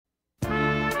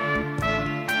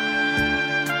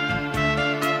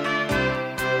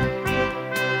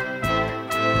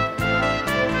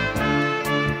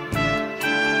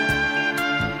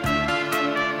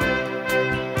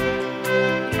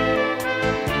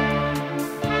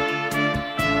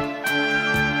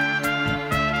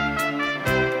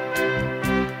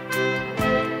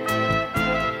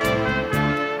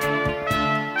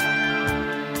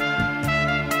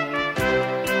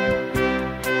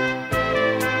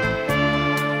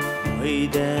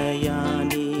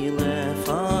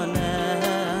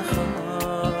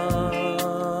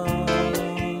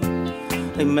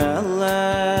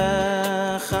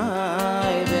melech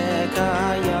chai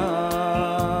v'kayam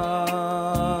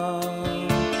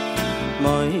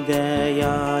moidei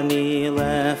ani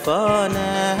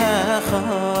lefanecha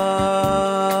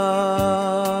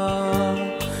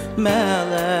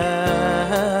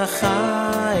melech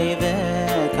chai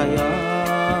v'kayam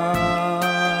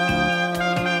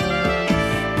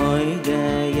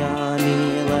moidei ani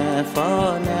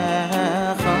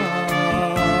lefanecha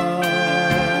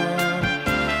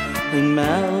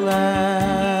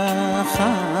melech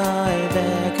chai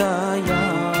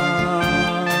v'kayam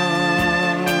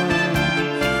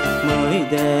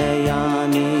moidei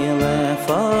ani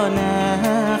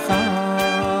lefanecha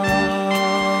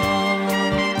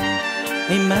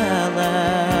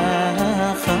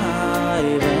melech chai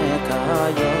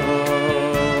v'kayam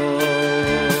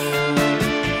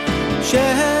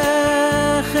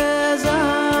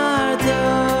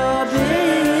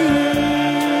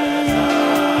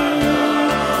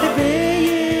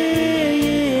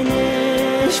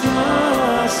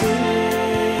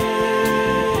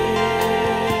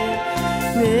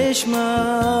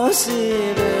Masi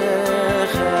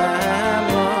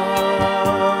bechama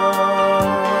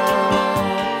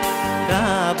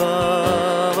Rabbi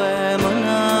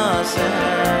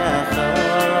emunasecha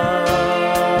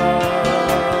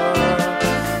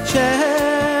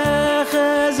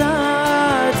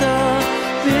shechazarta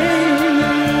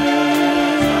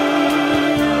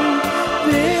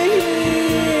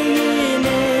b'nishmasi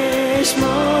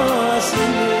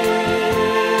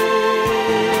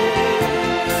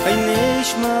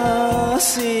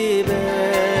Masi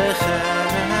bechama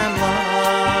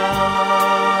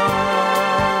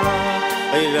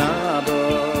Ay Rabbi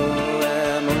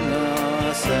emunasecha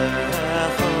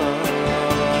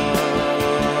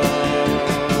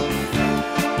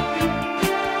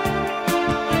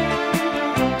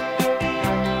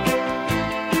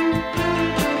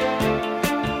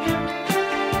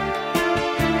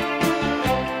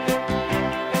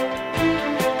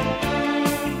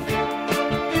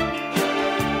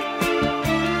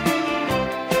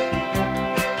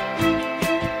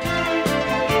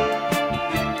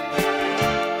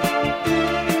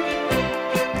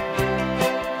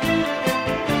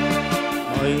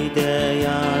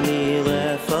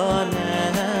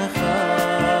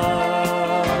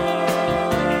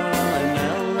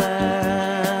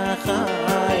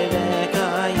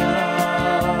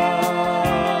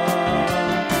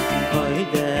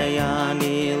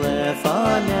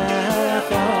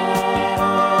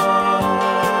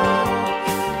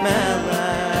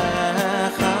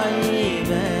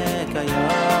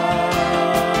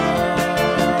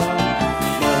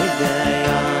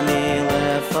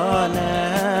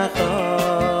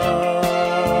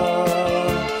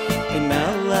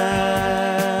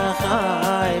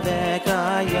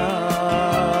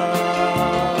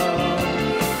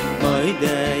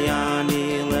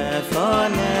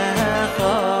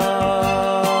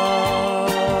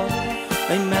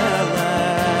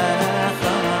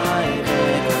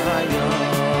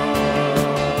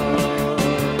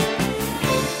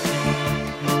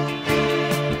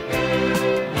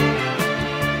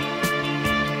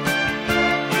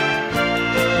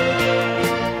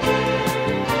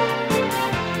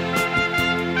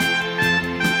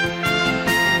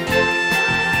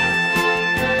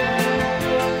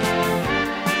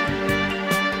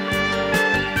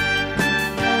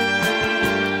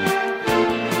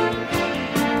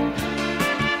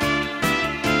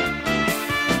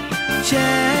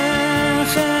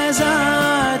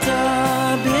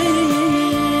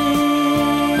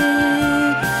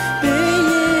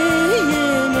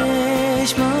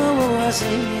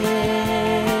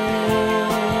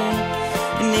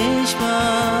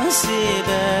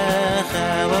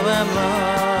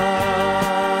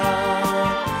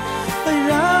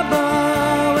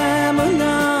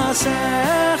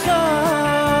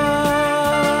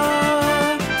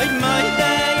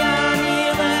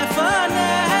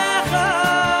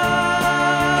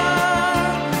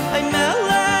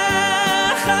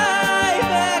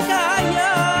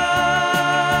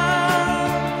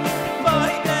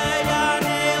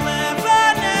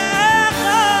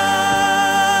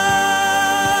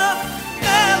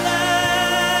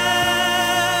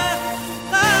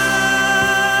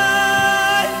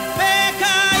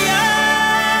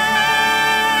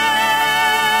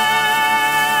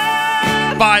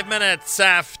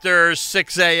After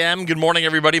 6 a.m. Good morning,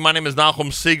 everybody. My name is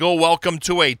Nachum Siegel. Welcome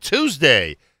to a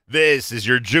Tuesday. This is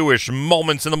your Jewish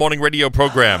Moments in the Morning radio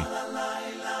program.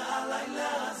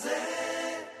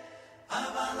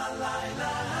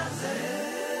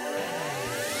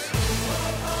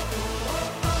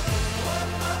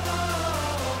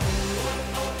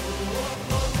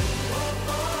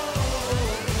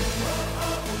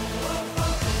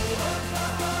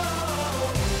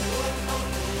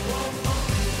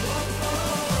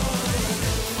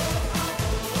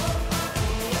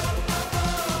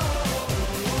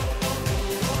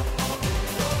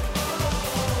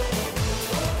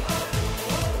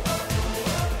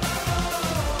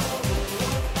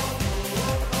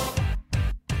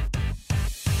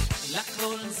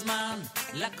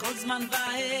 לכל זמן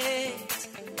ועת,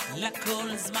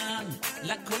 לכל זמן,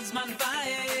 לכל זמן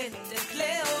ועת, את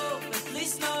לאהוב, את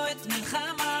לשנוא, את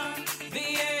מלחמה,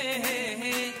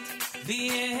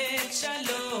 ויית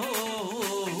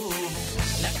שלום.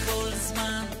 לכל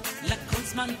זמן, לכל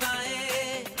זמן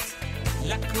ועת,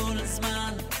 לכל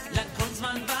זמן, לכל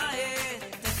זמן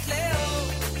ועת, את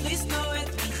לאהוב, את לשנוא,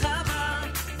 את מלחמה,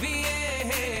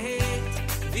 ויית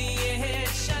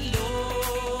שלום.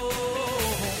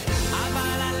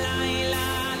 אבל הלילה,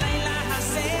 הלילה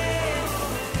הזה,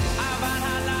 אבל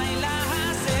הלילה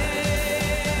הזה,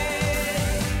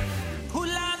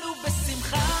 כולנו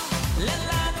בשמחה,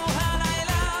 לנו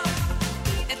הלילה,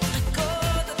 את ריקוד,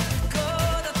 את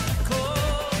ריקוד, את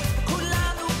ריקוד,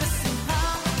 כולנו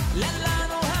בשמחה,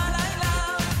 לנו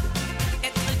הלילה,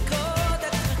 את ריקוד,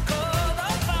 את ריקוד,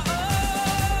 עוד ועוד.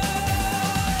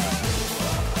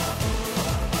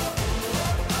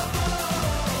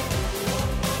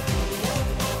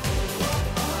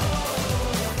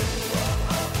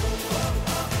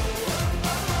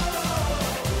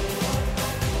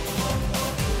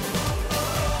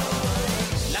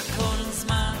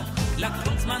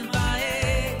 לכל זמן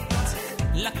בעת,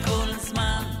 לכל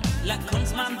זמן, לכל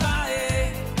זמן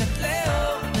בעת, את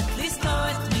לאהוב, את לשנוא,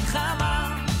 את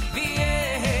מלחמה,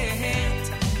 ויית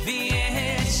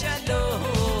שלום.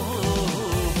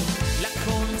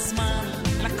 לכל זמן,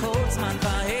 לכל זמן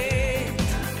בעת,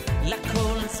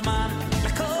 לכל זמן,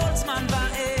 לכל זמן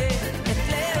בעת, את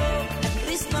לאהוב, את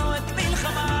לשנוא, את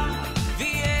מלחמה,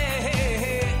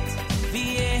 ויית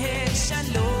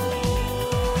שלום.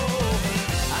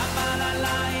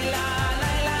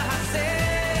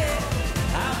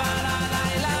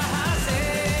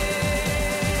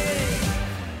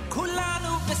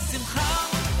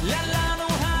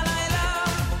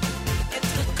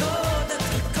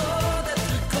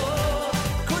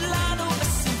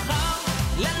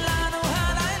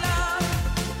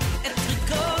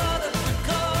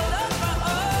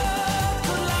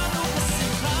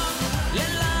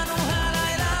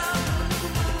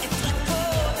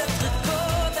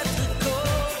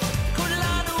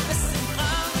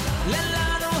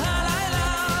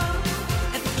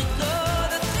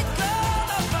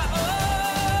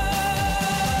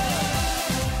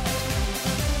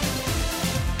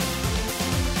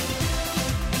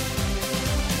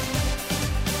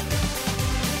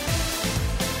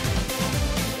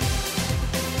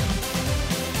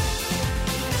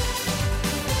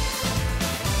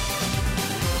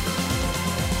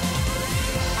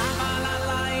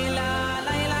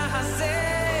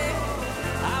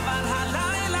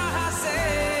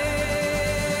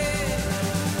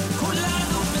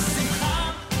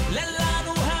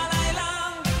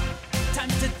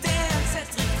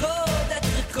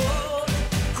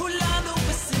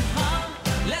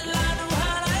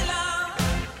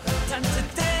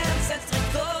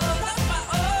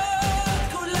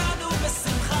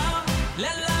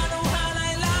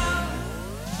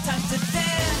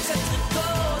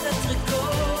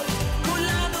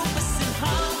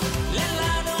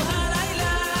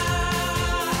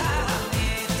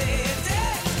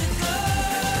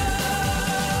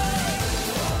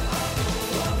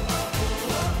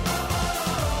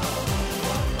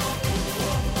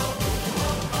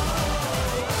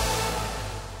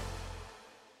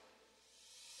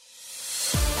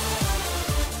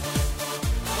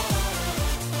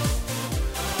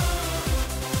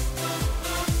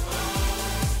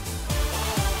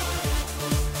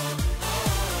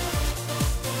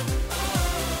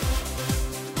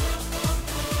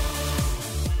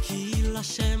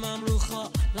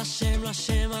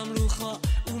 לשם המלוכה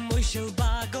ומוישל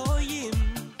בגויים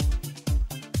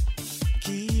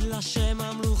כי לשם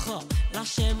המלוכה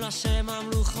לשם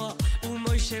המלוכה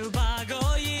ומוישל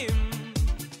בגויים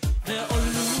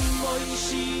ועולו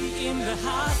מוישים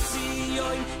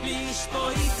והציון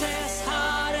לשפויטס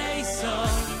הרייסון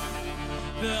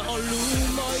ועולו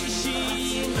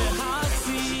מוישים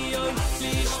והציון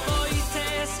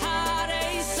לשפויטס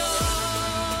הרייסון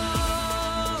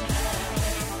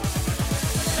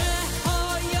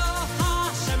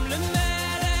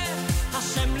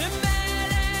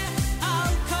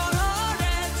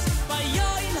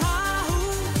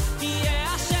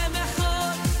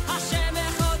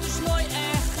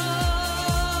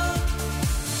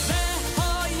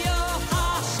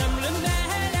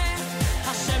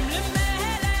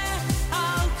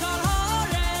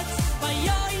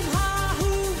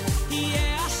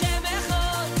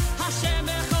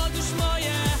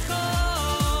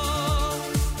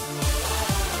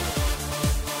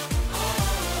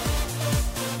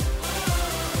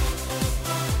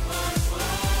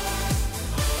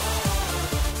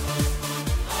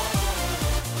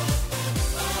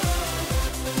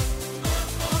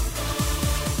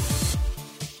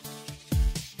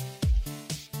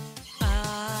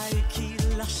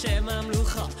Lashem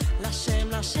Amlucha,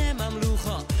 Lashem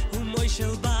Amlucha,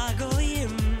 Umoishel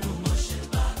Bagoyim,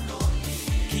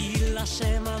 Ki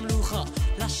Lashem Amlucha,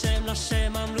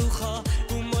 Lashem Amlucha,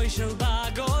 Umoishel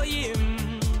Bagoyim,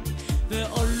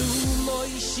 Ve'olu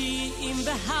Moishi im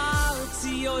Behar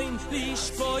Tzion,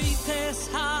 Lishpoites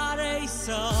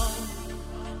Hareisa,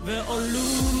 Ve'olu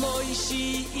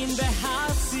Moishi im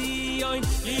Behar Tzion,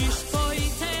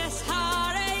 Lishpoites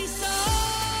Hareisa.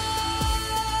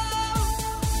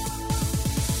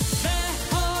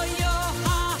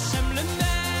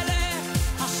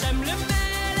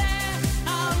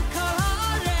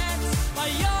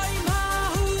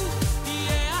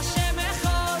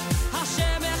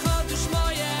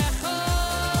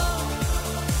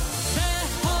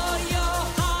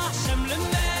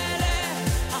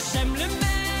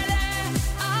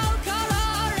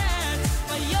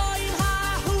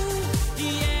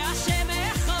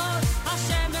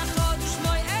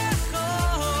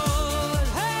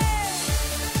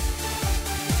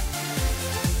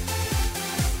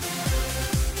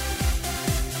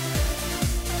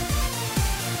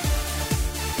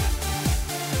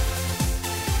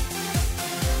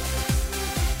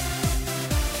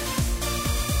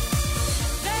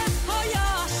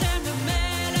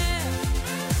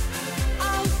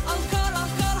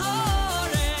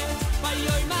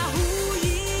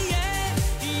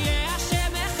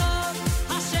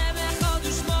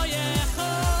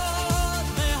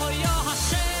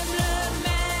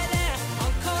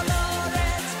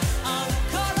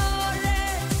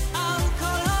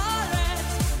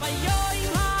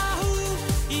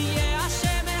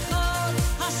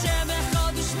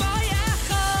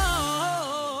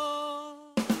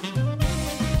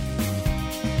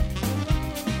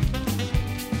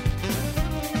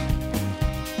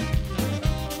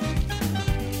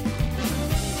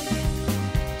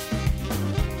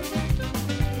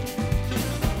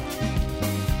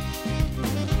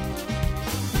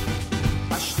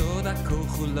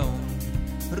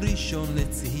 Rishon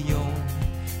LeZion,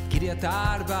 Kiryat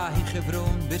Arba,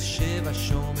 Hebron, Beersheba,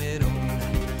 Shomeron.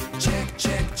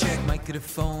 Check,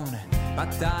 microphone.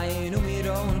 Batayin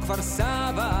umiron, Kfar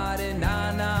Saba,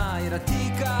 Renana,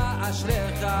 Iratika,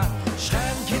 Ashrecha,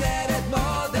 Shem Kineret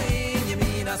Modain,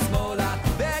 Yemina Smola,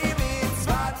 Be'Yemin,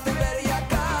 Tzvat, Beria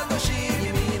Kadoshim,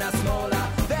 Yemina Smola,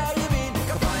 Be'Yemin,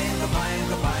 Kapayim,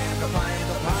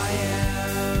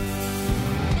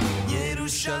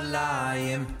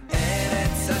 Yerushalayim.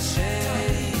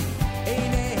 Hashem,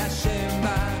 Einei Hashem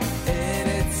ba,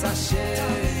 Eretz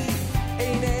Hashem,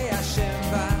 Einei Hashem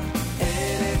ba,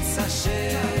 Eretz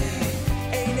Hashem,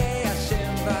 Einei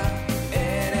Hashem ba,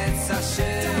 Eretz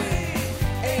Hashem,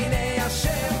 Einei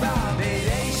Hashem ba,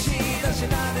 Bereishit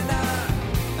Hashanana,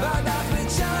 Vadach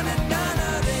Lichanana,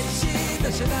 Bereishit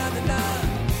Hashanana,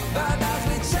 Vadach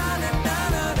Lichanana,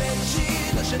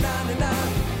 Bereishit Hashanana,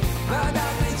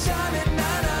 Vadach Lichanana,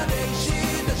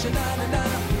 Bereishit Hashanana.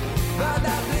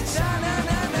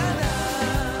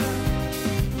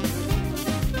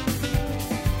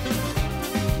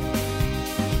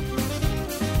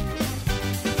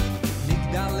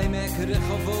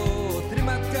 רחובות,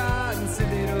 רמת-גן,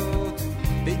 שדרות,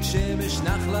 בית שמש,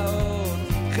 נחלאות,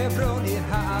 חברון, עיר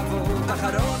האבות,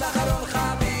 אחרון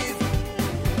חביב,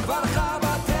 כפר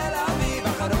חב"ד, תל אביב,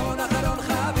 אחרון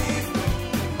חביב,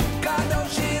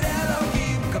 קדוש עיר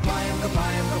אלוקים, כפיים,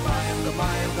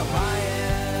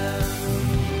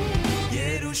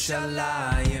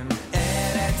 ירושלים,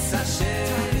 ארץ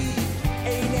אשר,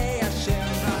 עיני השם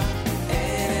בה,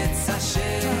 ארץ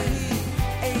אשר,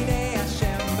 עיני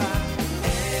השם בה,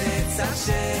 ארץ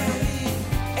אשר,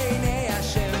 עיני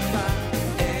השם בה,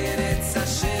 ארץ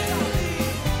אשר,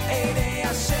 עיני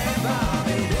השם בה,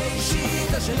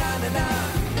 בראשית השננה,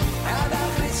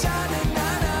 הדך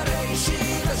לשננה,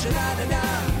 ראשית השננה,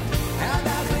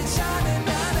 הדך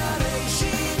לשננה,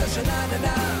 ראשית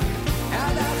השננה,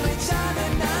 הדך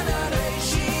לשננה,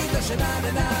 ראשית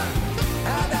השננה,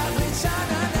 הדך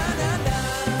לשננה.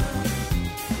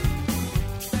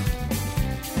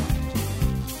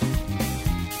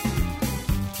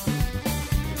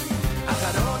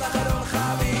 אחרון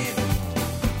חביב,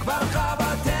 כבר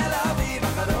חב"ד תל אביב,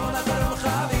 אחרון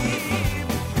חביב,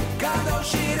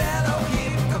 קדוש עיר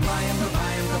אלוקים, כפיים,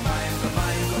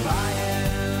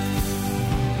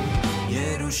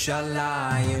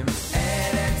 ירושלים,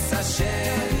 ארץ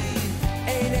אשר,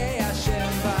 עיני השם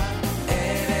בה,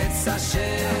 ארץ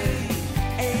אשר,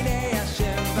 עיני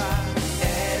השם בה,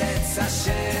 ארץ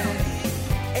אשר,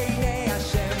 עיני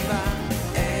השם בה,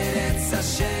 ארץ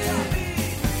אשר,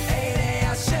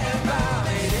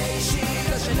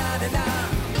 Shanana,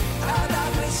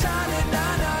 Adach Shanana,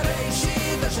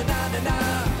 Reishit Shanana,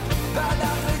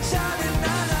 Adach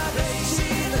Shanana,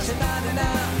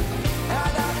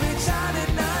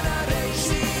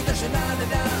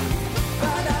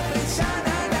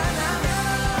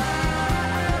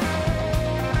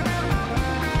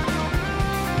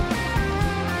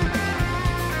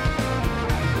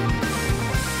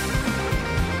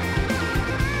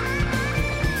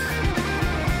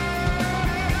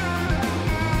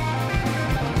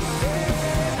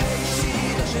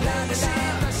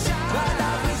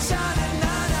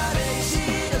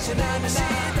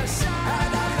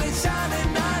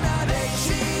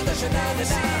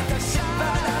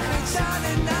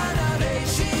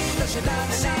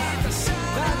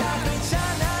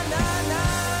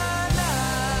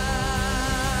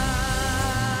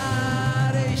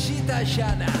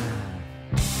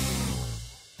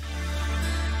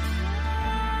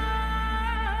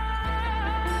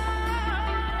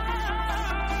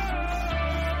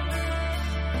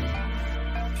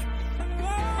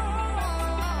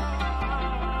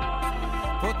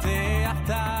 פותח את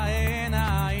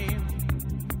העיניים,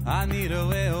 אני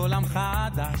רואה עולם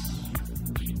חדש,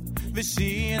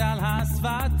 ושיר על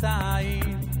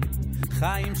השפתיים,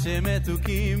 חיים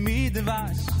שמתוקים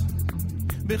מדבש.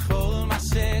 בכל מה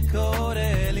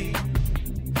שקורה לי,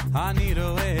 אני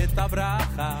רואה את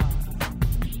הברכה,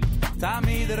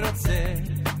 תמיד רוצה,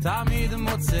 תמיד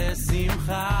מוצא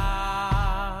שמחה.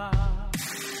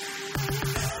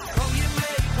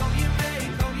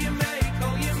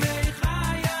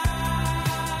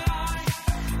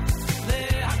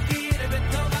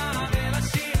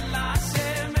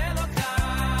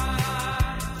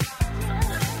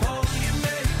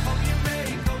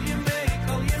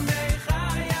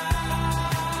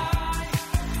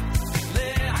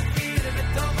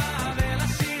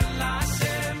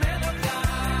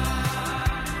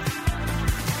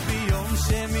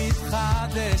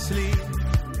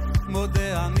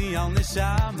 מודה אני על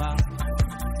נשמה,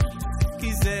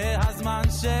 כי זה הזמן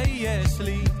שיש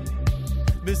לי,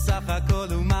 בסך הכל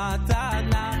הוא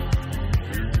מתנה,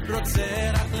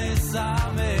 רוצה רק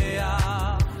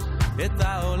לשמח את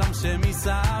העולם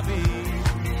שמסביב,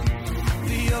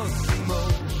 להיות כמו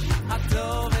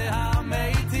הטוב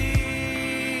והמיטיב.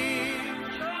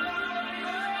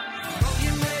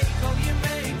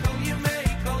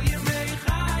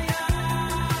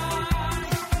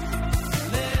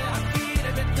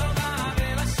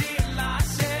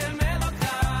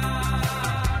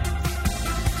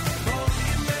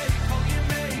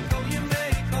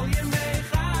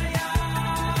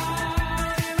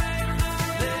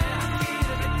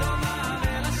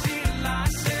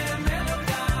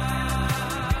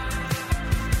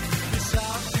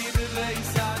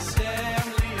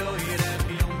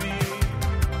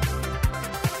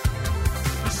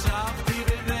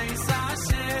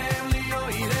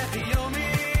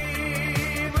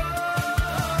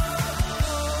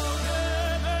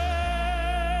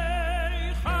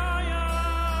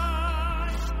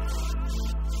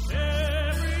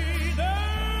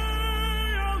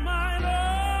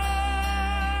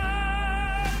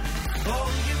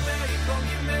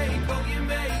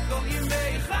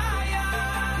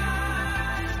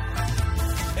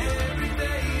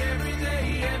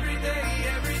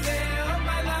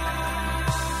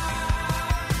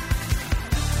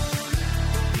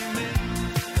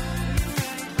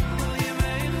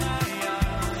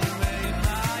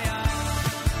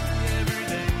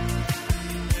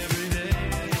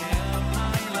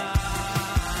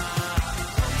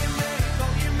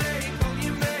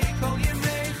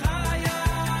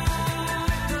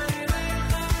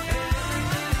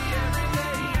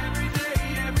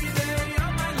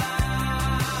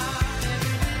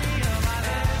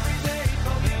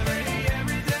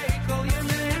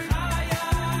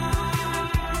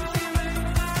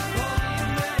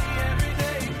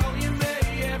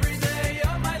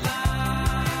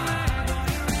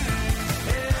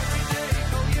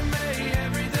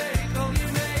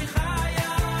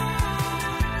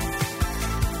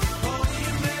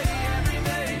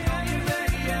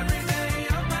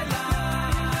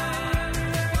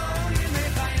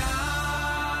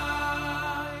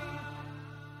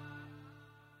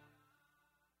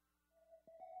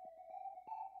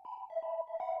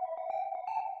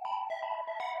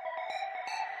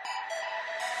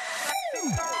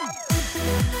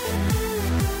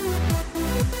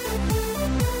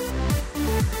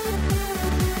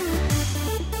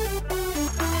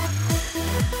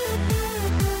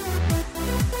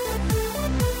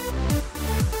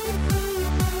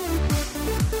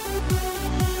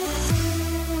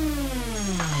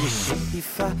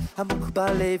 עמוק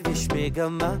בלב יש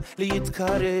מגמה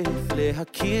להתקרב,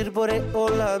 להכיר בורא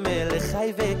עולם מלך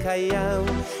חי וקיים.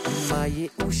 מה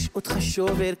ייאוש אותך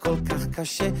שובר כל כך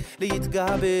קשה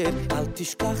להתגבר, אל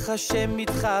תשכח השם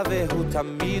איתך והוא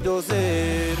תמיד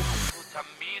עוזר,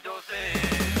 תמיד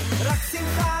עוזר. רק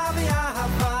שמחה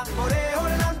ואהבה, בורא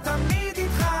עולם תמיד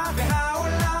איתך,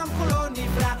 והעולם כולו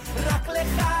נברא רק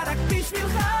לך, רק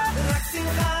בשבילך. רק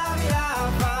שמחה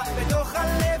ואהבה בתוך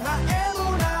הלב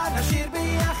האמונה, נשיר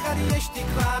ביחד יש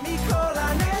תקווה מכל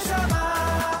הנשמה.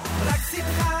 רק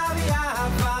שמחה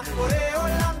ואהבה, בורא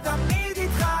עולם תמיד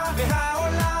איתך,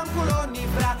 והעולם כולו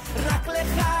נברא רק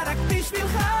לך,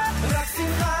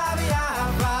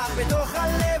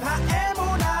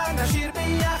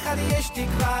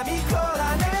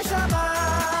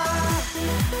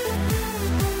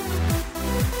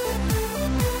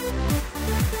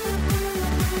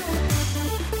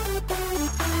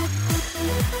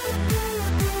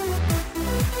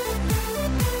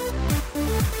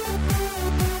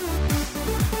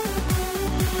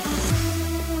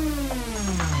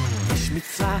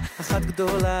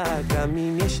 גדולה, גם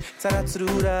אם יש צרה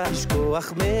צרורה,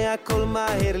 לשכוח מהכל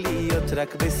מהר, להיות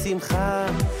רק בשמחה.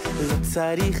 לא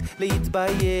צריך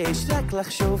להתבייש, רק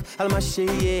לחשוב על מה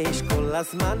שיש, כל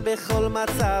הזמן בכל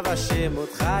מצב, השם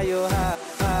אותך יאהב.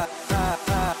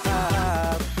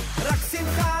 רק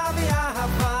שמחה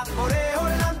ואהבה, בורא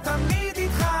עולם תמיד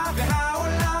איתך,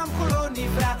 והעולם כולו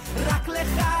נברא רק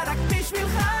לך, רק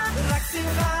בשבילך. רק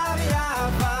שמחה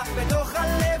ואהבה, בתוך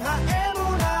הלב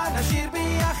האמונה, נשאיר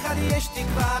ביחד יש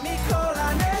תקווה מכל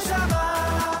הנשמה.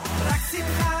 רק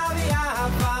שמחה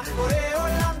ואהבה, בורא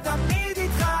עולם תמיד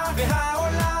איתך,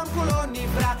 והעולם כולו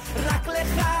נברא רק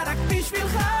לך, רק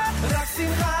בשבילך. רק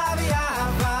שמחה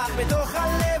ואהבה, בתוך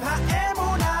הלב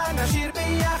האמונה, נשאיר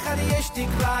ביחד יש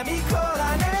תקווה מכל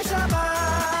הנשמה.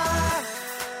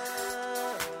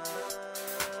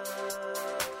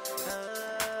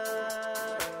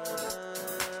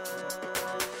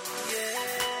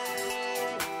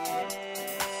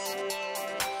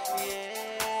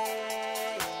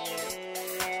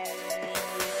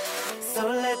 So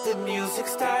let the music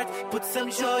start, put some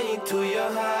joy into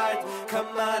your heart.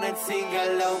 Come on and sing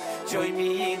along, join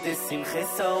me in this Simcha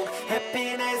song.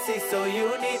 Happiness is all you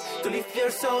need to lift your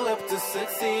soul up to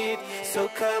succeed. So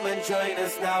come and join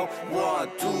us now, 1,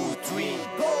 2, 3,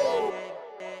 go!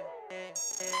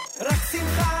 רק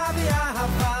שמחה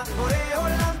ואהבה, בורא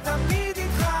עולם תמיד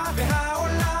איתך,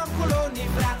 והעולם כולו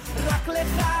נברא רק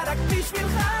לך, רק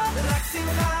בשבילך. רק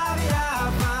שמחה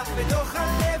ואהבה, בתוך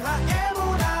הלב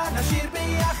האמונה, נשאיר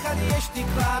ביחד יש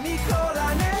תקווה מכל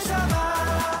הנשמה.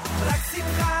 רק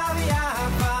שמחה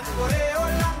ואהבה, בורא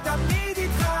עולם תמיד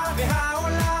איתך,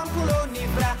 והעולם כולו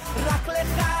נברא רק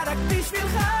לך, רק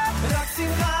בשבילך. רק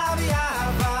שמחה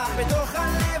ואהבה, בתוך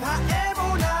הלב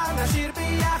האמונה, נשאיר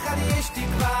ביחד יש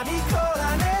תקווה מכל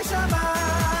הנשמה.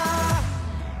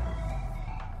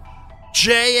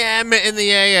 JM in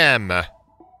the AM.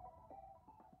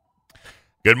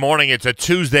 Good morning. It's a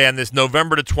Tuesday on this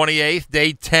November the 28th,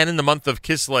 day 10 in the month of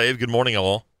Kislev. Good morning,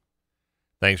 all.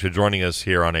 Thanks for joining us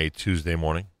here on a Tuesday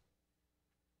morning.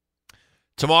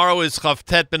 Tomorrow is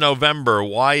Chavtet b'November.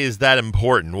 Why is that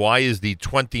important? Why is the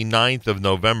 29th of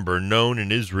November known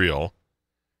in Israel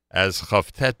as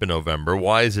Chavtet b'November?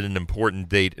 Why is it an important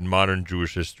date in modern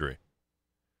Jewish history?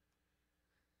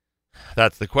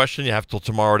 That's the question. You have till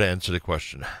tomorrow to answer the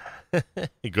question.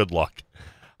 Good luck.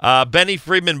 Benny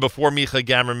Friedman before Micha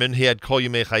Gamerman. He had Kol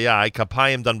Yemei Chayai.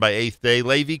 Kapayim done by 8th day.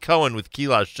 Levi Cohen with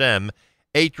Kila Hashem.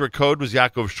 8th code was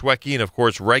Yaakov Shweki. And, of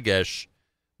course, Regesh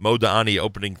Moda'ani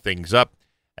opening things up.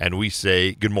 And we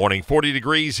say good morning. 40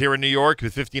 degrees here in New York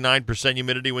with 59%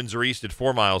 humidity. Winds are east at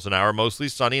 4 miles an hour. Mostly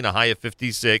sunny and a high of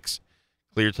 56.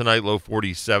 Clear tonight, low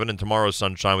 47. And tomorrow,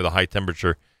 sunshine with a high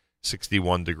temperature,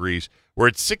 61 degrees. We're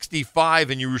at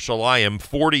 65 in Yerushalayim,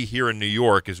 40 here in New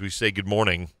York as we say good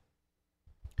morning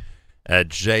at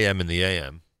JM in the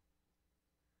AM.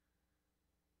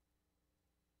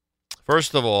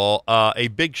 First of all, a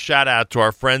big shout-out to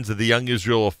our friends of the Young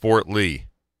Israel of Fort Lee.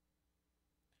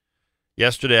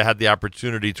 Yesterday I had the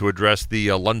opportunity to address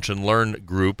the Lunch and Learn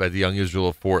group at the Young Israel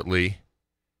of Fort Lee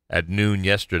at noon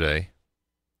yesterday.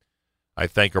 I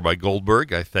thank Rabbi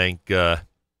Goldberg. I thank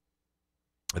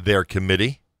their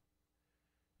committee.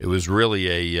 It was really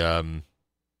a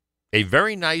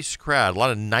very nice crowd, a lot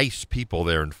of nice people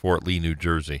there in Fort Lee, New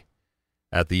Jersey,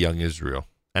 at the Young Israel.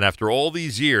 And after all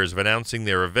these years of announcing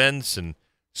their events and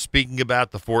speaking about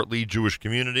the Fort Lee Jewish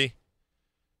community,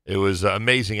 it was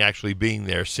amazing actually being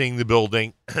there, seeing the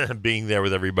building, being there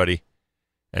with everybody,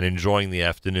 and enjoying the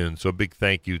afternoon. So a big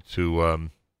thank you to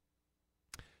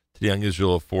the Young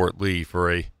Israel of Fort Lee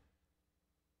for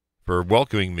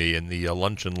welcoming me in the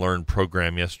Lunch and Learn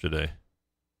program yesterday.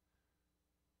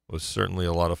 It was certainly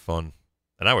a lot of fun.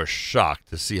 And I was shocked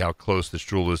to see how close the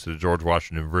shul is to the George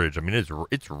Washington Bridge. I mean,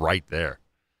 it's right there.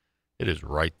 It is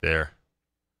right there.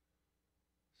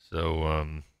 So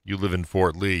you live in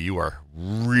Fort Lee, you are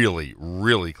really,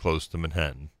 really close to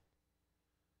Manhattan.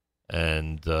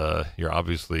 And you're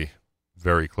obviously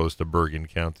very close to Bergen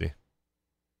County.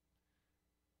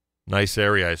 Nice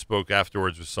area. I spoke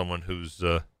afterwards with someone who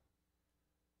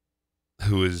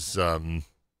is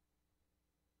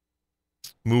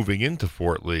moving into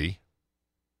Fort Lee,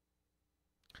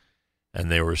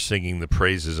 and they were singing the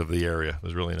praises of the area. It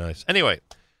was really nice. Anyway,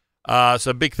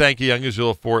 so a big thank you, Young Israel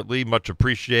of Fort Lee. Much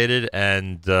appreciated,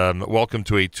 and welcome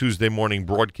to a Tuesday morning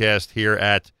broadcast here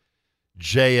at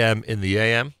JM in the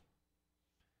AM.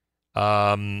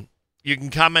 You can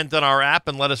comment on our app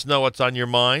and let us know what's on your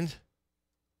mind.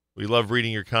 We love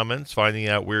reading your comments, finding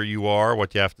out where you are,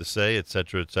 what you have to say,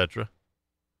 etc., etc.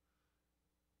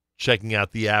 Checking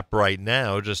out the app right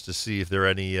now just to see if there are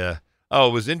any... it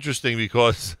was interesting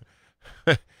because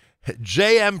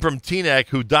JM from Teaneck,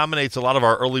 who dominates a lot of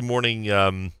our early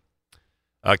morning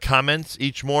comments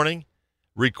each morning,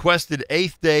 requested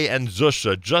Eighth Day and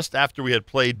Zusha just after we had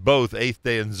played both Eighth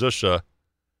Day and Zusha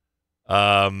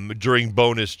during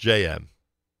bonus JM.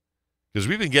 Because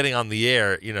we've been getting on the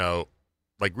air,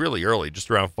 like really early,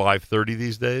 just around 5:30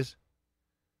 these days.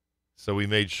 So we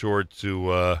made sure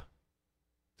to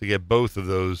get both of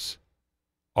those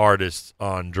artists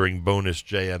on during bonus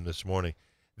JM this morning.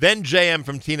 Then JM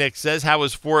from Teaneck says, how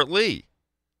was Fort Lee?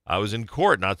 I was in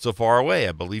court not so far away.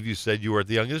 I believe you said you were at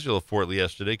the Young Israel of Fort Lee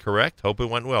yesterday, correct? Hope it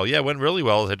went well. Yeah, it went really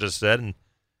well, as I just said, and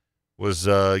was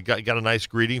got a nice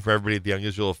greeting from everybody at the Young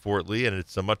Israel of Fort Lee, and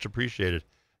it's much appreciated.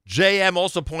 JM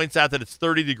also points out that it's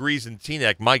 30 degrees in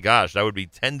Teaneck. My gosh, that would be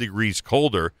 10 degrees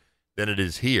colder than it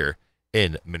is here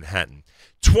in Manhattan.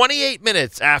 28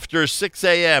 minutes after 6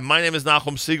 a.m. My name is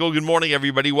Nachum Siegel. Good morning,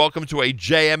 everybody. Welcome to a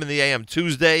JM in the AM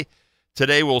Tuesday.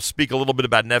 Today we'll speak a little bit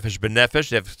about Nefesh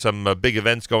B'Nefesh. They have some big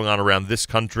events going on around this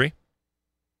country,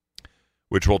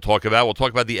 which we'll talk about. We'll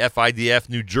talk about the FIDF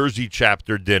New Jersey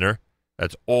chapter dinner.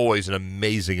 That's always an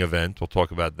amazing event. We'll talk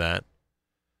about that.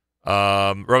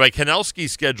 Rabbi Kanelsky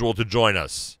scheduled to join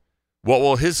us. What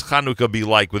will his Chanukah be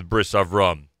like with Bris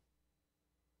Avrohom?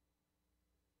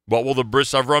 What will the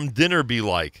Bris Avrohom dinner be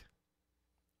like?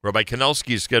 Rabbi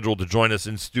Kanelsky is scheduled to join us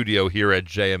in studio here at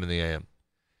JM in the AM.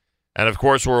 And, of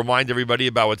course, we'll remind everybody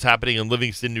about what's happening in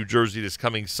Livingston, New Jersey this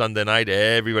coming Sunday night.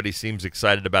 Everybody seems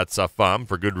excited about Safam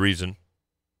for good reason.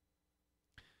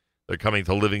 They're coming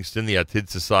to Livingston, the Atid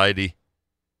Society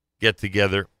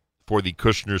get-together for the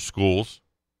Kushner schools.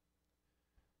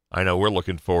 I know we're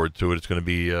looking forward to it. It's going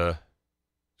to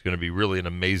be really an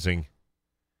amazing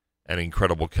and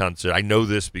incredible concert. I know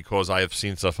this because I have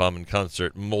seen Safam in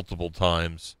concert multiple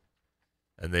times,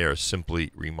 and they are simply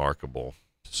remarkable.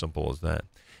 Simple as that.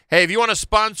 Hey, if you want to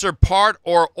sponsor part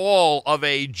or all of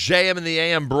a JM in the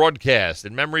AM broadcast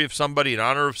in memory of somebody, in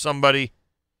honor of somebody,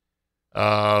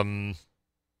 I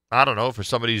don't know, for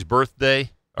somebody's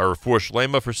birthday or for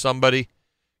Shlema for somebody,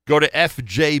 go to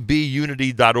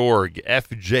fjbunity.org,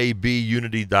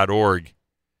 fjbunity.org,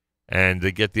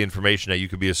 and get the information that you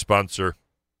could be a sponsor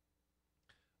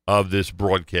of this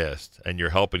broadcast. And your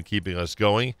help in keeping us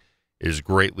going is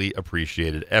greatly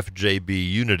appreciated.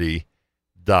 fjbunity.org.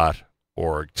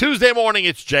 Tuesday morning,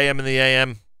 it's JM in the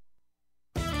AM.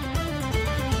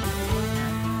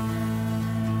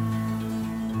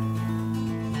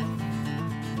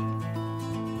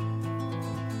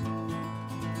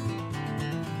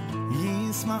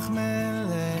 ישמח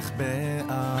מלך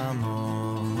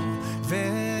בעמו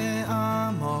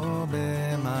ועמו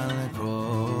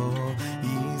במלכו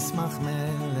ישמח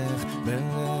מלך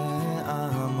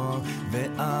בעמו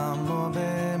ועמו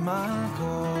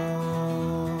במלכו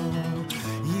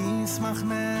ישמח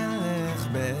מלך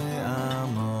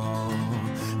בעמו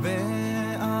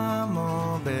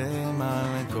ועמו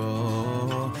במלכו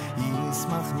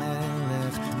ישמח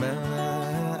מלך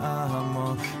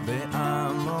בעמו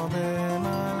ועמו במלכו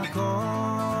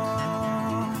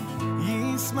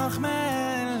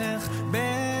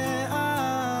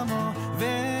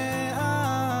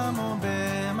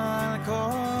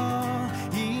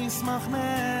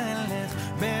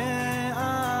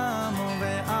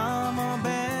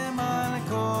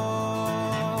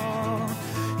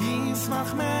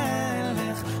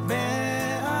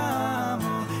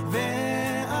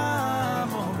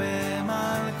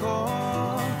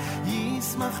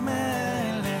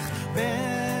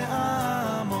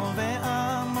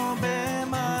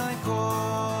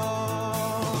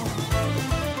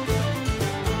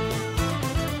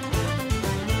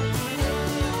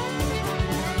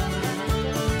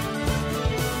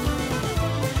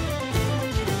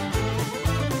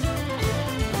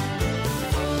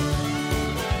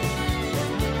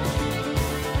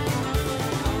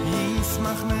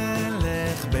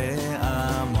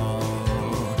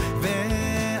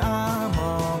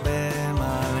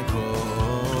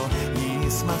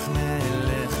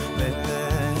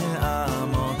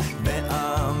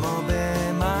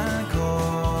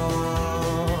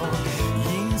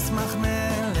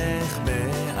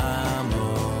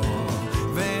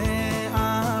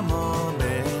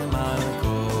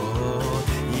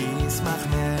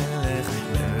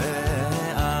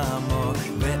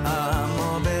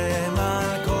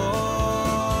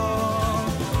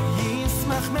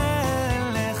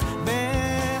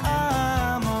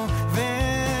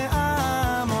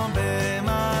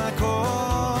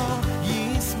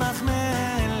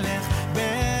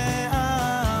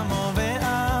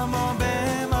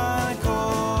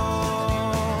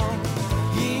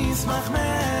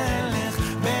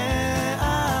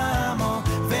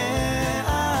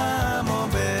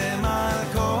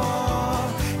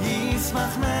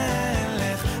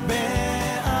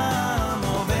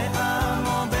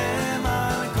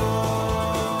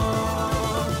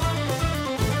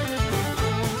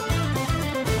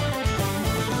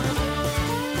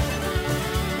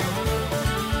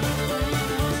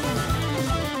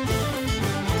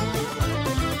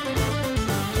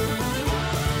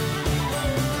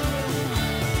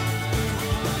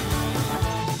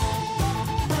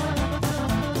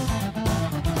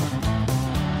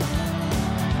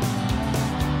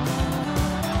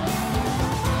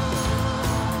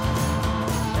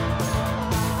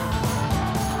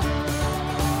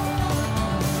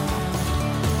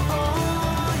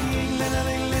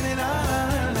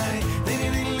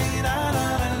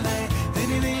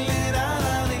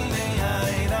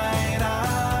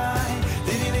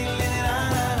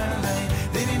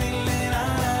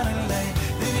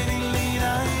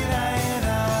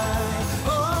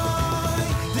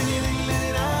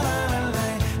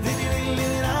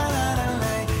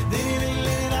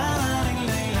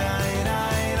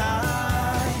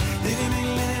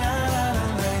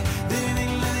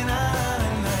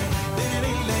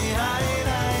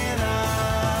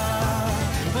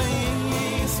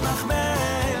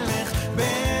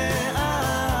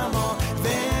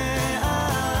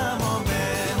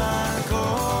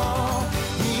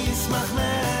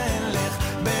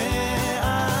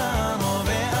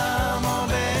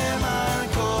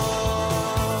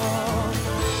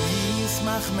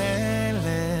משיח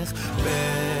מלך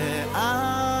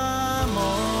בעמו.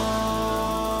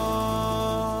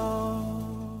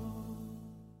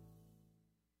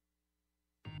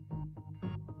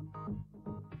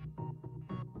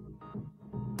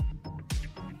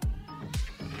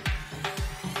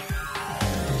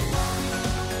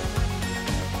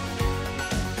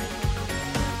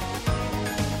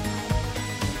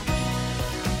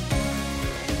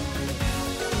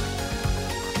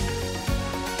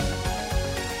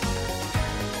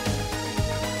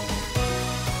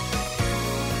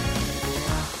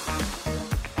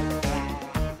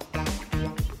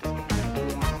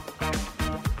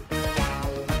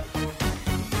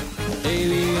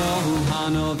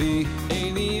 Hanovi,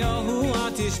 Eliyahu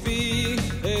Atishbi,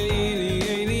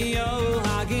 Eliyahu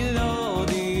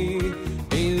Hagilodi,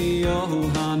 Eliyahu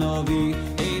Hanovi,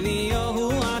 Eliyahu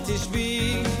Atishbi,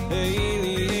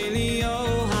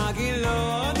 Eliyahu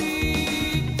Hagilodi,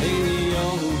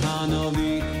 Eliyahu Hanovi,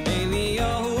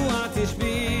 Eliyahu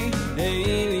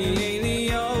Atishbi,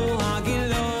 Eliyahu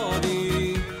Hagilodi,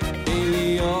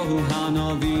 Eliyahu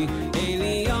Hanovi,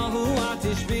 Eliyahu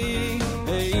Atishbi.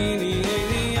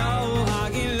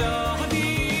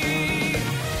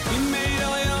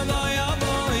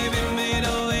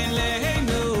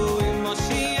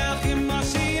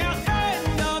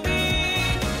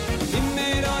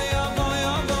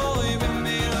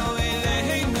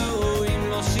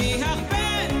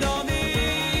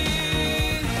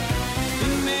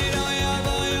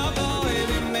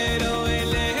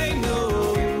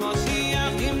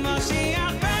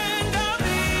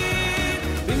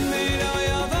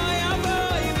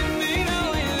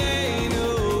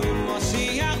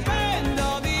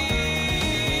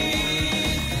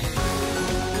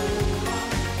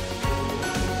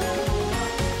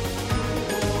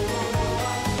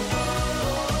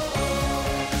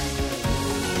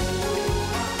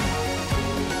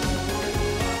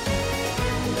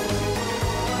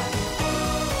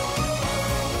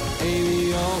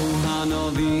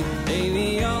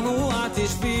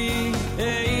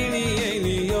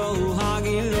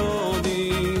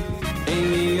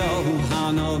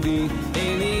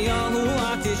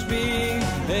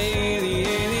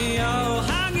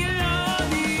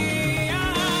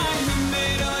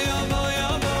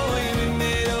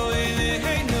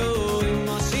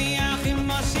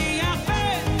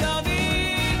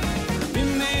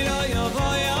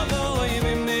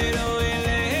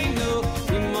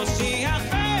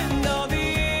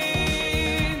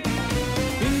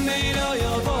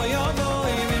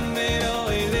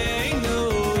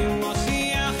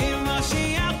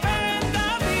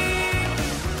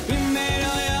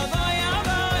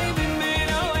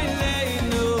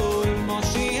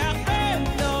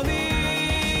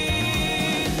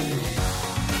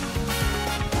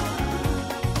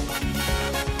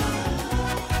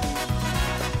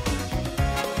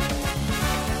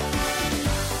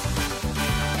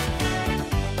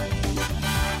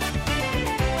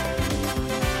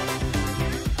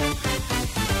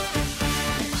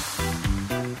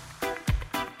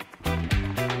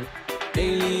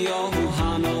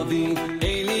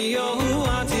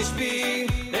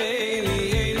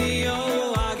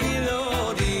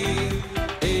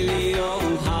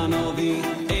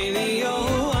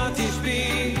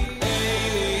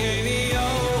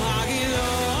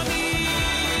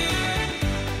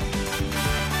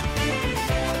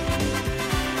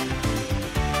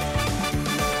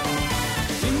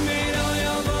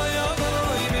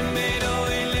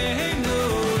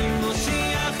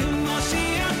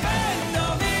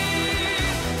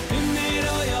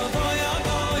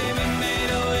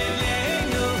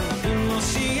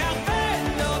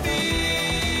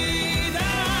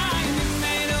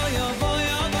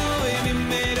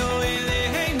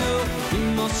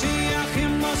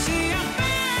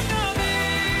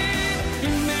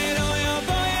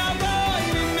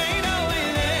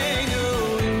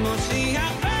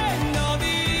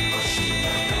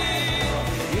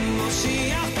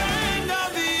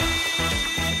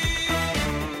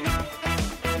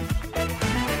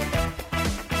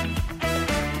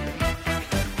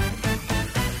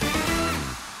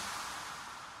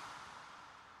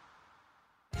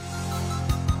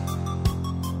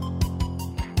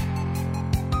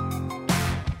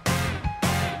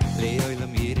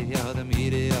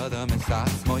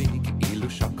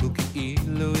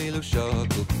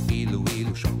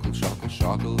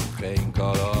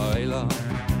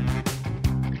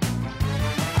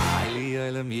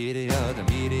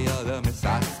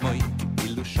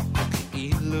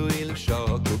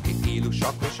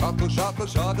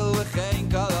 Shoggle geen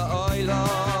kala oila.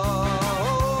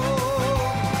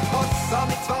 Ossa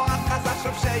mitzvah chazah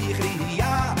shov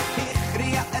sheichriya,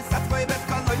 ichriya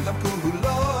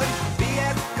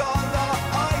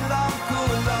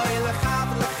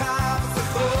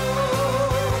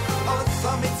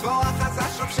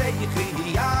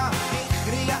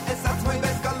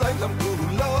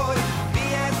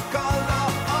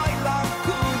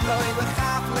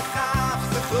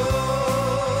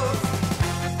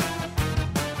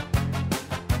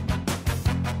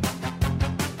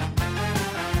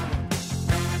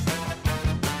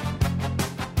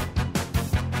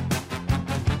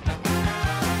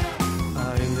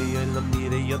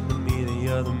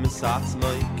the Messats,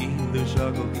 my Gilu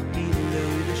Shuggle,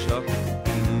 Gilu Shuggle,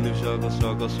 Gilu Shuggle,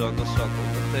 Shuggle, Shuggle, Shuggle,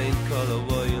 the Pain Color,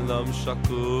 William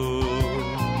Shuggle.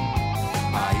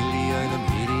 Ailion,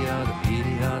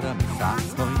 the Messats,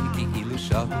 my Gilu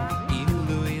Shuggle,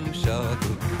 Gilu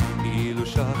Shuggle, Gilu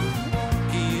Shuggle,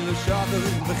 Gilu Shuggle,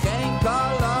 the Pain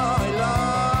Color,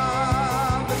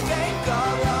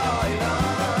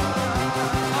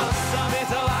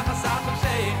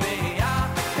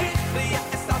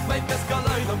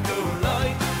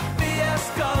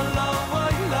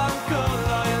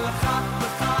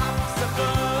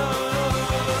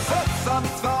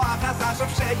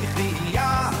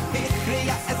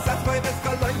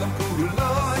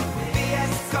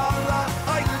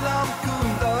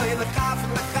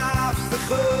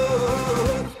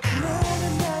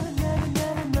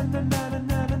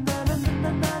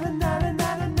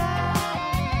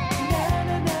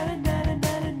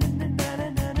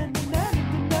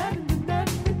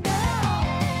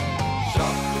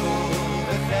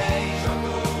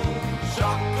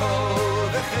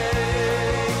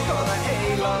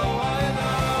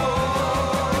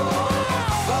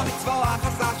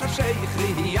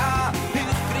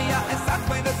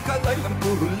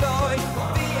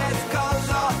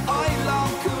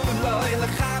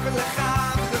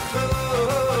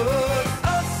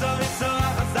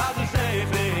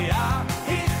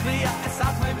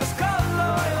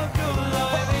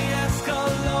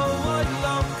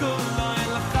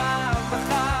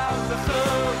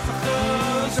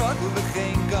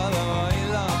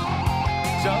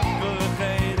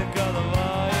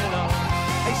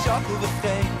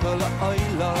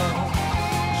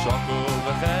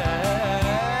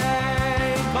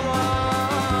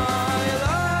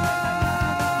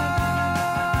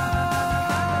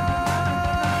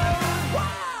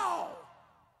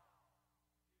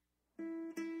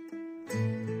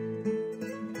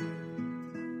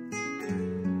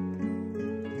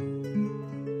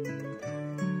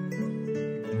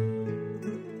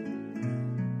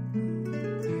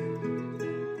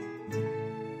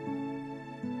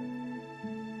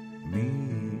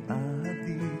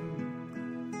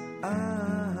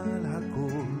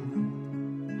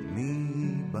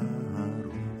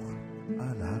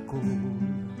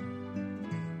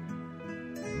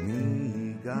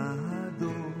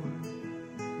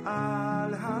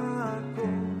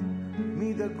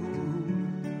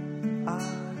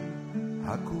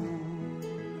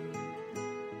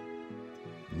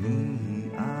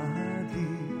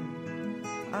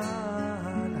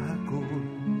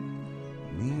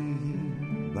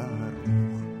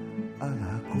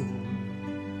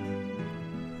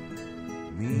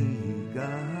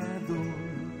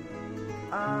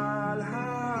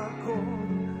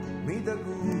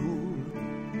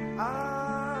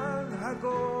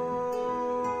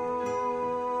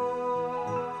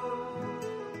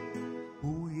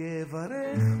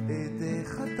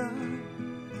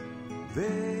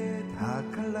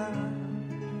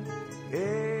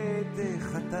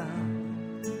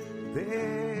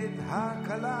 ואת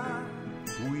הכלה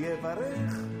הוא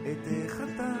יברך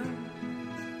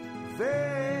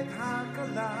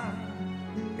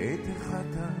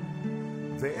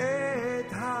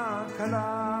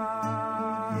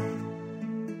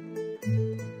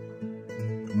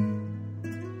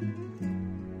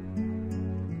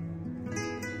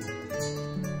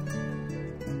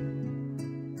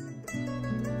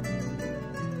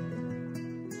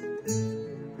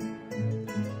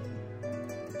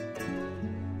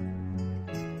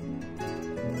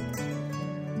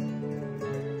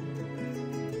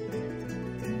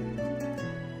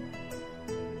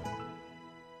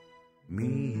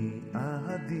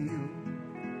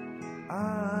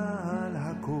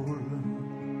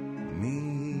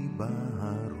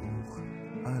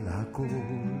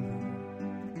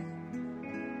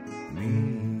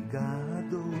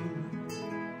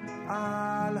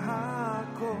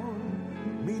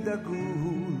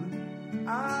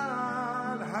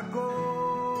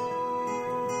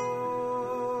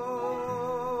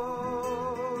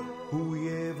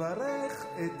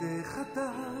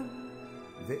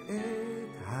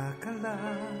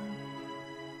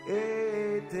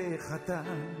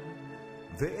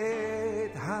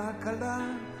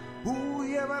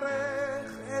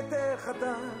את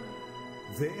החתן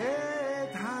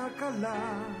ואת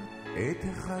הכלה את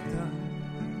החתן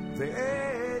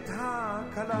ואת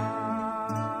הכלה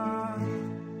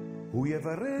הוא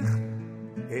יברך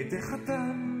את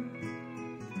החתן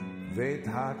ואת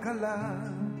הכלה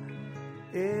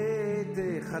את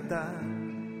החתן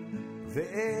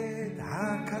ואת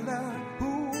הכלה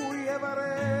הוא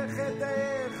יברך את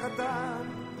החתן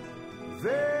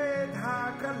ואת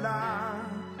הכלה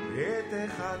את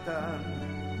החתן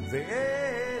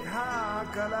ואת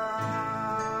הכלה.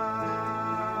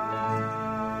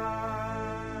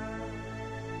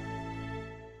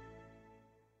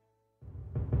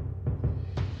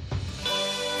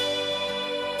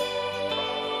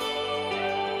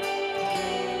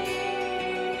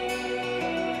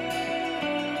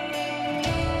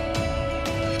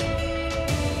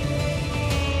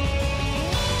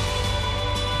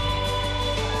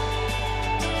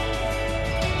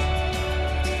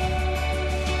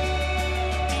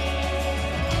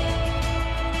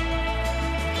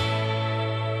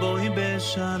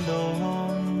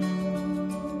 שלום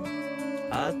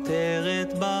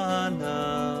עטרת בעלה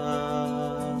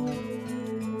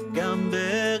גם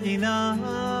ברינה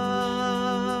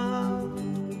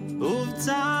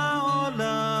ובצע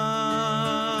עולה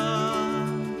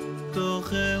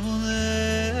תוך אמוני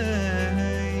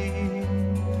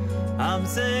עם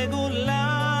סגולה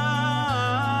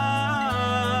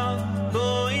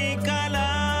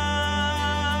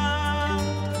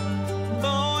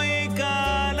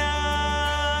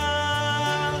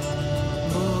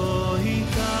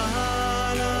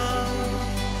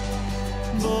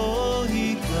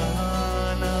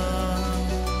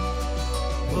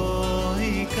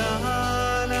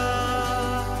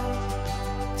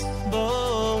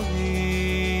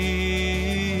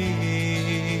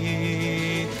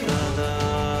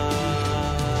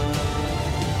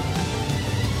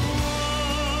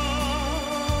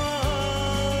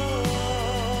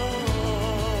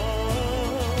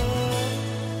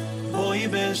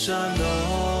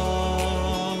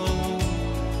שלום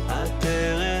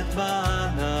עטרת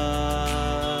בעלה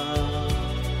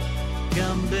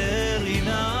גם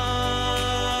ברינה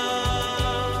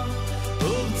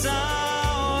ובצע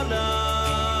עולה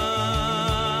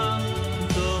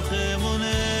תוך אמוני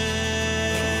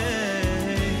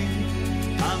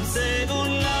עם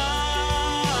סגולה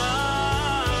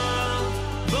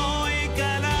בואי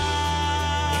קלה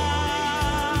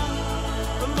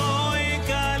בואי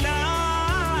קלה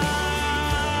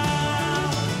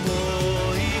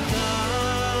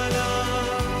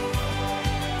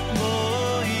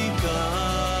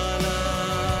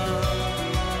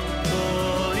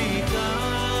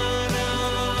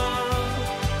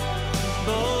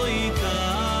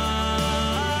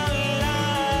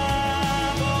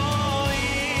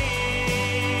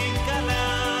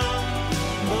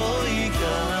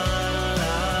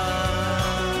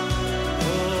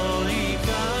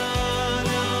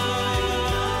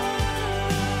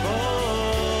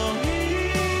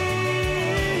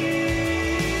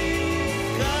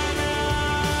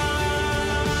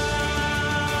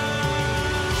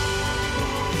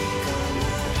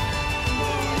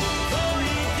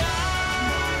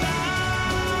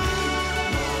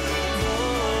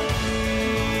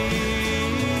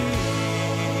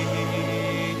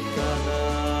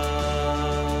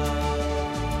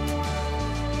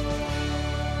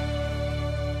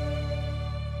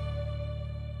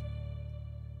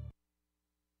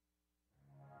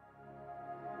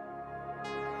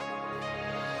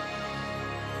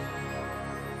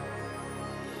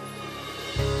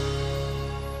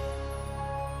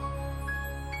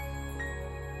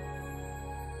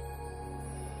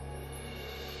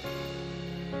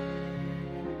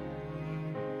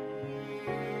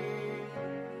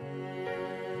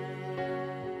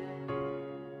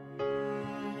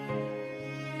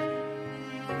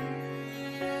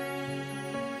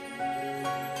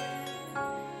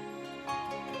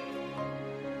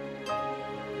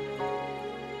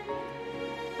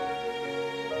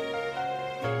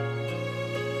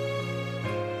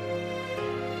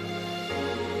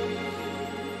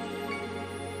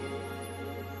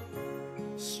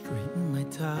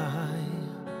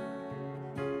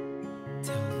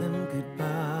Tell them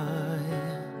goodbye.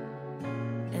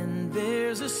 And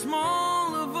there's a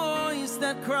smaller voice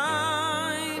that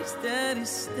cries, Daddy,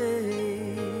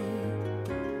 stay.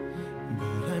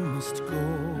 But I must go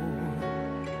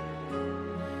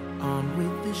on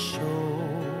with the show.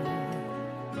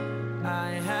 I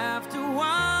have to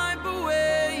wipe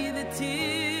away the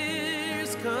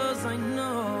tears, 'cause I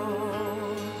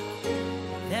know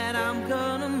that I'm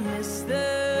gonna miss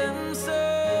them so.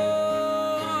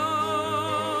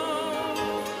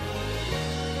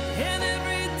 And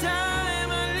every time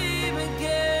I leave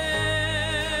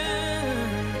again,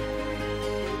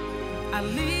 I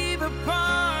leave a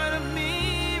part of me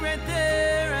right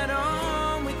there at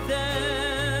home with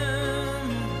them.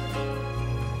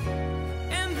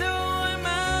 And though I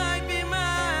might be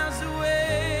miles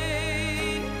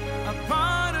away, a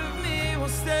part of me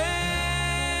will stay.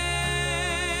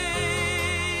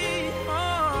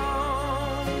 Oh,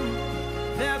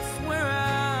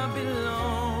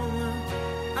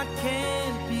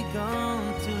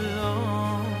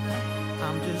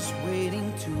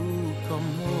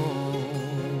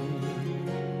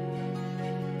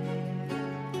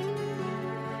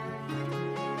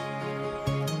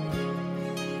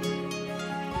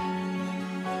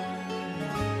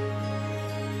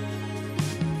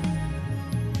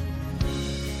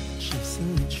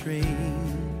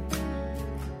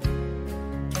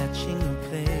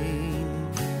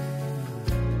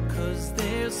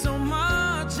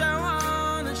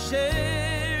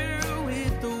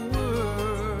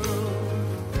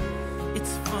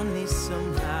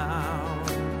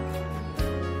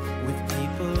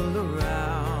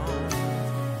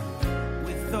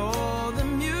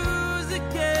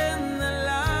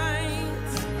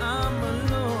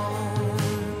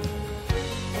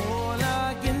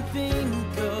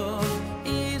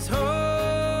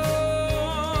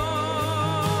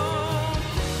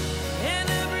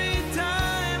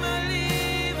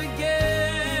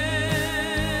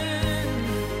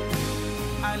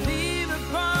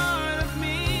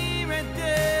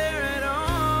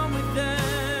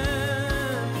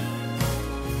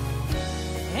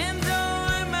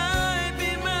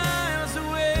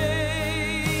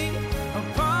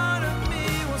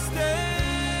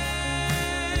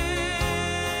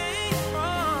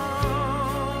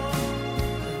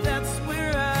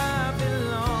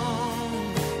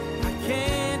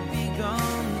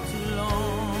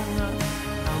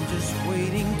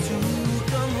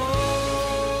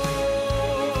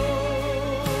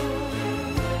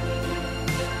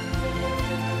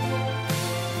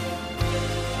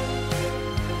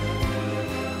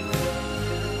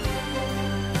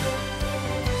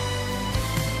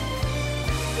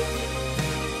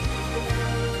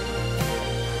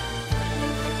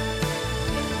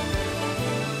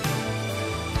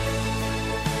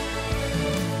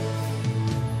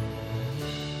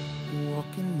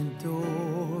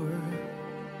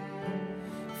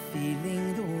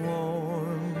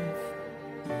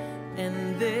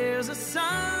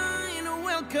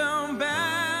 come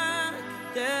back,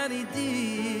 Daddy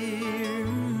dear.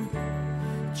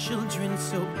 Children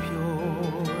so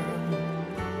pure,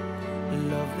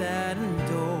 love that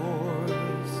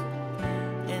endures.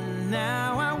 And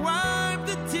now I wipe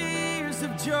the tears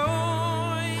of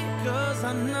joy, 'cause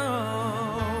I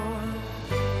know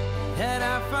that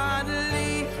I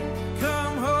finally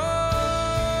come home.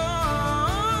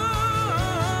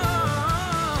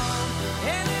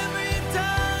 And every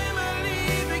time I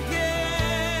leave again,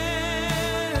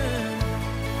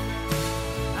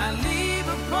 I leave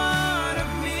a part of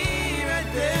me right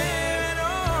there at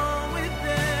home with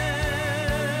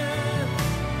them.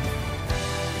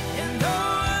 And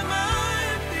though I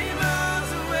might be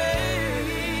miles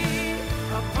away,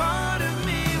 a part of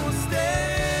me will stay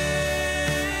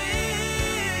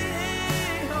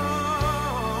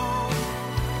home.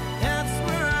 That's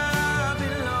where I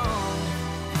belong.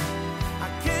 I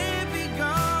can't be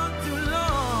gone too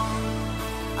long.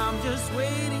 I'm just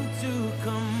waiting to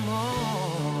come home.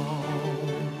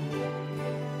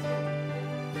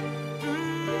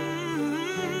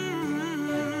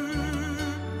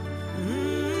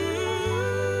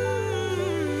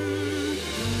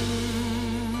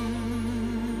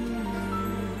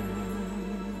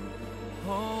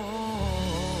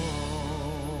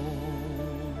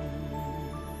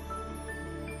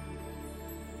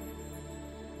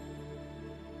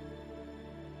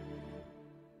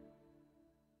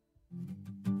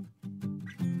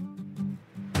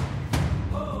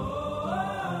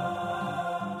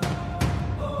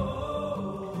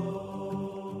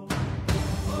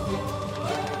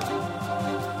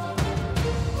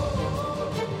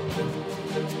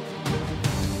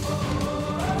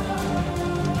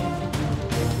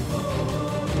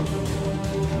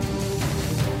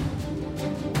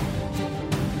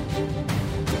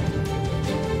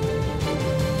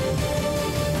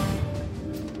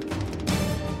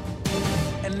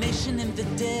 A nation in the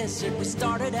desert, we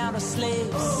started out as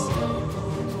slaves.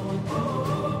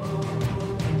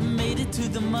 Made it to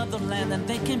the motherland and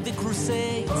then came the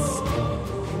Crusades.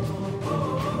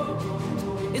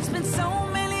 It's been so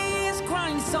many years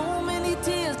crying, so many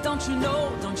tears. Don't you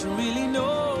know, don't you really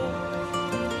know?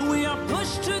 We are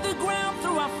pushed to the ground,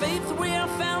 through our faith we are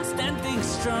found standing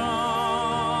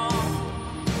strong.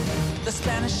 The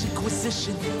Spanish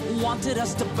Inquisition wanted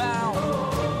us to bow,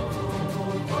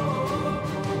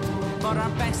 but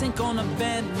our backs ain't gonna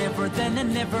bend, never then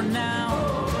and never now.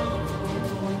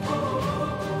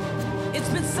 It's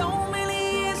been so many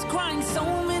years crying, so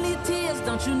many tears.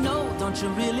 Don't you know, don't you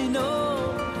really know?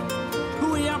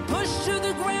 We are pushed to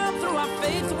the ground, through our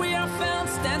faith we are found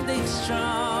standing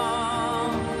strong.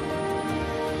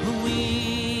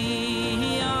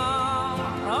 We are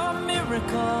a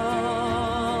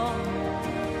miracle.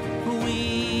 We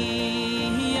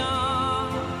are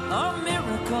a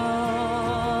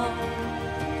miracle.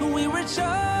 We were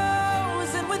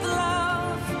chosen with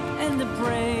love and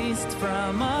embraced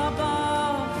from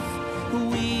above.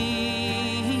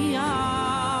 We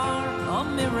are a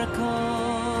miracle.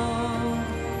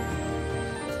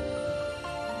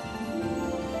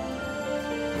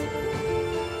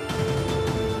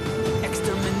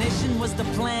 Extermination was the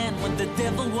plan when the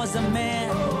devil was a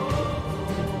man.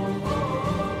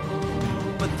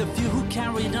 But the few who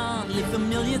carried on live the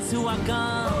millions who are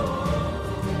gone.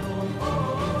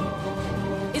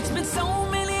 It's been so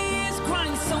many years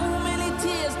crying, so many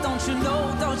tears. Don't you know,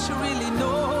 don't you really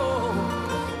know?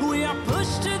 We are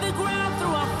pushed to the ground,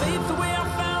 through our faith we are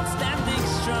found standing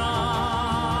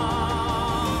strong.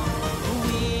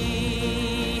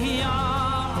 We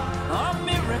are a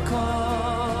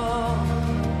miracle.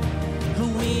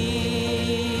 We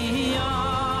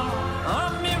are a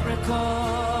miracle.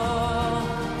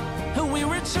 We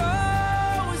were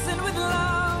chosen with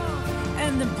love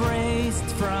and embraced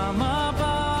from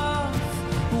above.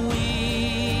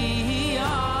 We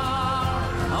are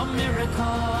a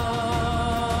miracle.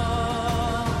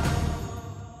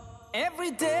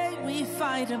 Every day we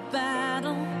fight a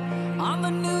battle. On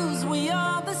the news we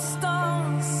are the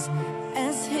stars.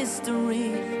 As history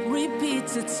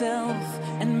repeats itself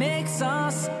and makes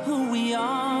us who we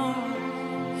are.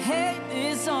 Hate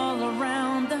is all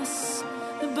around us,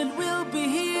 but we'll be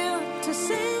here to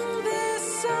sing this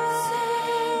song.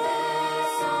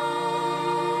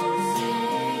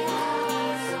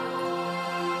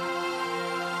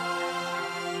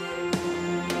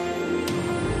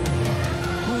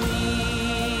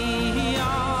 We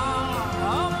are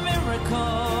a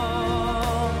miracle.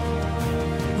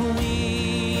 We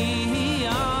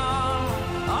are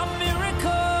a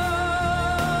miracle.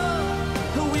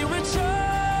 We were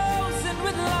chosen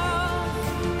with love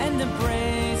and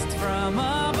embraced from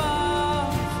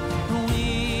above.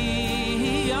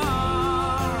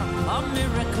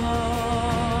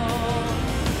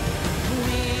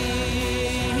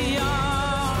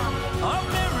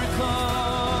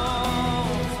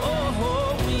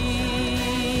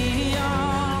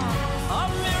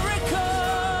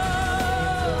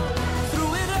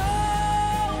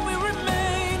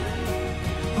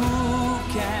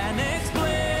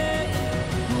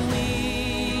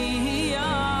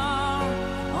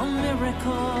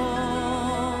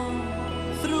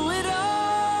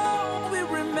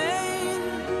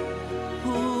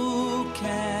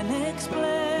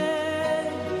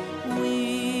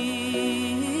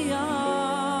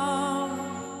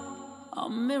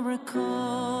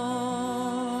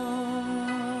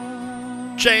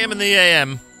 JM in the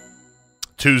AM.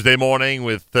 Tuesday morning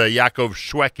with Yaakov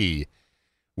Shweki.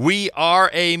 We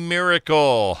are a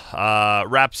miracle.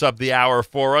 Wraps up the hour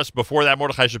for us. Before that,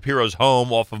 Mordechai Shapiro's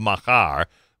home off of Machar.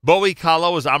 Bowie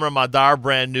Kalo is Amr Madar,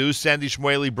 brand new. Sandy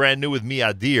Shmueli, brand new with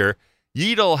Miadir.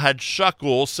 Yidel had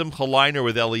Shakul, Simcha Liner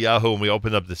with Eliyahu, and we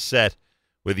opened up the set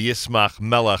with Yismach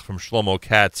Melech from Shlomo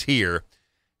Katz here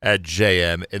at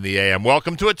JM in the AM.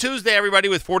 Welcome to a Tuesday, everybody,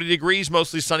 with 40 degrees,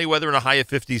 mostly sunny weather, and a high of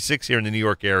 56 here in the New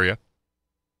York area.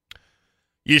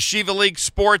 Yeshiva League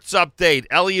sports update.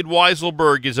 Elliot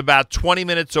Weiselberg is about 20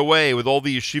 minutes away with all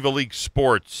the Yeshiva League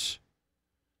sports.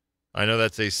 I know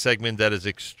that's a segment that is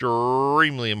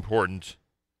extremely important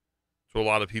to a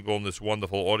lot of people in this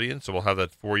wonderful audience, so we'll have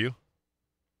that for you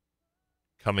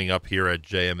coming up here at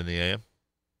JM in the AM.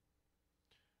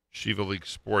 Yeshiva League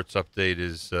sports update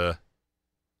is,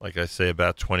 like I say,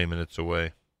 about 20 minutes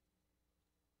away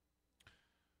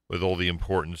with all the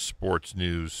important sports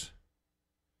news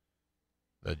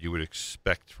that you would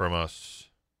expect from us.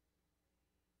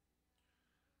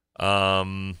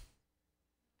 So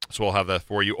we'll have that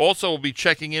for you. Also, we'll be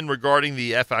checking in regarding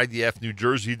the FIDF New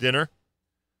Jersey dinner.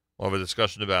 We'll have a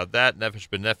discussion about that. Nefesh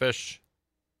ben Nefesh.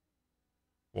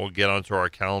 We'll get onto our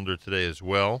calendar today as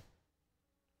well.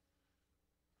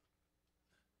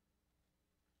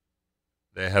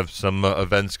 They have some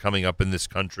events coming up in this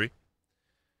country,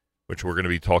 which we're going to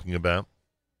be talking about.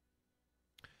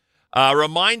 A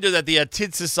reminder that the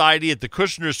Atid Society at the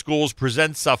Kushner Schools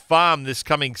presents Safam this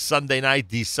coming Sunday night,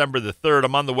 December the 3rd.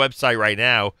 I'm on the website right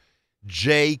now,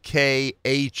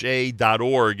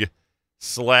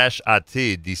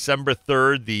 jkha.org/Atid. December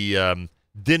 3rd, the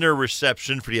dinner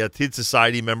reception for the Atid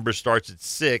Society members starts at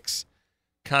 6.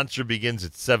 Concert begins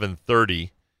at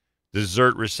 7:30.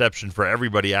 Dessert reception for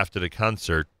everybody after the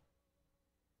concert.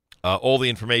 All the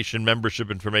information,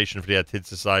 membership information for the Atid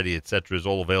Society, etc., is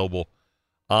all available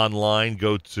online.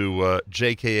 Go to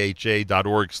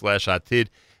jkha.org/Atid.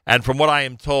 And from what I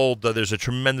am told, there's a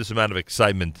tremendous amount of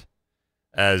excitement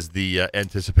as the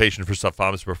anticipation for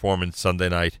Safam's performance Sunday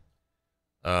night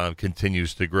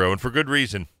continues to grow. And for good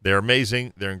reason. They're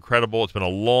amazing. They're incredible. It's been a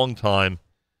long time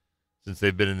since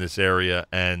they've been in this area,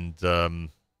 and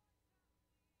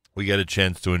we get a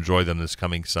chance to enjoy them this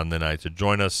coming Sunday night. So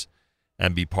join us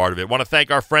and be part of it. I want to thank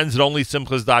our friends at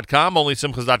OnlySimchas.com.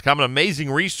 OnlySimchas.com, an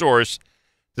amazing resource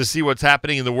to see what's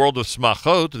happening in the world of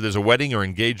smachot. If there's a wedding or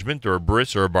engagement or a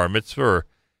bris or a bar mitzvah or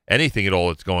anything at all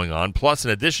that's going on. Plus,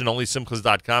 in addition,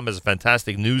 OnlySimchas.com has a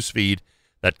fantastic news feed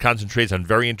that concentrates on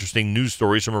very interesting news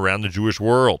stories from around the Jewish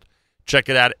world. Check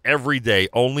it out every day.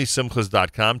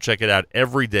 OnlySimchas.com. Check it out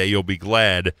every day. You'll be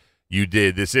glad you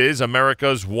did. This is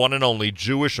America's one and only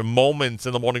Jewish Moments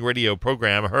in the Morning radio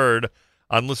program, heard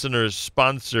on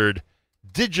listeners-sponsored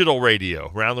digital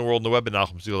radio around the world on the web at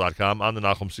NachumSegal.com, on the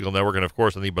Nachum Segal Network, and, of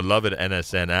course, on the beloved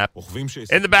NSN app.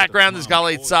 In the background is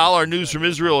Galei Tzal. Our news from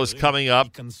Israel is coming up.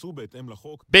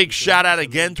 Big shout-out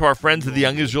again to our friends at the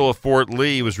Young Israel of Fort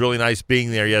Lee. It was really nice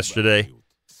being there yesterday.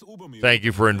 Thank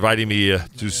you for inviting me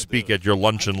to speak at your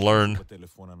Lunch and Learn.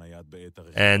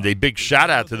 And a big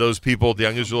shout-out to those people at the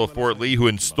Young Israel of Fort Lee who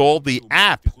installed the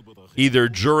app either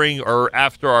during or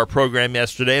after our program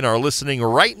yesterday and are listening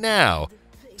right now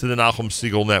to the Nachum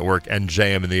Segal Network and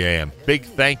JM in the AM. Big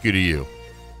thank you to you.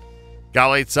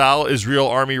 Galei Tzal, Israel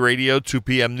Army Radio, 2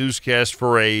 p.m. newscast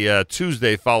for a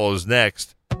Tuesday follows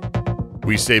next.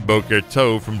 We say Boker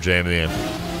Tov from JM in the AM.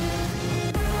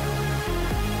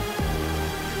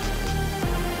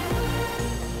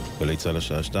 גלי צה"ל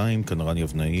השעה 2, כאן רן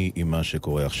יבנאי עם מה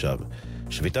שקורה עכשיו.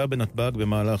 שביתה בנתב"ג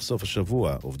במהלך סוף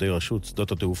השבוע. עובדי רשות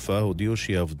שדות התעופה הודיעו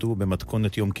שיעבדו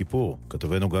במתכונת יום כיפור.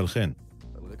 כתבנו גל חן.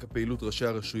 על רקע פעילות ראשי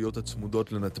הרשויות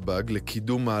הצמודות לנתב"ג,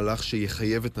 לקידום מהלך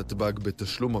שיחייב את נתב"ג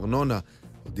בתשלום ארנונה,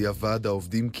 הודיע ועד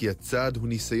העובדים כי הצעד הוא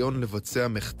ניסיון לבצע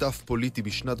מחטף פוליטי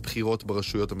בשנת בחירות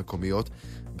ברשויות המקומיות.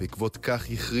 בעקבות כך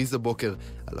הכריז הבוקר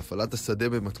על הפעלת השדה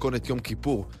במתכונת יום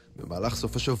כיפור במהלך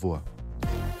סוף השבוע.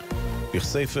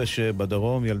 בכסייפה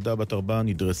שבדרום ילדה בת 4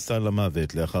 נדרסה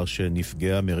למוות לאחר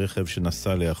שנפגעה מרכב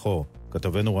שנסע לאחור.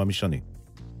 כתבנו רמי שני.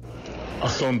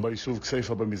 אסון ביישוב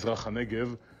כסייפה במזרח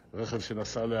הנגב. רכב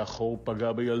שנסע לאחור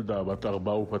פגע בילדה בת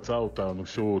 4 ופצע אותה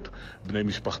אנושות. בני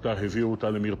משפחתה הביאו אותה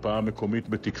למרפאה מקומית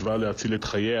בתקווה להציל את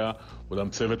חייה, אולם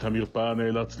צוות המרפאה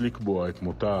נאלץ לקבוע את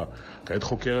מותה. כעת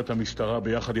חוקרת המשטרה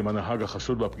ביחד עם הנהג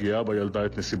החשוד בפגיעה בילדה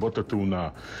את נסיבות התאונה.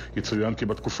 יצוין כי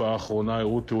בתקופה האחרונה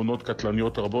אירעו תאונות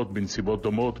קטלניות רבות בנסיבות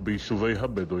דומות ביישובי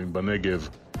הבדואים בנגב.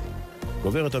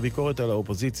 גוברת הביקורת על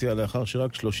האופוזיציה לאחר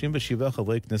שרק 37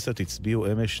 חברי כנסת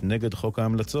הצביעו אמש נגד חוק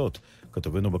ההמלצות.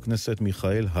 כתבנו בכנסת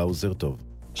מיכאל האוזר טוב.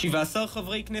 17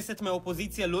 חברי כנסת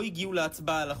מהאופוזיציה לא הגיעו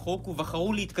להצבעה על החוק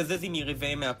ובחרו להתקזז עם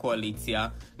יריביהם מהקואליציה.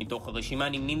 מתוך הרשימה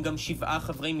נמנים גם 7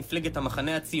 חברי מפלגת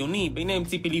המחנה הציוני, ביניהם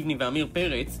ציפי לבני ואמיר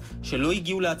פרץ, שלא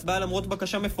הגיעו להצבעה למרות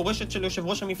בקשה מפורשת של יושב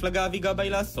ראש המפלגה אבי גבאי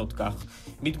לעשות כך.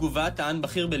 בתגובה טען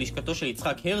בכיר בלשכתו של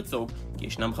יצחק הרצוג כי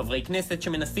ישנם חברי כנסת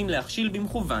שמנסים להכשיל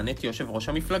במכוון את יושב ראש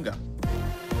המפלגה.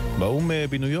 באום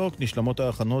בניו יורק נשלמות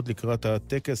ההכנות לקראת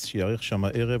הטקס שיערך שם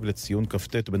הערב לציון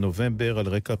כ"ט בנובמבר על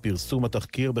רקע פרסום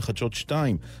התחקיר בחדשות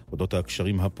 2 אודות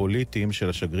הקשרים הפוליטיים של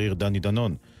השגריר דני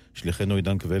דנון. שליחנו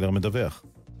עידן קבלר מדווח.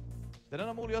 דנון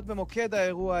אמור להיות במוקד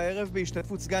האירוע הערב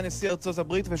בהשתתפות סגן נשיא ארצות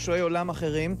הברית ושועי עולם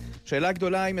אחרים. שאלה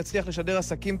גדולה אם יצליח לשדר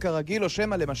עסקים כרגיל או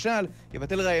שמא למשל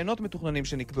יבטל רעיונות מתוכננים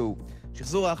שנקבעו.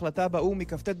 שחזור ההחלטה באום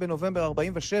מכ"ט בנובמבר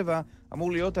 47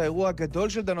 אמור להיות האירוע הגדול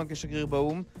של דנון כשגריר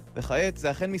באום, וכעת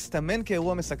זה אכן מסתמן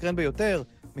כאירוע מסקרן ביותר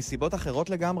מסיבות אחרות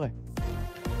לגמרי.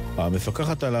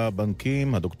 המפקחת על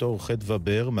הבנקים, הדוקטור חדווה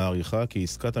בר, מעריכה כי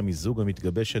עסקת המיזוג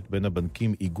המתגבשת בין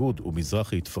הבנקים איגוד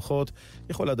ומזרחי טפחות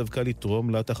יכולה דווקא לתרום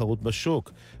לתחרות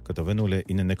בשוק. כתבנו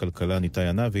לענייני כלכלה ניתאי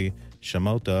ענבי,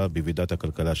 שמע אותה בוועידת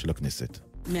הכלכלה של הכנסת.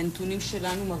 מהנתונים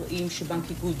שלנו מראים שבנק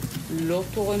איגוד לא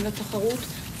תורם לתחרות,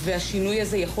 והשינוי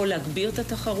הזה יכול להגביר את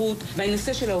התחרות.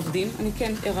 והנושא של העובדים, אני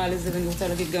כן ערה לזה, ואני רוצה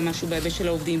להגיד גם משהו בהיבט של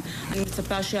העובדים. אני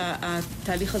מצפה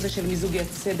שהתהליך הזה של מיזוג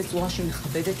יצא בצורה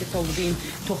שמכבדת את העובדים,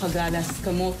 תוך הגעה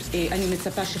להסכמות. אני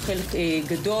מצפה שחלק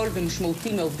גדול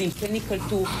ומשמעותי מהעובדים כן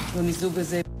יקלטו במיזוג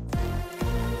הזה.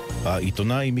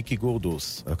 העיתונאי מיקי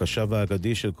גורדוס, הקשב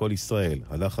האגדי של כל ישראל,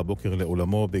 הלך הבוקר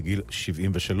לעולמו בגיל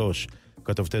 73.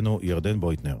 כתבתנו ירדן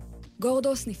בויטנר.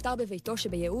 גורדוס נפטר בביתו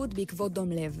שביהוד בעקבות דום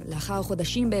לב, לאחר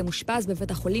חודשים בהם אושפז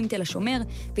בבית החולים תל השומר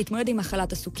והתמודד עם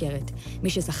מחלת הסוכרת. מי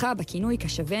שזכה בכינוי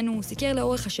כשבנו סיקר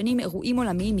לאורך השנים אירועים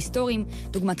עולמיים היסטוריים,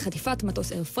 דוגמת חטיפת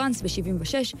מטוס אייר פרנס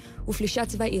ב-76 ופלישת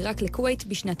צבא עיראק לכווית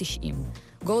בשנת 90.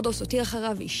 גורדוס הותיר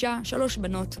אחריו אישה, 3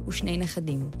 בנות ו2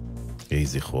 נכדים. יהי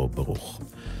זכרו ברוך.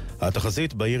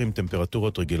 התחזית בעיר עם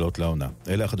טמפרטורות רגילות לעונה.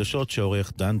 אלה החדשות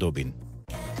שעורך דן דובין.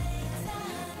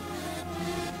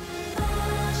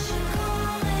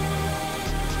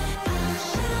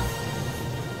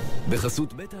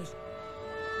 בחסות בית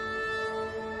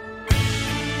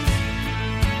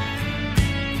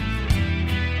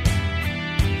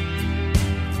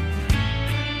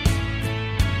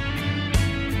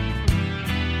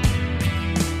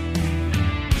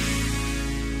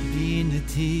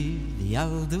בינתי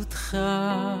לילדותך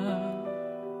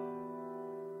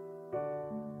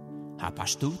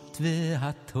הפשטות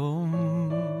והתום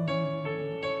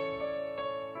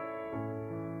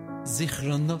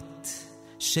זיכרונות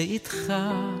שאיתך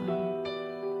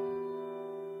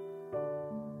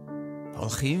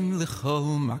הולכים לכל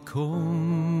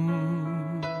מקום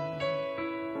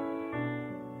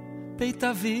בית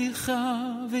אביך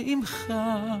ואמך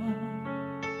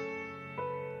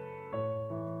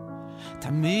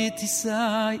תמיד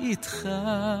תיסע איתך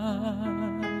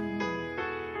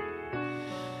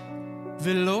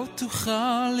ולא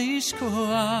תוכל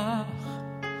לשכוח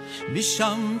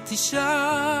משם תשב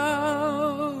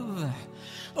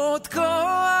עוד כוח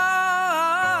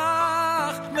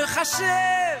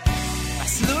מחשב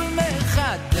מסלול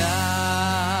מחדש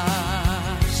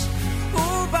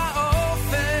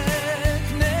ובאופק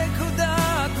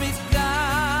נקודת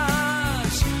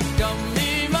מפגש גם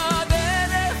אם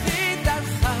הדרך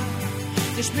איתך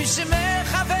יש מי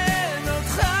שמכוון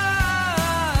אותך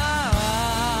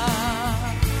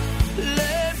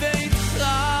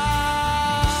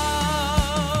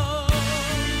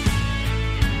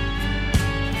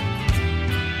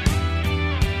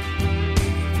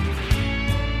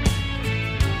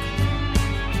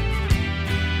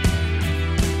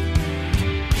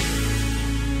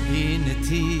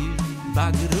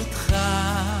בגרותך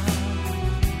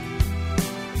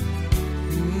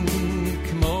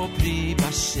כמו פרי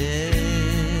בשל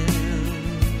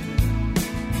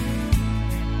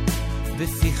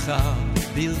בפיך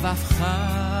בלבבך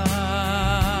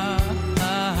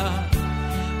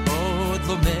עוד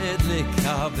לומד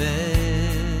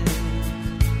לקבל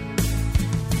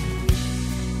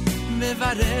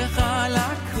מברך על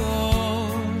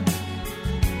הכל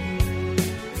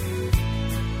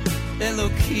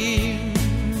אלוקים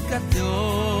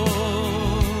גדול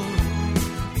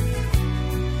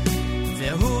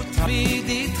והוא תמיד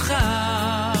איתך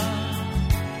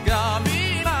גם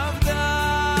אם עבדה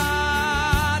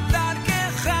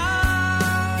דרכך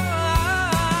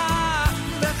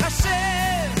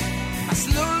מחשב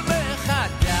מסלול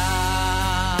מחדש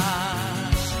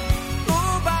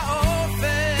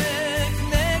ובאופק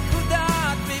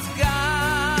נקודת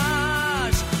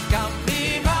מפגש גם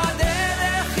אם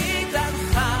הדרך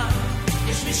איתך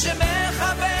יש מי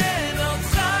שמכוון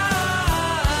אותך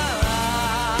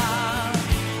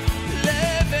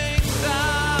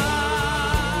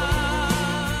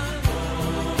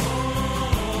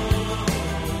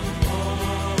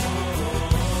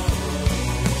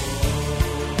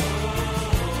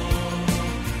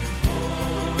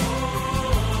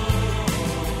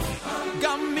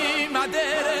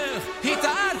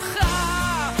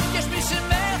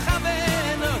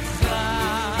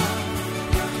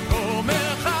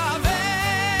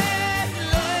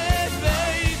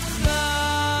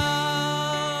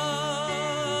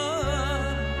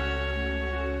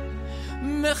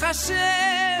מחשב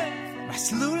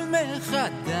מסלול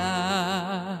מחדש,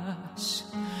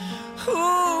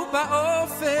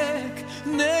 ובאופק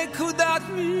נקודת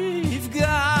מפגש.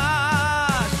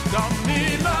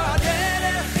 תמיד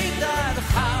בדרך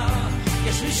איתך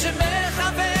יש מי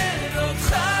שמכוון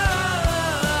אותך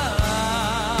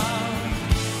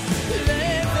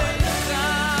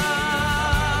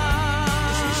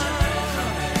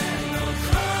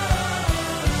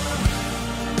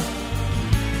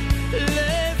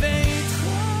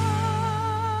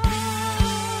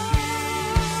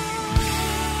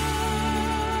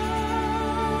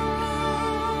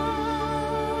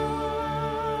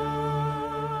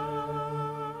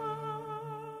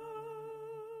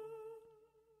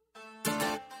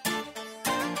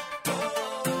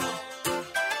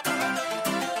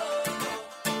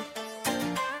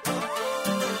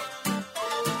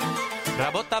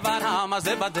רבות אברהם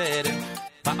הזה בדרך,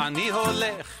 ואני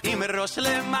הולך עם ראש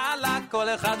למעלה, כל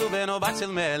אחד ובנו בת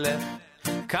של מלך.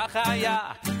 ככה היה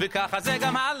וככה זה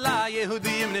גם עלה,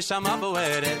 יהודי עם נשמה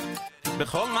בוערת,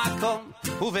 בכל מקום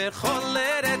ובכל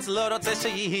ארץ, לא רוצה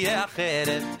שיהיה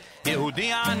אחרת.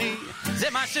 יהודי אני זה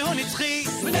משהו נצחי,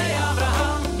 בני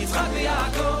אברהם יצחק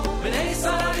ויעקב, בני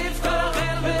שרה רבקה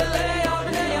רחל ולאה,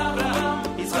 בני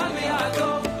אברהם יצחק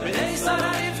ויעקב, בני שרה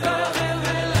רבקה רחל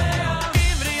ולאה.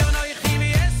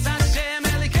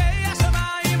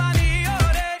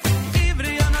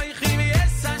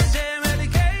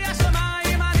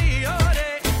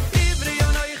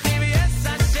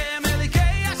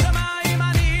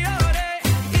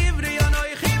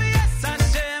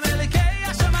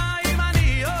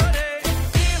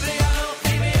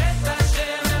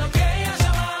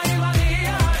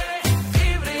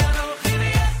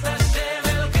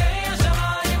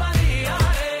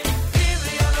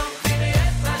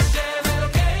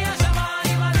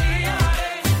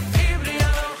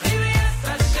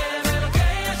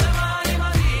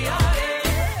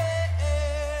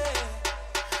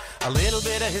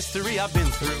 History I've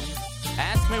been through.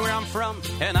 Ask me where I'm from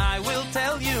and I will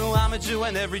tell you I'm a Jew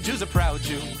and every Jew's a proud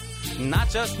Jew. Not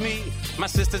just me, my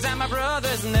sisters and my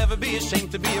brothers, never be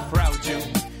ashamed to be a proud Jew.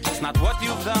 It's not what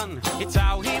you've done, it's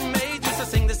how he made you. So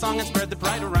sing the song and spread the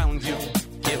pride around you.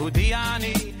 Yehudi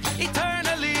ani,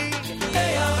 eternally.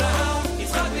 Hey Avraham,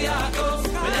 Yitzchak v'Yaakov,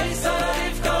 b'nei Sarah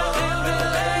Rivka Rachel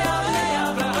v'Leah. Hey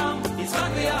Avraham,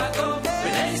 Yitzchak v'Yaakov,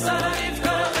 b'nei Sarah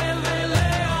Rivka Rachel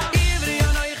v'Leah.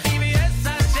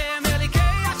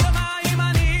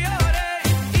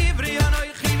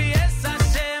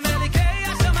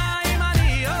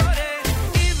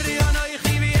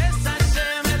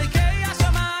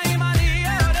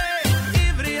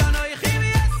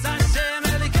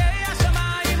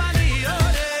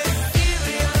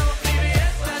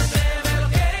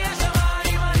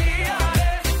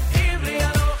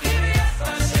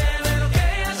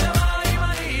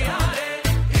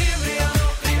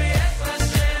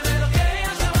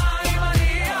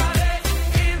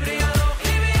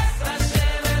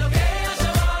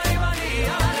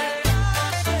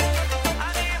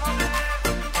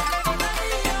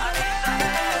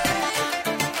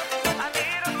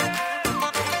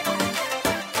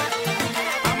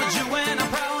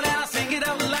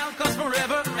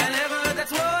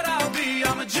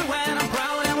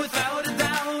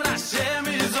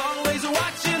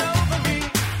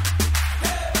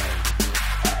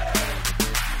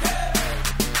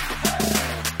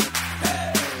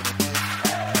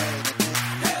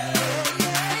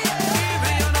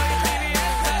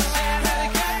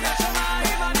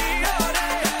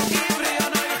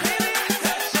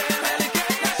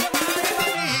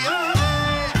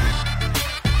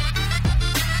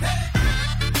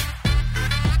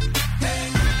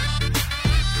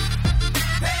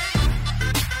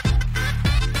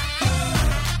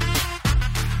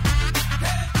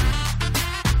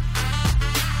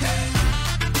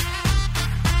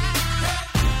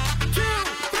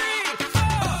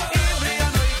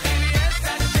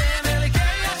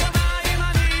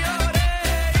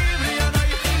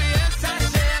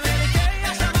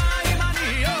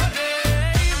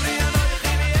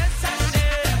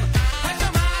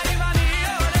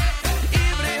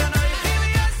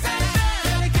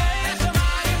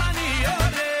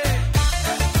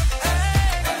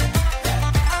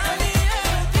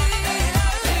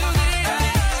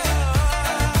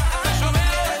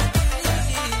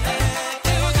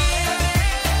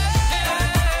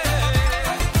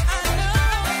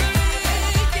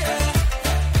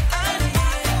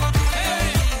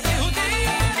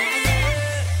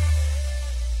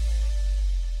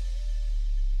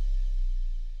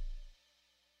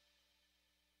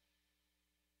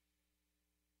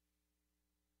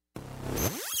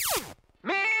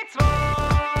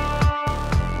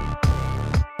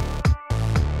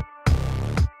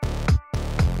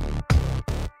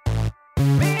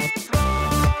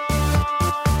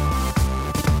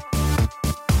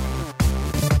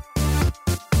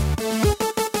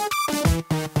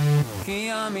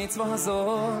 המצווה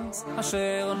הזאת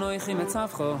אשר נויכי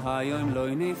מצווכו היום לא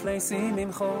נפלסי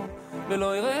ממכו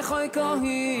ולא ירחו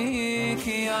יקוהי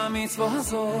כי המצווה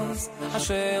הזאת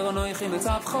אשר נויכי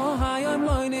מצווכו היום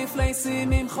לא נפלסי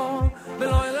ממכו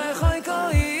ולא ירחו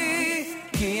יקוהי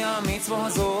כי המצווה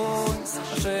הזאת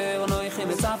אשר נויכי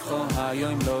מצווכו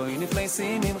היום לא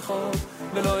נפלסי ממכו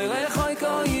ולא ירחו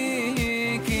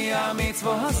יקוהי כי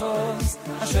המצווה הזאת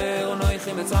אשר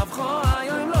נויכי מצווכו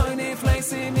היום לא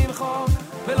נפלסי ממכו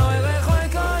ולא ירחו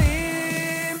יקוהי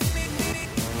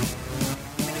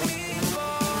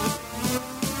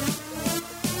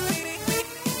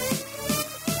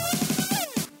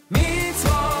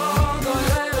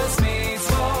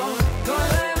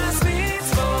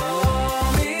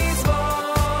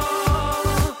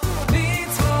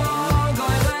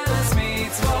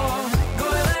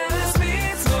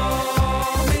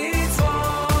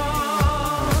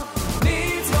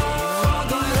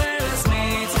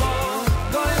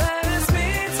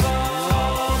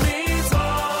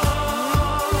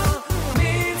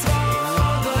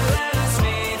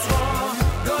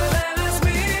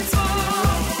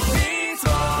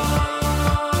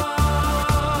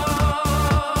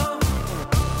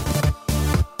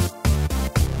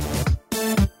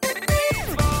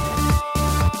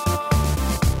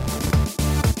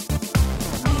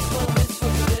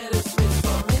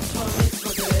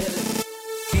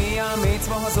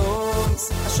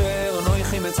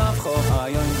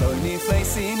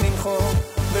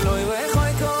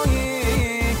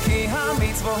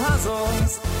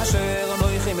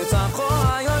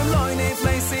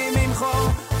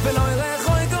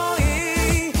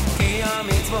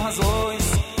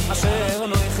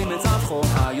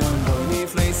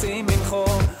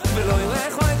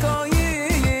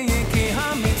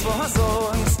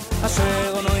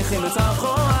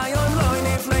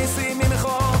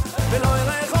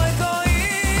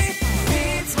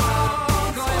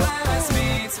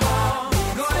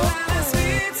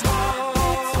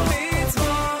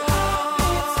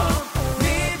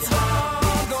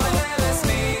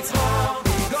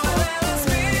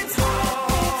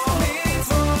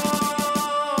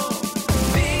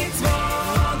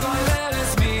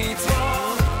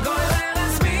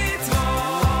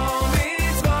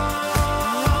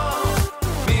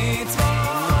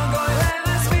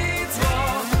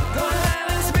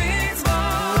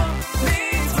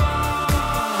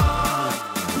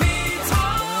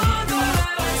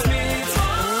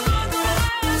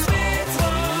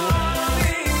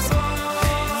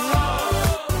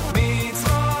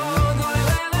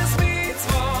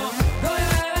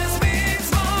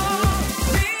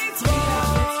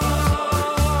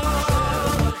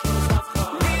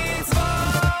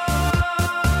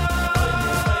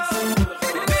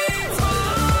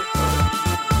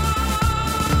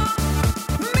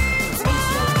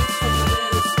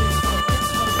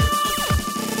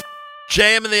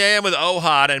JM in the AM with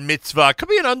Ohad and Mitzvah. Could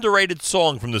be an underrated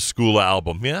song from the Skula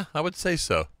album. Yeah, I would say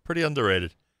so. Pretty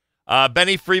underrated.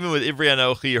 Benny Friedman with Ivri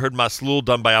Anochi. You heard Maslul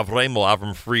done by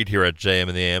Avrohom Fried here at JM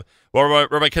in the AM. Well,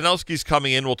 Rabbi Kanelsky's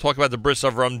coming in. We'll talk about the Bris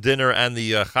Avrohom dinner and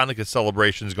the Hanukkah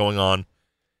celebrations going on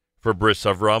for Bris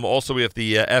Avrohom. Also, we have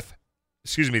the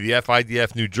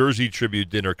FIDF New Jersey tribute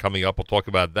dinner coming up. We'll talk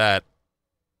about that.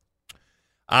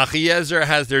 Achiezer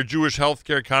has their Jewish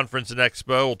Healthcare Conference and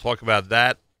Expo. We'll talk about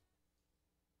that.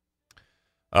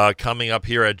 Coming up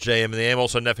here at JM in the AM.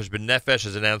 Also, Nefesh ben Nefesh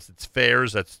has announced its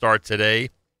fairs that start today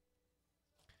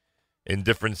in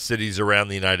different cities around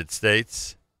the United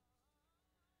States.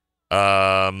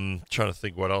 Trying to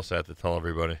think what else I have to tell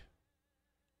everybody.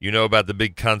 You know about the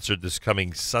big concert this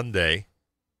coming Sunday.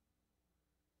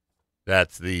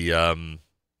 That's the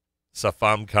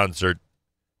Safam concert,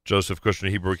 Joseph Kushner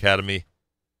Hebrew Academy,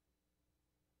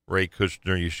 Ray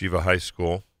Kushner Yeshiva High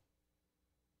School.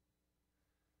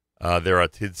 Their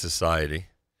Atid Society.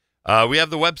 We have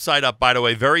the website up, by the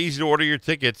way. Very easy to order your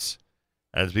tickets.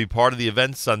 And to be part of the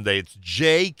event Sunday, it's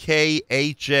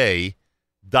jkha.org/Atid.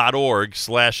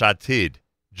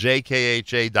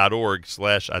 jkha.org/Atid.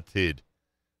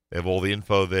 They have all the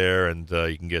info there, and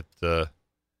you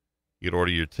can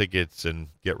order your tickets and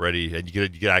get ready. And you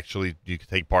can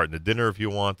take part in the dinner if you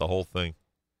want, the whole thing.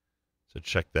 So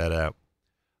check that out.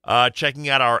 Checking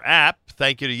out our app.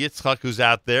 Thank you to Yitzchak, who's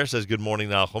out there. Says, good morning,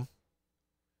 Nachum.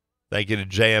 Thank you to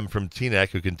JM from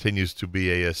Teaneck, who continues to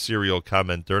be a serial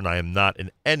commenter, and I am not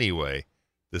in any way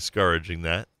discouraging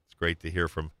that. It's great to hear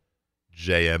from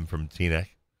JM from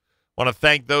Teaneck. Want to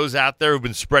thank those out there who've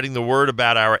been spreading the word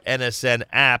about our NSN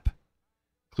app,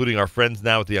 including our friends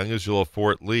now at the Young Israel of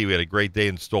Fort Lee. We had a great day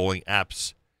installing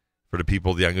apps for the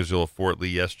people of the Young Israel of Fort Lee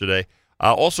yesterday.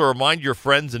 Also, remind your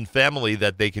friends and family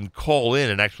that they can call in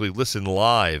and actually listen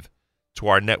live to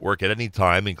our network at any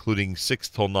time, including 6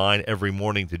 till 9 every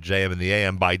morning to JM and the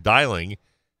AM by dialing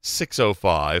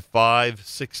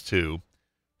 605-562-4400.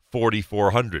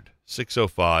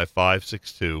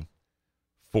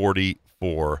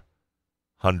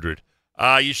 605-562-4400.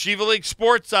 Yeshiva League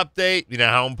Sports Update. You know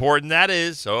how important that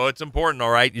is. Oh, it's important, all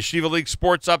right. Yeshiva League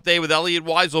Sports Update with Elliot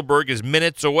Weiselberg is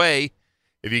minutes away.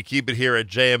 If you keep it here at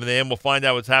JM and the AM, we'll find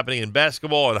out what's happening in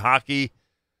basketball and hockey,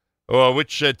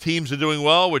 which teams are doing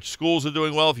well, which schools are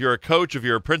doing well. If you're a coach, if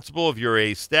you're a principal, if you're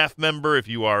a staff member, if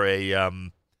you are a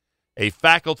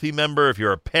faculty member, if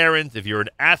you're a parent, if you're an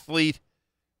athlete,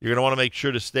 you're going to want to make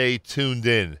sure to stay tuned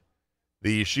in.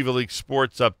 The Yeshiva League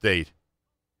Sports Update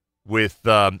with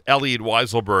Elliot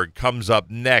Weiselberg comes up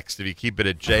next if you keep it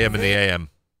at JM and the AM.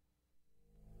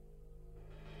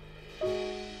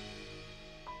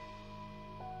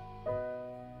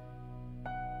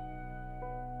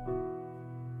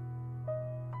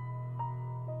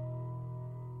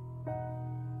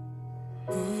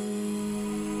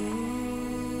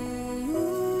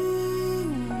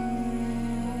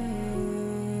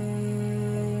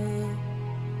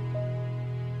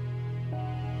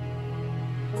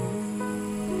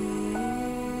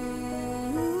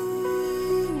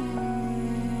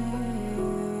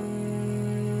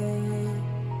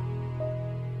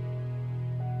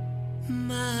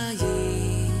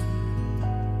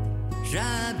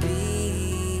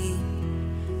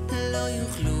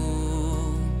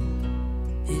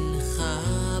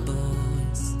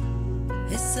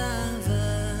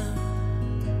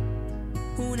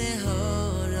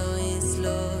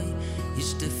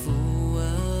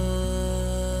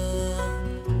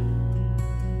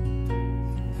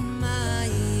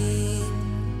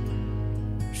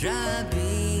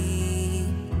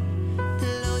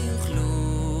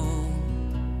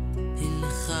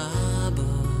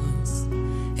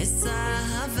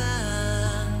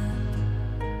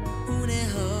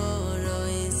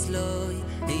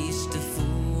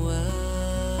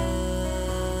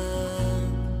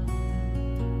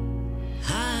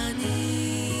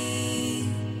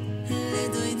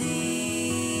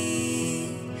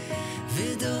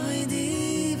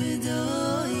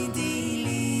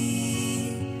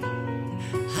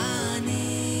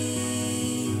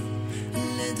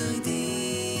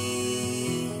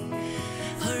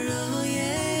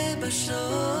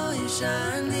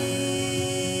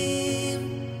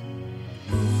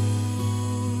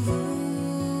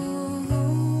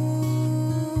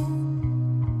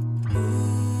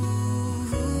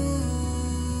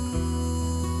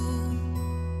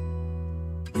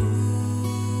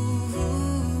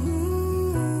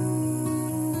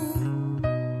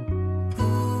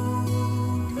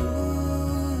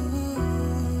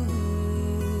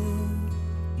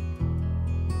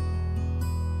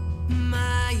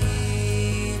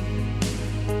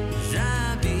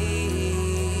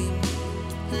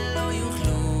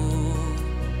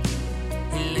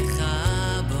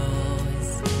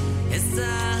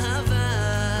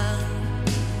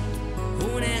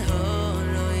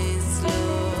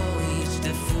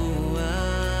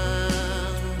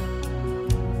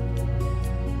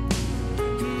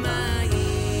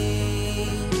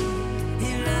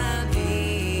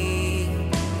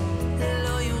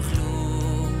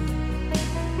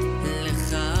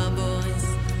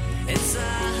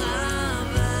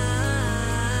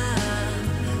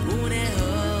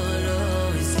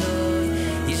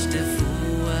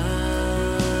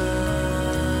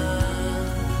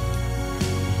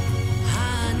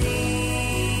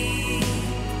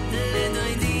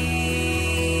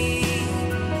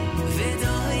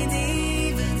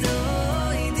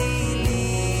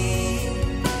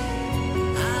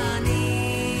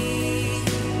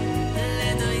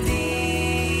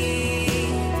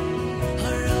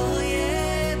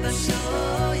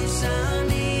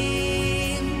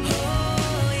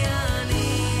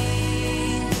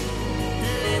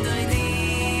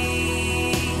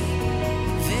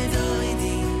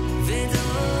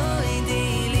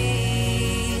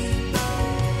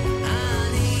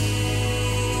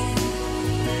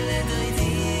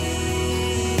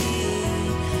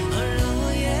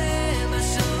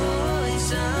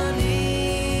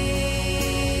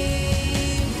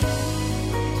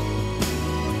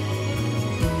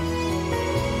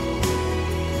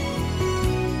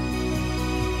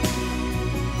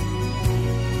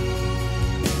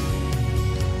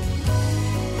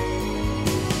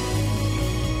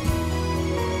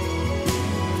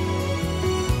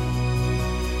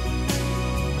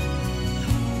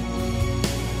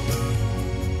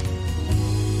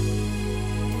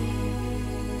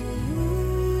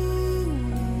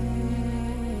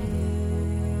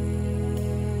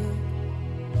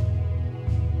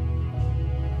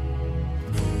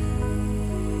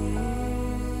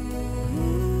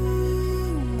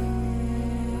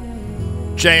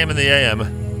 JM in the AM.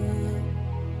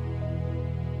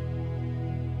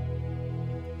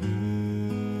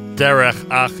 Derech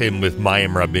Achim with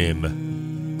Mayim Rabim.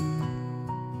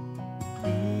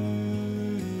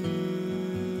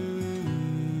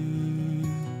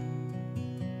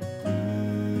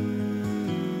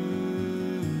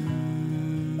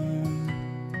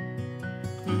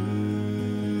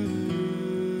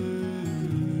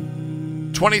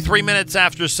 "23 minutes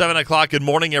after 7 o'clock. Good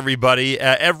morning, everybody.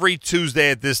 Every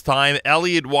Tuesday at this time,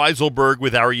 Elliot Weiselberg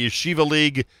with our Yeshiva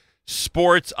League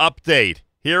Sports Update.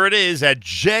 Here it is at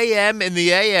JM in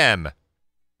the AM.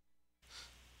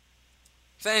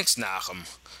 Thanks, Nachum.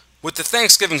 With the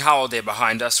Thanksgiving holiday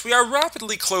behind us, we are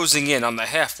rapidly closing in on the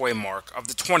halfway mark of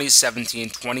the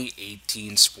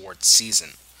 2017-2018 sports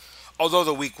season. Although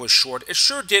the week was short, it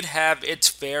sure did have its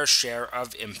fair share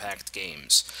of impact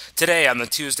games. Today on the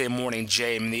Tuesday morning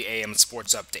JM in the AM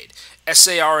Sports Update,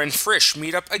 SAR and Frisch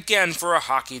meet up again for a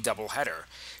hockey doubleheader.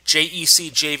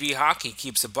 JEC JV hockey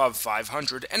keeps above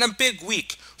 500, and a big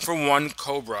week for one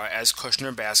Cobra as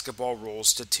Kushner basketball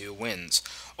rolls to 2 wins.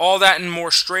 All that and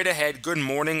more straight ahead. Good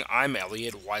morning, I'm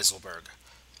Elliot Weiselberg.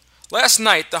 Last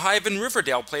night, the Hive in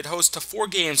Riverdale played host to 4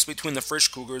 games between the Frisch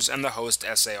Cougars and the host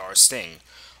SAR Sting.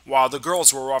 While the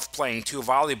girls were off playing 2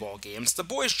 volleyball games, the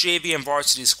boys' JV and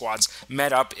varsity squads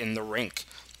met up in the rink.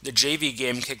 The JV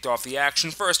game kicked off the action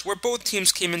first, where both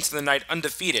teams came into the night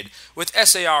undefeated, with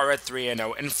SAR at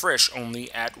 3-0 and Frisch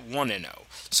only at 1-0.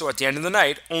 So at the end of the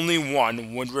night, only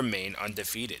one would remain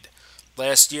undefeated.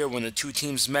 Last year, when the two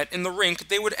teams met in the rink,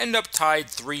 they would end up tied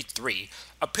 3-3,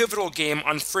 a pivotal game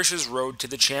on Frisch's road to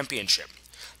the championship.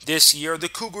 This year, the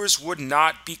Cougars would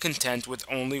not be content with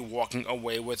only walking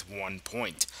away with 1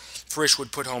 point. Frisch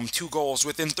would put home 2 goals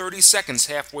within 30 seconds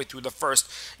halfway through the first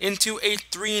into a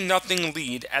 3-0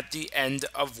 lead at the end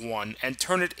of 1 and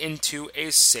turn it into a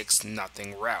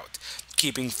 6-0 rout,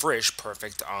 keeping Frisch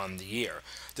perfect on the year.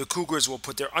 The Cougars will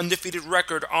put their undefeated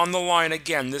record on the line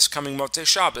again this coming Motzei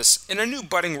Shabbos in a new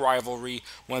budding rivalry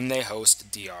when they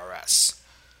host DRS.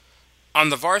 On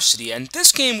the varsity end,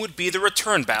 this game would be the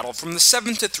return battle from the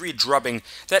 7-3 drubbing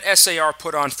that SAR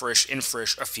put on Frisch in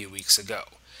Frisch a few weeks ago.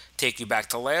 Take you back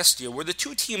to last year, where the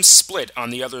two teams split on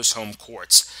the other's home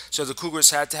courts, so the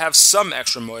Cougars had to have some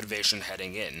extra motivation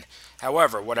heading in.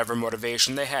 However, whatever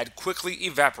motivation they had quickly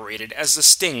evaporated as the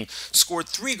Sting scored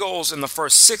 3 goals in the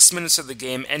first 6 minutes of the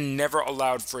game and never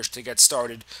allowed Frisch to get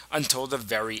started until the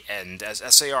very end, as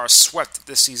SAR swept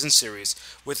the season series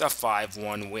with a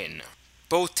 5-1 win.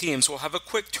 Both teams will have a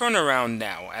quick turnaround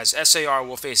now, as SAR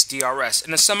will face DRS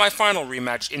in a semifinal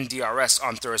rematch in DRS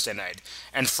on Thursday night,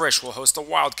 and Frisch will host the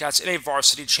Wildcats in a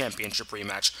varsity championship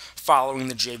rematch following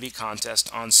the JV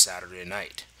contest on Saturday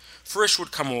night. Frisch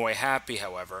would come away happy,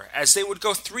 however, as they would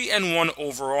go 3-1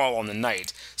 overall on the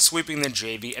night, sweeping the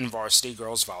JV and varsity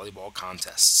girls volleyball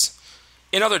contests.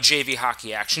 In other JV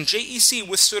hockey action, JEC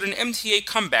withstood an MTA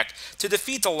comeback to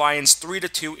defeat the Lions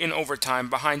 3-2 in overtime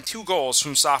behind 2 goals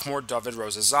from sophomore David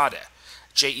Rosazadeh.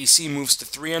 JEC moves to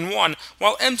 3-1,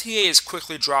 while MTA is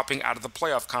quickly dropping out of the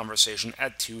playoff conversation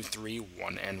at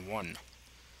 2-3-1-1.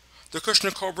 The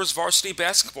Kushner Cobras varsity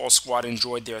basketball squad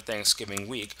enjoyed their Thanksgiving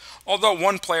week, although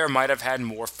one player might have had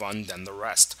more fun than the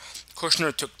rest.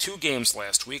 Kushner took 2 games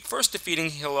last week, first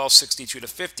defeating Hillel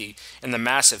 62-50 in the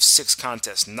massive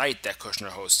 6-contest night that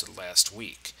Kushner hosted last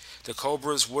week. The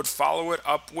Cobras would follow it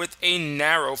up with a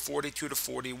narrow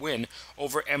 42-40 win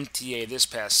over MTA this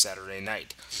past Saturday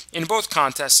night. In both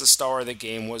contests, the star of the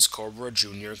game was Cobra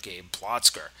junior Gabe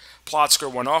Plotzker.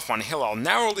 Plotzker went off on Hillel,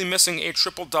 narrowly missing a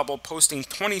triple-double, posting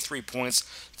 23 points,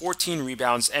 14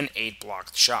 rebounds, and 8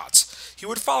 blocked shots. He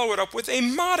would follow it up with a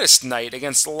modest night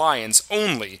against the Lions,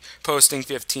 only posting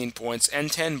 15 points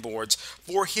and 10 boards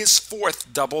for his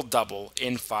 4th double-double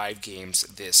in 5 games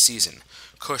this season.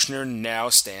 Kushner now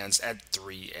stands at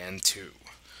 3-2.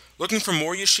 Looking for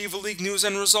more Yeshiva League news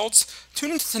and results?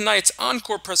 Tune into tonight's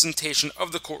encore presentation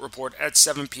of the Court Report at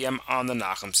 7 p.m. on the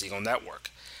Nachum Segal Network.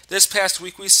 This past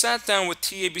week, we sat down with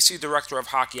TABC Director of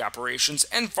Hockey Operations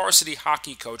and varsity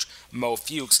hockey coach Mo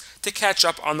Fuchs to catch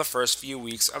up on the first few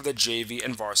weeks of the JV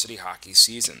and varsity hockey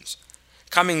seasons.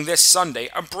 Coming this Sunday,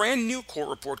 a brand new Court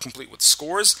Report complete with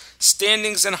scores,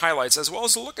 standings, and highlights, as well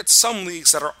as a look at some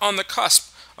leagues that are on the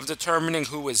cusp of determining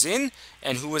who is in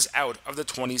and who is out of the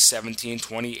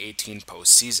 2017-2018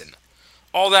 postseason.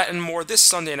 All that and more this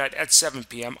Sunday night at 7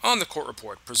 p.m. on the Court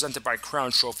Report, presented by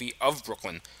Crown Trophy of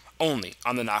Brooklyn, only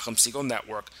on the Nachum Segal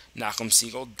Network,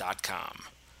 NachumSegal.com.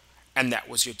 And that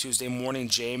was your Tuesday morning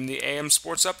JM the AM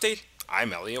Sports Update.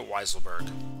 I'm Elliot Weiselberg.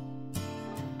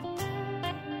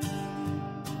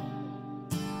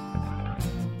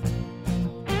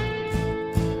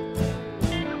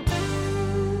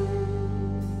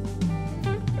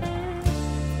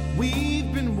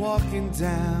 We've been walking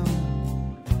down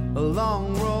a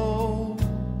long road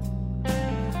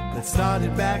that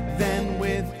started back then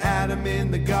with Adam in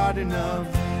the Garden of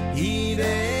Eden.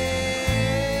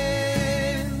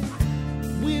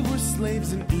 We were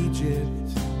slaves in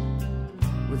Egypt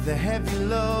with a heavy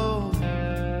load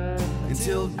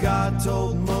until God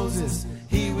told Moses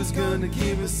he was gonna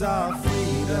give us our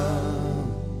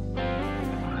freedom.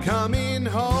 Coming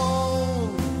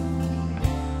home,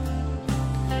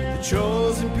 the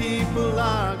chosen people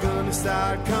are gonna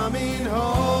start coming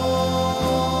home.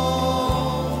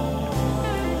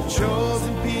 The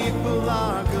chosen people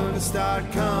are gonna start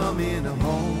coming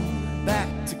home.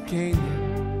 Back to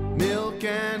Canaan, milk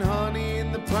and honey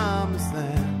in the promised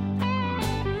land.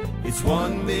 It's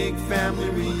one big family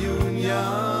reunion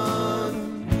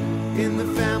in the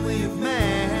family of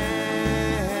man.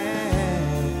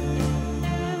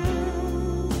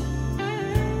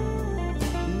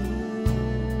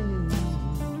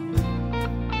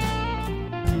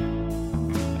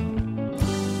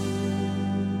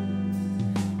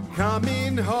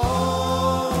 Coming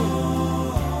home,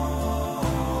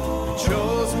 the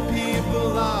chosen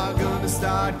people are gonna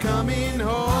start coming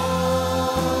home.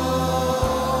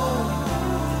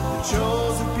 The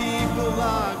chosen people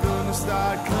are gonna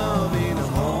start coming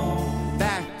home.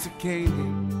 Back to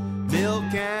Canaan,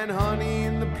 milk and honey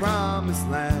in the promised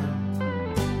land.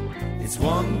 It's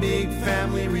one big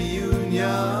family reunion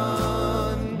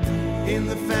in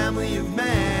the family of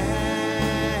man.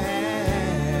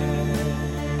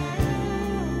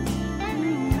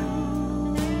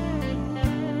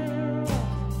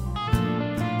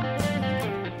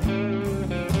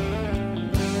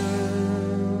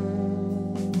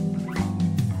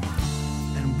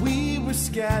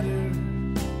 Scattered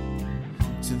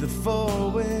to the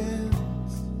four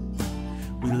winds.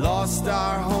 We lost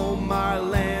our home, our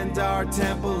land, our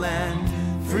temple, and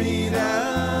freedom.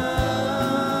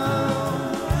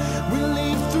 We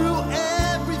lived through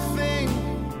everything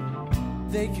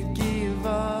they could give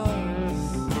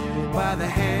us. By the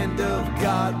hand of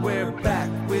God, we're back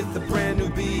with a brand new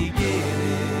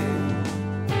beginning.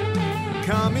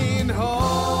 Coming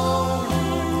home,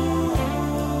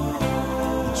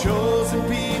 chosen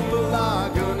people are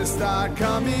gonna start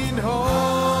coming home.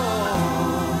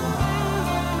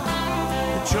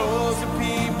 The chosen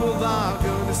people are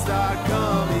gonna start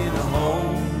coming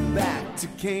home. Back to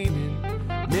Canaan,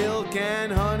 milk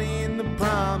and honey in the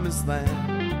promised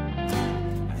land.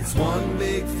 It's one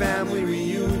big family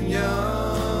reunion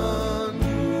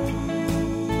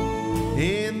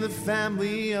in the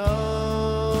family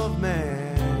of man.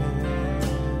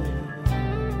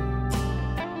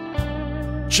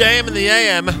 JM in the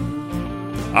AM.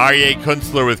 Aryeh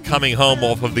Kunstler with Coming Home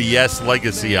off of the Yes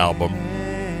Legacy album.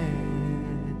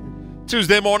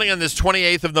 Tuesday morning on this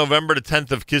 28th of November to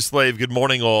 10th of Kislev. Good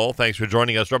morning, all. Thanks for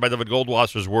joining us. Rabbi David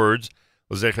Goldwasser's words.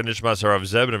 L'zecher nishmas Harav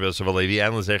Zev Rabbi Yosef Alevi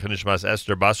and l'zecher nishmas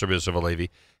Esther Bas Rabbi Yosef Alevi.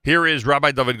 Here is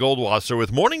Rabbi David Goldwasser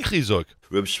with Morning Chizuk.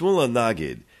 Reb Shmuel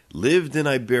HaNagid lived in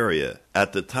Iberia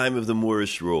at the time of the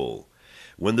Moorish rule.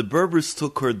 When the Berbers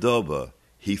took Cordoba,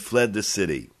 he fled the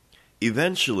city.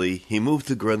 Eventually, he moved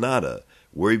to Granada,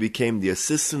 where he became the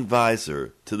assistant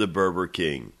visor to the Berber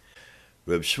king.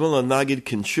 Reb Shmuel HaNagid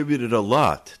contributed a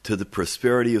lot to the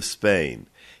prosperity of Spain.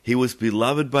 He was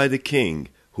beloved by the king,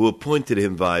 who appointed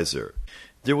him visor.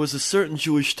 There was a certain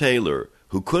Jewish tailor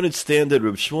who couldn't stand that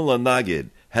Reb Shmuel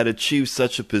HaNagid had achieved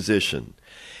such a position.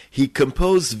 He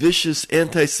composed vicious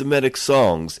anti-Semitic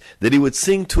songs that he would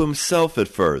sing to himself at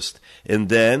first, and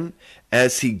then,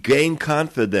 as he gained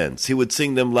confidence, he would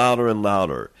sing them louder and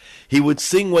louder. He would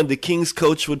sing when the king's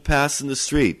coach would pass in the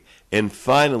street, and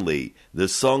finally, the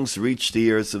songs reached the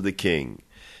ears of the king.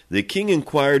 The king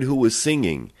inquired who was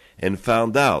singing, and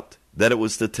found out that it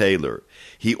was the tailor.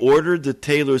 He ordered the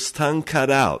tailor's tongue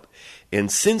cut out, and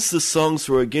since the songs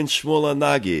were against Shmuel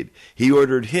HaNagid, he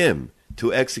ordered him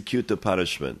to execute the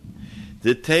punishment.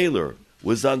 The tailor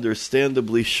was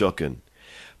understandably shooken.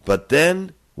 But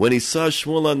then, when he saw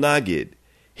Shmuel HaNagid,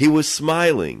 he was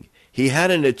smiling. He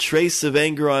hadn't a trace of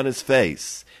anger on his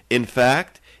face. In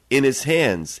fact, in his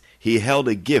hands, he held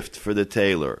a gift for the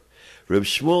tailor. Reb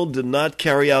Shmuel did not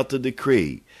carry out the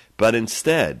decree, but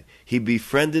instead, he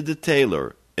befriended the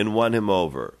tailor and won him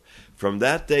over. From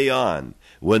that day on,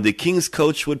 when the king's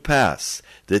coach would pass,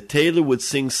 the tailor would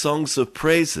sing songs of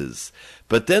praises.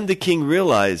 But then the king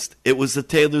realized it was the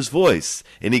tailor's voice,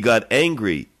 and he got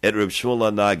angry at Reb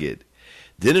Shmuel HaNagid.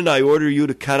 "Didn't I order you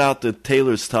to cut out the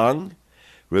tailor's tongue?"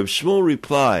 Reb Shmuel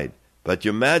replied, "But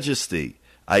your majesty,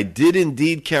 I did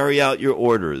indeed carry out your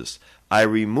orders. I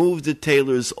removed the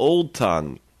tailor's old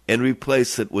tongue and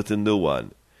replaced it with a new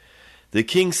one." The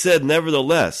king said,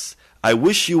 "Nevertheless, I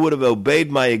wish you would have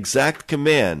obeyed my exact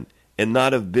command and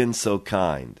not have been so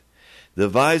kind." The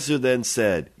vizier then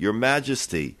said, "Your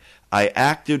Majesty, I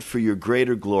acted for your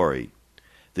greater glory."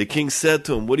 The king said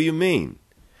to him, "What do you mean?"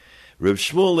 Reb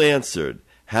Shmuel answered,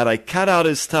 "Had I cut out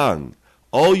his tongue,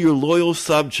 all your loyal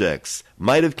subjects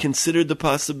might have considered the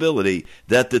possibility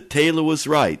that the tailor was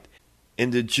right,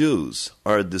 and the Jews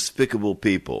are a despicable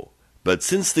people. But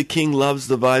since the king loves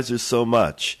the vizier so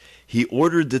much, he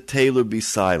ordered the tailor be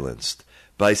silenced.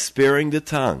 By sparing the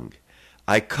tongue,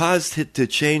 I caused it to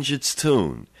change its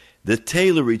tune. The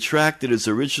tailor retracted his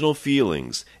original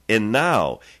feelings, and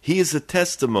now he is a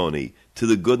testimony to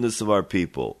the goodness of our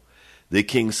people." The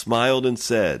king smiled and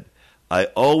said, "I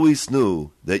always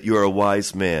knew that you are a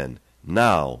wise man.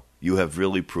 Now you have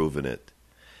really proven it."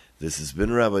 This has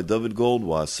been Rabbi David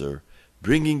Goldwasser,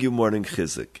 bringing you morning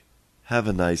chizuk. Have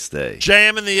a nice day.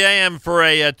 JM in the AM for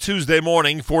a Tuesday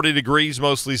morning, 40 degrees,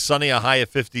 mostly sunny, a high of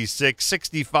 56,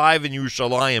 65 in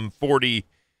Yerushalayim, 40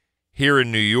 here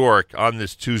in New York on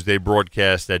this Tuesday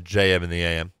broadcast at JM in the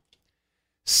AM.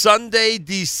 Sunday,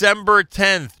 December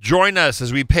 10th, join us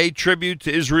as we pay tribute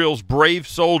to Israel's brave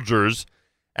soldiers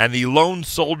and the lone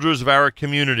soldiers of our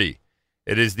community.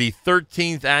 It is the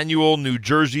 13th annual New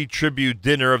Jersey Tribute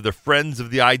Dinner of the Friends of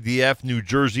the IDF New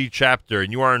Jersey chapter,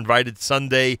 and you are invited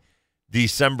Sunday,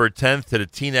 December 10th to the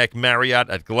Teaneck Marriott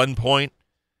at Glen Point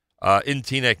in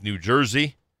Teaneck, New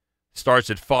Jersey. Starts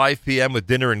at 5 p.m. with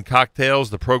dinner and cocktails.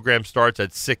 The program starts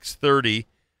at 6:30.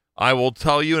 I will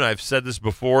tell you, and I've said this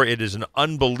before, it is an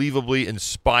unbelievably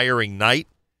inspiring night.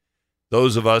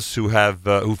 Those of us who have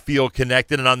who feel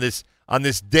connected, and on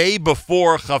this day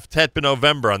before Chavtet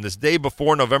b'November, on this day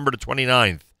before November the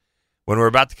 29th, when we're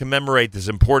about to commemorate this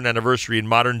important anniversary in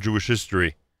modern Jewish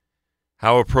history,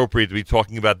 how appropriate to be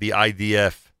talking about the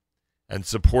IDF and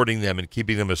supporting them and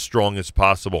keeping them as strong as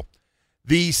possible.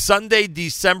 The Sunday,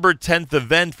 December 10th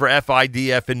event for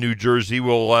FIDF in New Jersey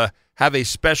will have a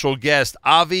special guest,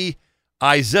 Avi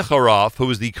Izicharov, who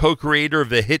is the co-creator of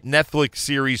the hit Netflix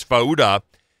series Fauda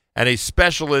and a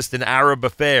specialist in Arab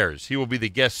affairs. He will be the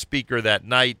guest speaker that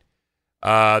night.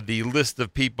 The list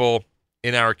of people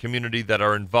in our community that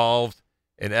are involved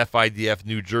in FIDF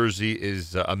New Jersey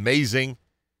is amazing,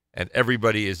 and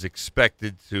everybody is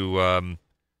expected to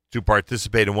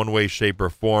participate in one way, shape, or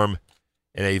form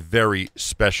in a very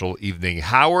special evening.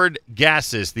 Howard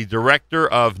Gassis, the director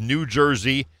of New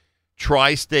Jersey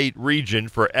Tri-State Region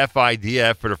for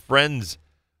FIDF, for the Friends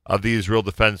of the Israel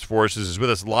Defense Forces, is with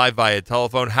us live via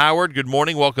telephone. Howard, good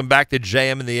morning. Welcome back to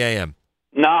JM in the AM.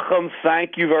 Nachum,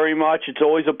 thank you very much. It's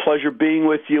always a pleasure being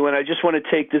with you, and I just want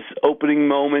to take this opening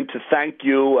moment to thank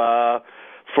you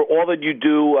for all that you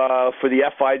do for the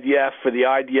FIDF, for the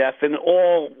IDF, and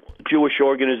all Jewish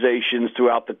organizations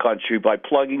throughout the country by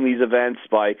plugging these events,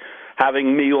 by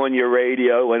having me on your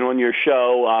radio and on your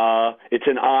show. It's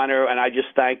an honor, and I just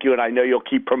thank you, and I know you'll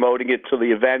keep promoting it to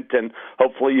the event, and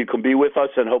hopefully you can be with us,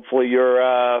 and hopefully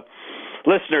your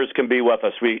listeners can be with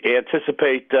us. We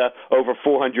anticipate over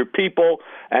 400 people,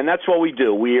 and that's what we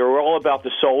do. We are all about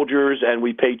the soldiers, and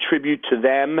we pay tribute to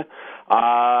them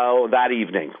that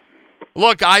evening.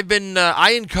 Look,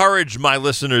 I encourage my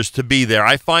listeners to be there.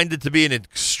 I find it to be an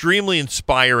extremely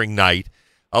inspiring night.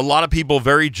 A lot of people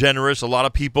very generous. A lot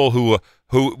of people who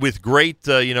with great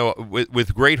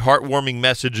with great heartwarming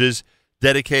messages,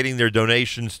 dedicating their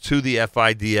donations to the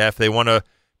FIDF. They want to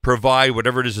provide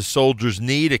whatever it is the soldiers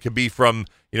need. It could be from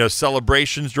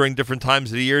celebrations during different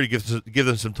times of the year to give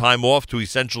them some time off, to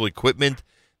essential equipment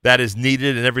that is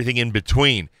needed, and everything in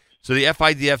between. So the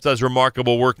FIDF does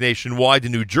remarkable work nationwide. The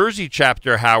New Jersey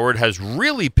chapter, Howard, has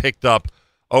really picked up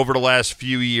over the last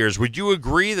few years. Would you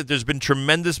agree that there's been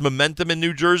tremendous momentum in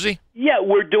New Jersey? Yeah,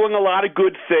 we're doing a lot of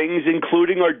good things,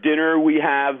 including our dinner. We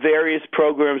have various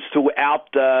programs throughout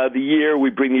the year. We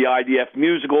bring the IDF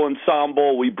musical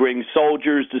ensemble. We bring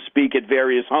soldiers to speak at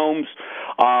various homes.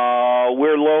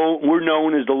 We're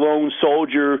known as the Lone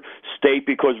Soldier State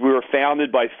because we were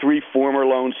founded by 3 former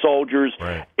lone soldiers.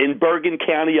 Right. In Bergen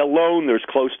County alone, there's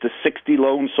close to 60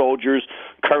 lone soldiers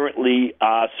currently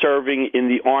serving in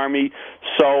the Army.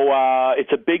 So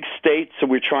it's a big state, so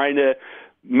we're trying to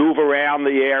move around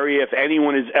the area. If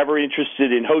anyone is ever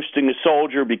interested in hosting a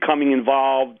soldier, becoming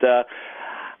involved, our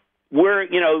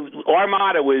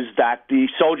motto is that the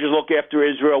soldiers look after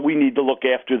Israel, we need to look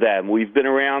after them. We've been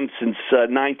around since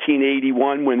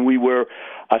 1981 when we were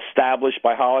established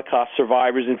by Holocaust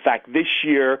survivors. In fact, this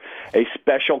year, a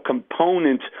special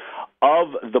component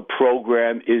of the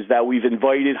program is that we've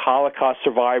invited Holocaust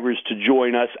survivors to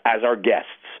join us as our guests.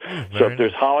 So if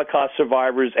there's Holocaust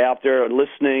survivors out there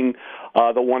listening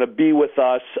that want to be with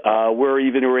us, we're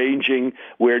even arranging,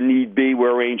 where need be,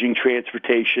 we're arranging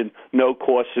transportation, no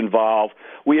costs involved.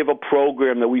 We have a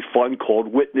program that we fund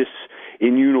called Witness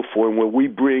in Uniform, where we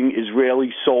bring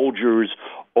Israeli soldiers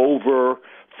over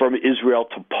from Israel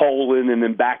to Poland and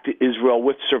then back to Israel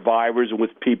with survivors and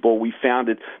with people. We found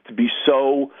it to be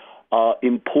so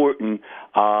important.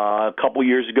 A couple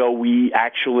years ago, we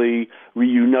actually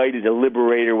reunited a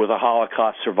liberator with a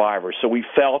Holocaust survivor. So we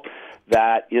felt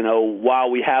that, while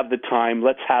we have the time,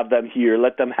 let's have them here.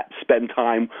 Let them spend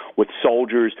time with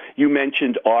soldiers. You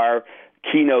mentioned our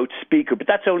keynote speaker, but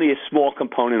that's only a small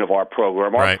component of our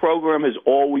program. Our program has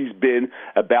always been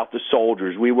about the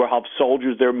soldiers. We will have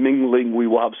soldiers there mingling. We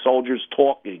will have soldiers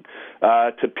talking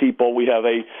to people. We have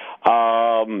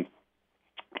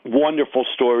wonderful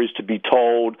stories to be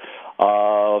told,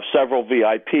 several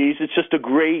VIPs. It's just a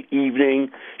great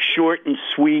evening, short and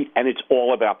sweet, and it's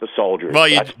all about the soldiers. Well,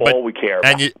 that's all we care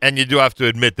about. And you do have to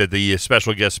admit that the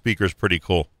special guest speaker is pretty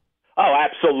cool. Oh,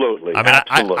 absolutely. I mean,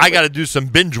 absolutely. I got to do some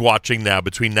binge watching now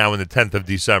between now and the 10th of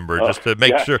December, just to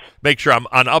make sure I'm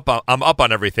up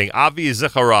on everything. Avi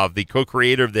Zicharov, the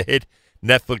co-creator of the hit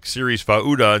Netflix series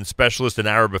Fauda and specialist in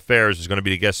Arab affairs, is going to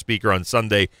be the guest speaker on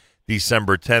Sunday,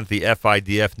 December 10th, the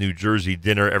FIDF New Jersey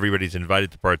dinner. Everybody's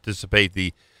invited to participate.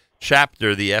 The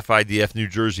FIDF New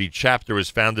Jersey chapter was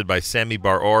founded by Sami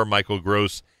Bar-Or, Michael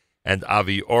Gross, and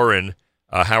Avi Oren.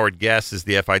 Howard Gass is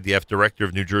the FIDF director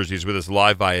of New Jersey, is with us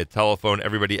live via telephone.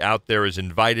 Everybody out there is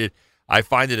invited. I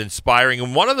find it inspiring.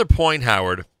 And one other point,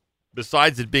 Howard,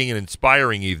 besides it being an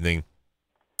inspiring evening,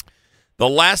 the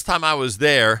last time I was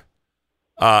there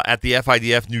at the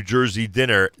FIDF New Jersey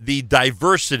dinner, the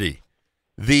diversity,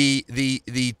 the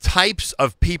types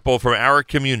of people from our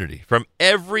community, from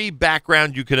every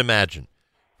background you can imagine,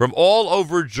 from all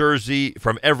over Jersey,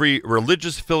 from every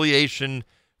religious affiliation,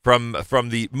 from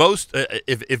the most,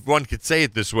 if one could say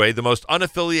it this way, the most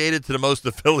unaffiliated to the most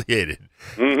affiliated.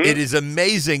 Mm-hmm. It is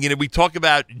amazing. We talk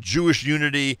about Jewish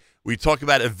unity. We talk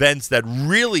about events that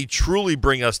really, truly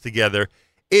bring us together.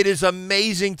 It is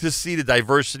amazing to see the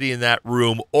diversity in that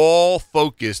room, all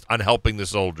focused on helping the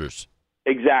soldiers.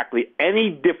 Exactly. Any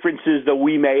differences that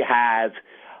we may have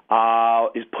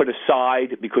is put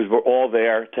aside because we're all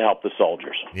there to help the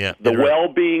soldiers. Yeah, the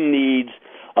well-being needs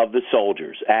of the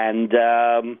soldiers, and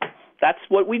that's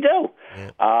what we do.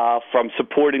 Yeah. From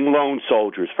supporting lone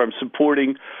soldiers, from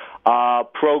supporting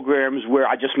programs where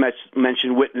I just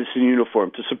mentioned Witness in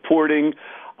Uniform, to supporting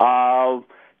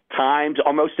times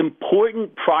our most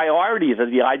important priority that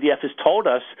the IDF has told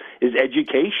us is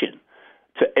education.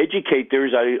 To educate,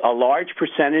 there's a large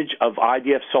percentage of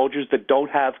IDF soldiers that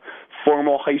don't have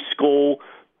formal high school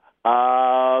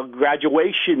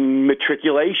graduation,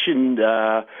 matriculation,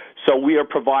 so we are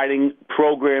providing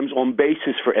programs on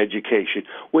basis for education.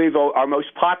 Our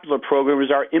most popular program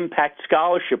is our Impact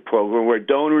Scholarship Program, where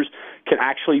donors can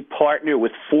actually partner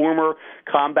with former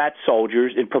combat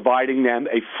soldiers in providing them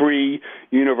a free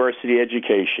university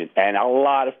education. And a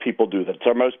lot of people do that. It's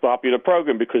our most popular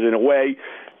program because, in a way,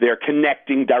 they're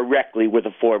connecting directly with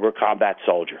a former combat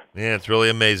soldier. Yeah, it's really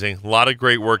amazing. A lot of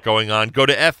great work going on. Go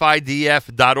to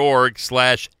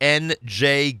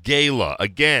FIDF.org/NJGala.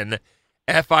 Again,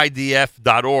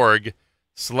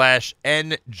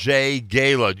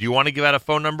 FIDF.org/NJGala. Do you want to give out a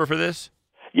phone number for this?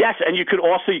 Yes, and you can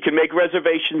make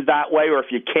reservations that way, or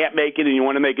if you can't make it and you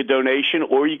want to make a donation,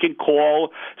 or you can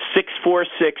call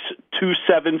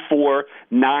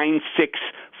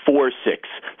 646-274-9646.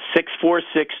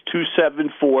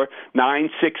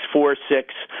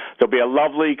 646-274-9646. There'll be a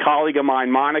lovely colleague of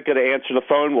mine, Monica, to answer the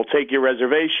phone. We'll take your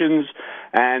reservations,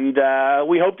 and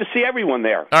we hope to see everyone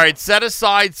there. All right, set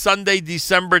aside Sunday,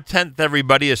 December 10th,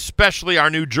 everybody, especially our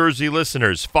New Jersey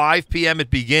listeners. 5 p.m. it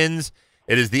begins.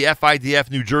 It is the FIDF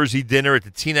New Jersey dinner at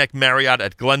the Teaneck Marriott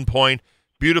at Glen Point.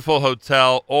 Beautiful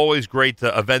hotel, always great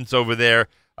events over there.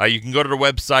 You can go to the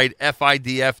website,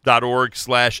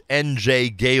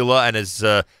 FIDF.org/NJGala, and as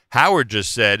Howard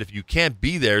just said, if you can't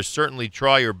be there, certainly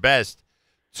try your best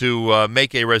to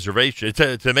make a reservation,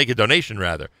 to make a donation,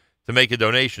 rather. To make a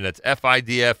donation, that's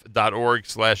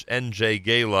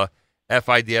FIDF.org/NJGala,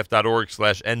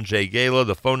 FIDF.org/NJGala.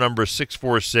 The phone number is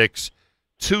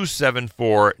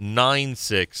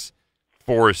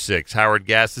 646-274-9646. Howard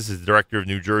Gassis is the director of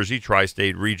New Jersey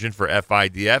Tri-State Region for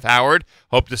FIDF. Howard,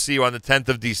 hope to see you on the 10th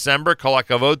of December. Kol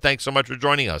hakavod, thanks so much for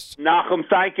joining us. Nachum,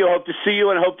 thank you. Hope to see you,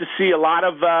 and hope to see a lot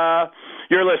of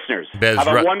your listeners. Have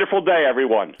a wonderful day,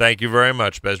 everyone. Thank you very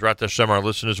much. Bezrat Hashem, our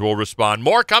listeners will respond.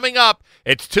 More coming up.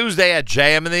 It's Tuesday at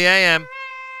JM in the AM.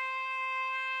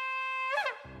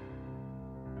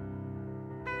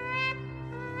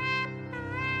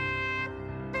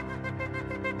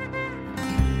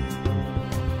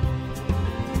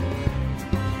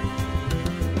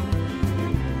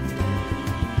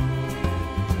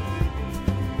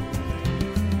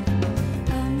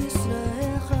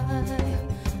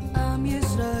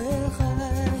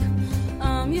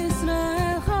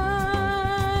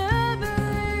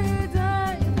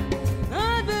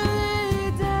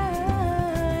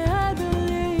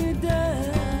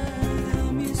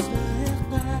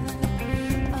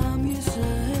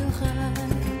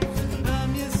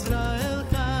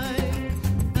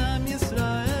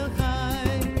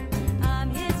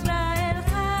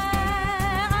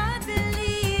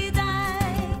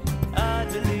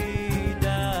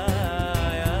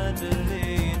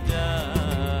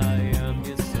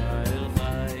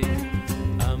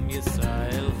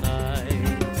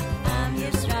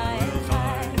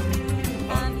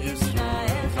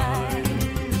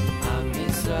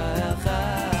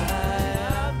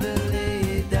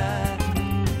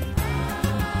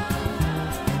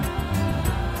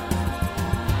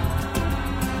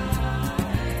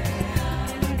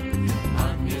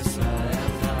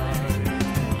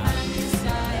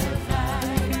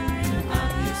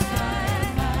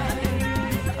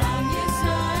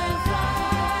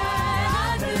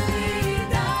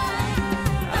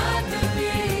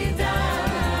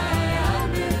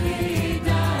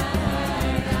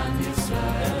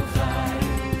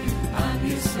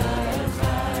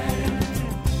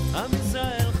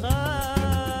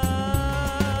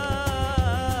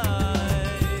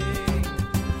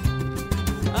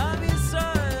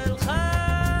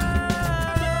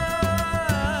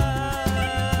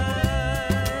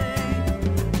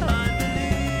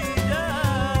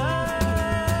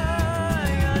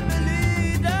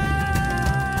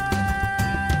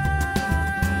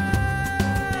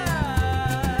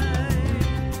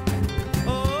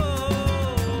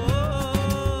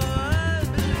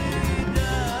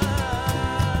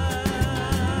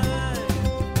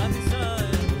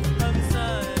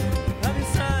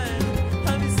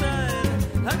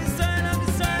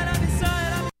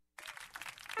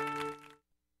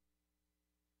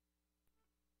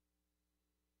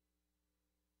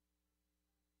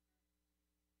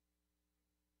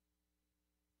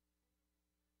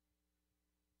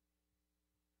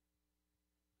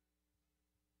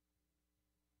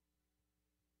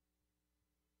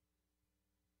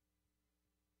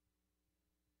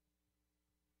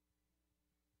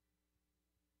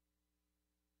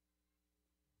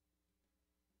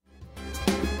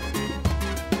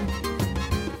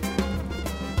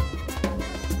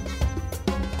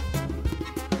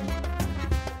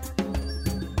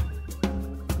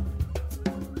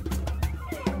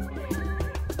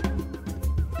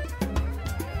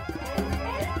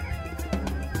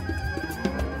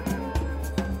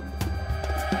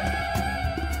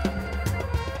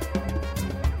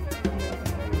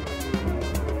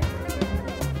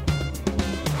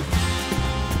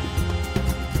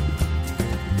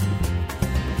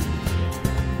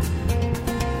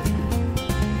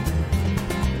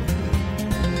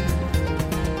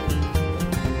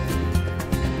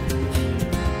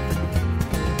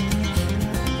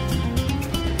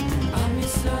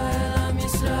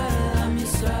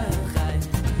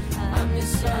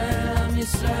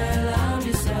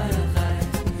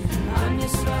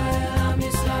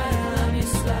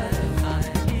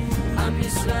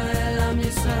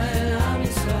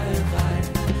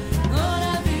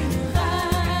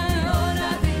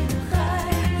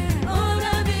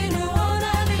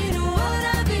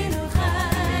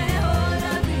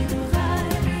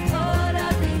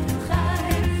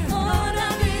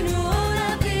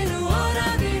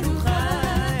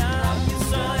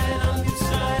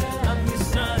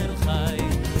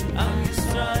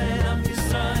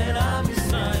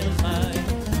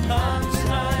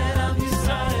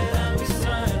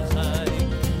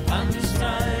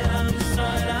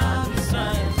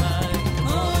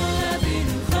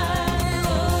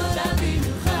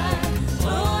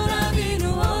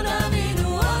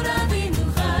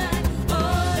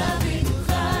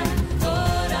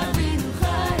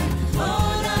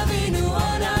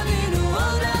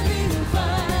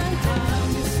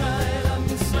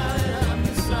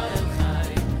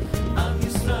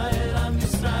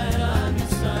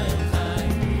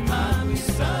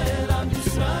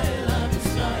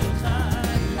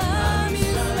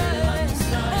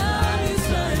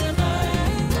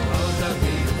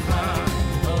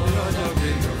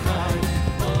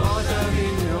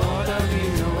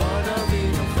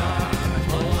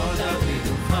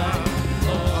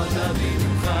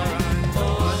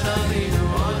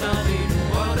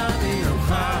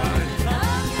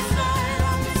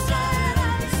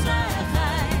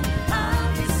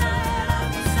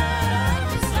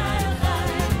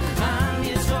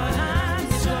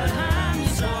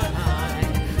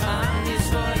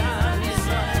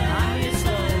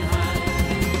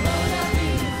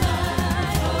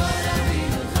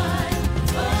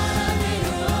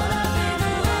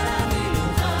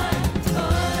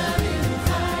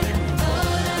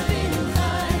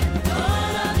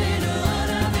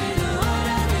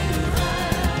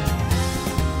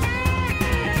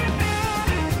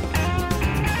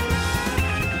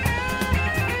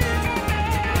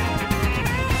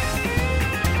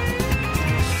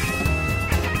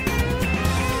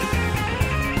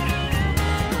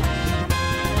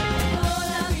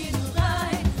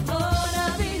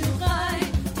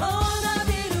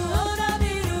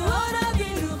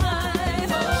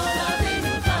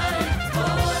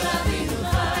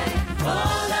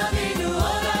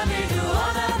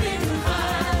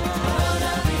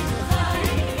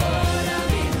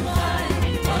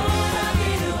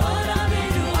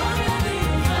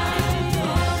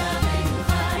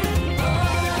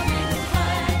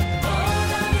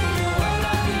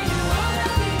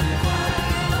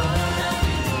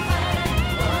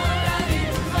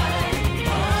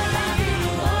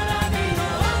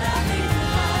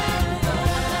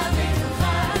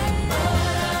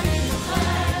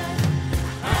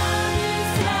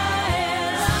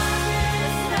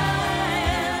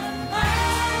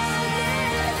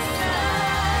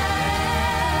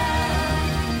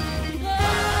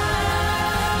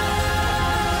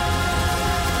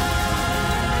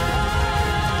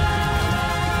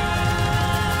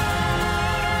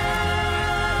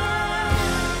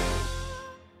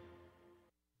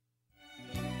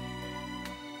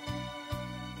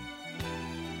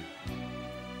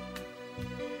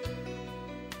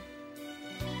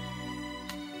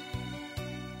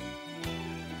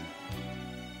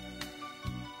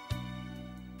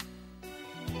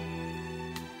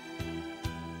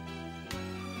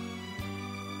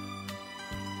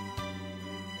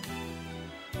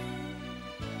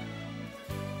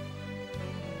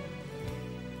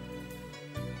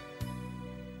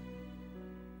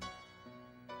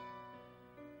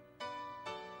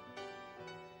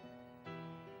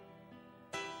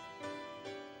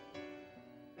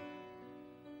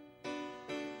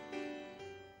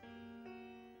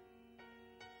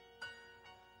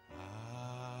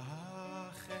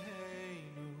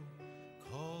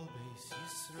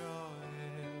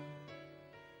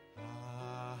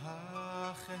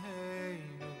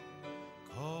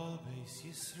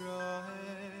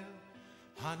 Yisrael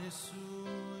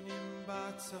Hanesunim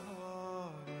Batzara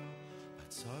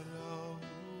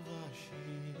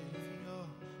Uvashivya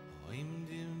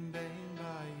Oimdim Bein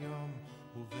Bayom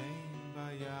Uvein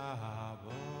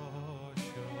Bayabosho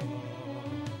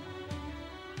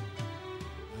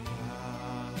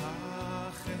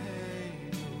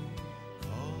Yacheinu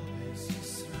Kol Beis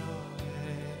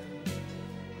Yisrael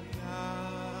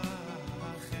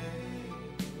Yacheinu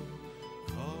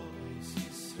Kol Beis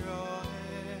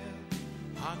Yisrael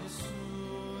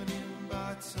Hanesunim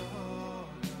Batzara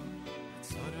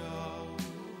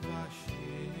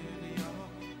Uvashivya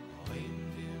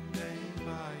Oimdim Bein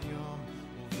Bayom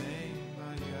Uvein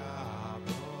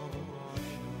Bayabosho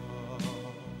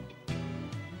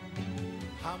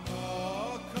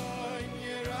Hamokoin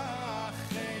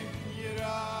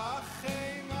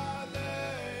Yerachem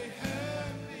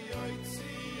Aleihem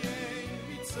V'yotziein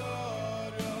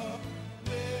Mitzora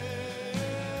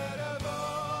V'revacha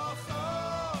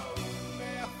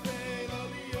U'me'afel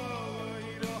al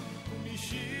yoiro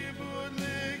U'mishibud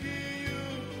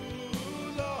legiyulo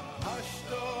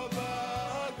Hashto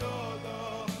ba'agodo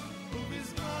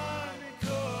U'bizman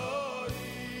korim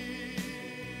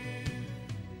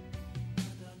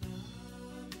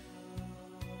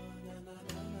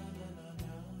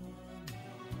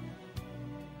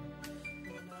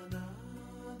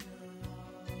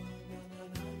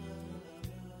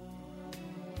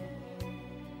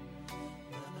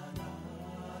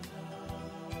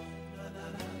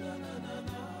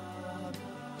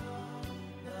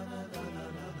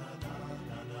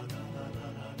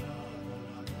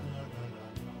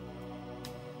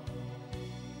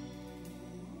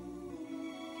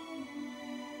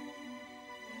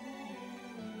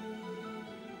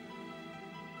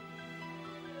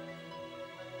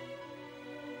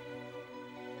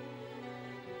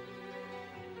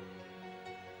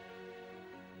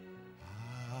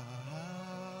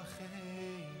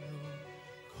Acheinu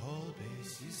Kol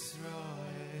Beis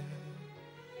Yisrael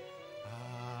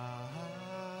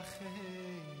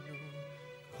Acheinu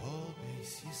Kol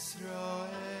Beis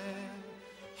Yisrael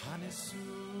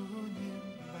Hanesunim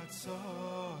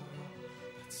Batzara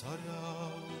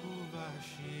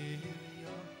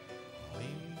Uvashivya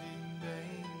Oimdim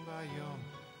Bein Bayom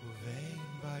Uvein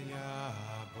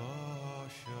Bayabosho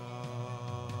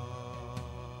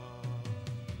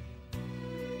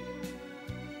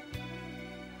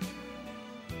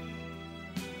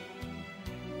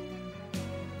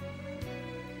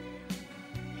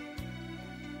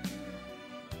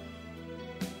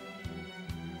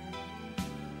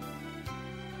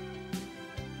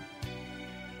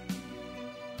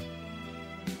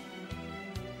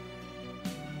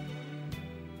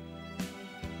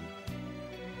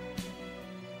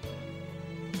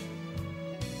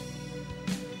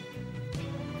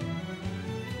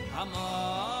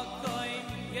Hamokoin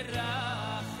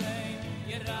Yerachem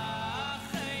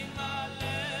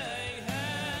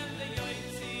Aleihem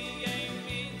V'yotziein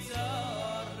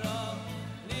Mitzora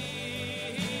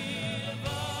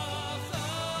L'ilvacha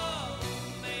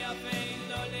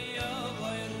U'me'afel al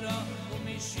yoiro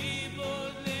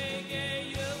U'mishibud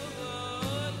legiyulo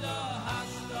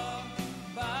Hashto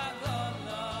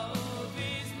ba'agodo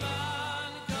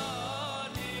U'bizman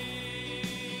korim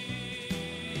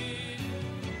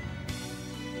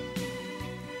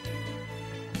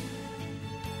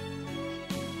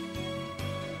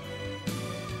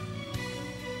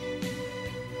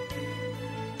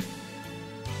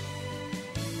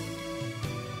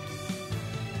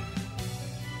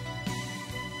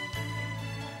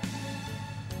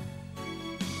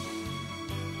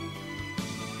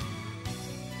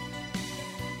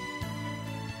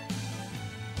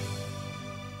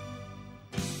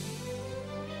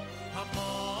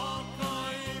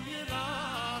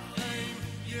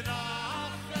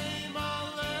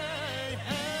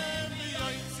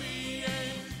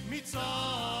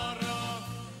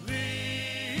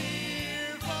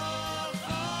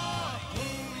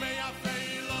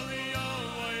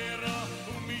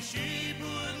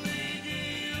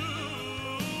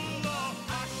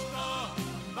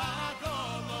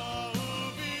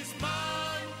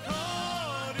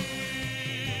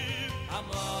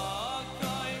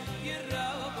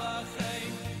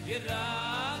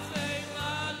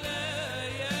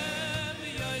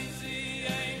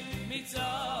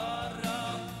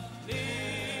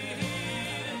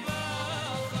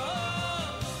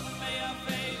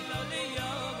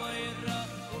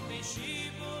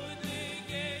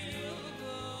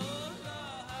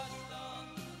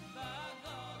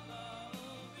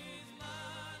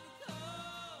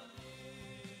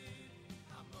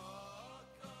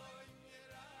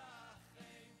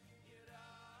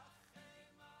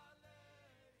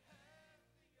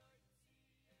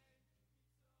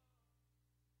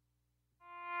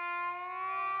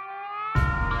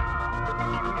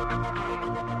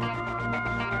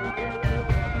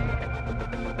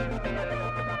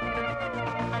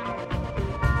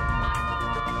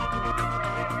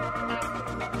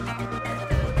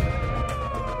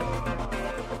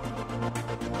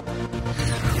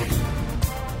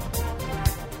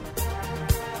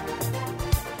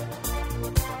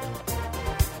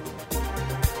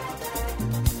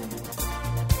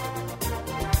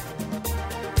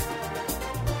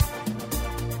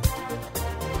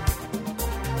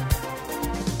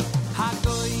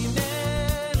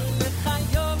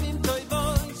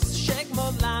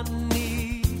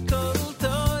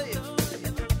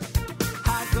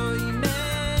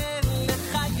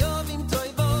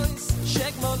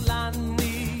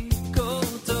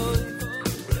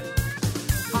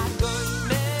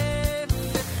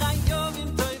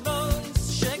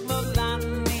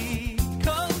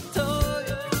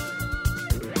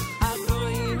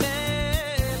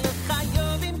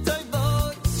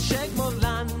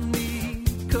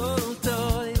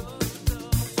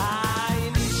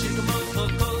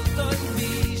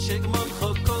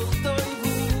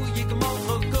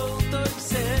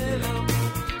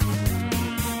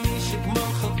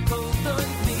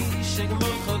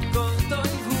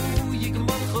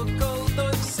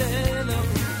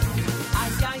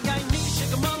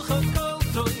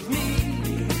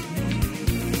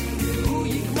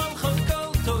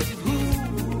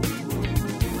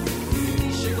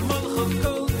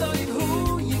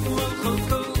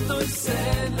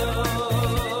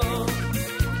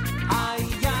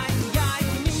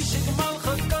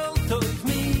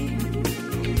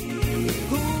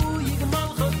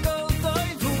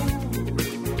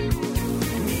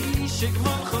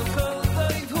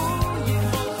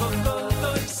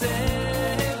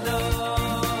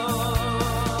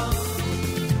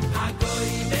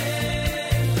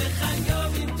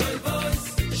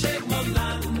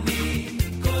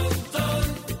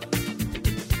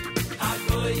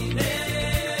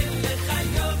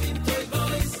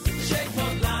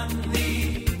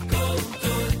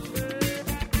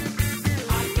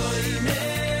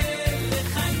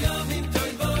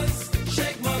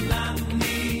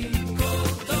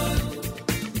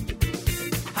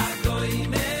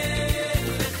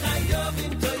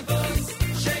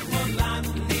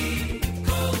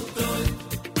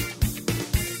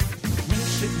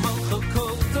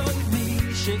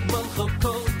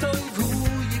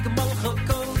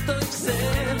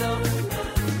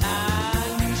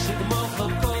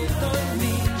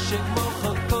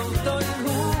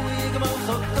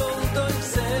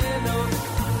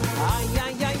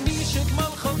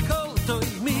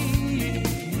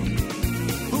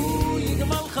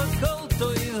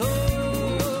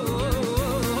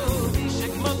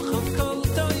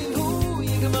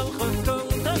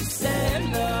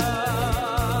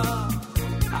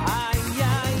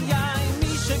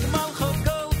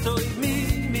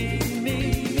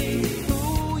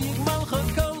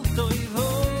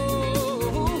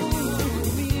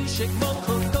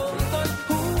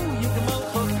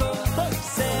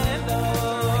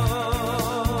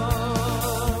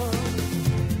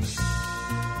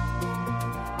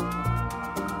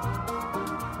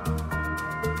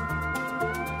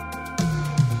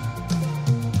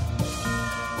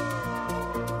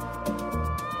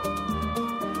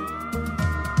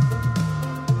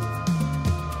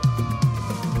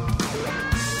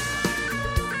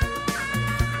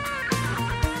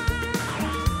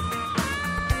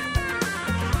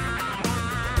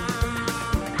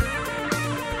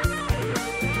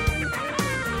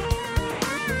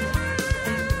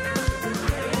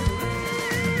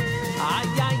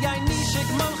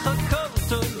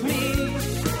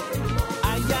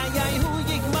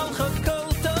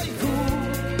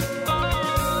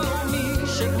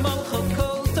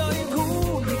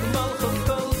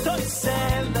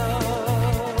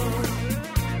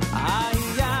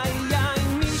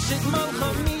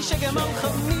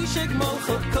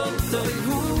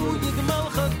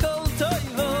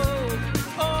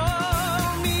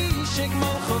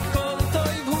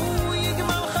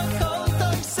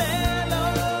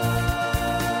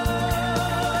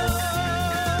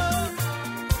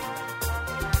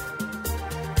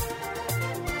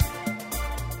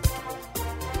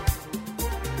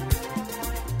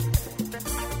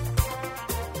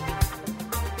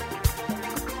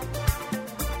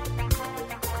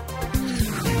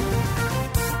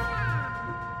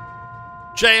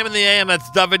JM in the AM, that's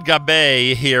David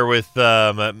Gabe here with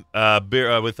Hagomel.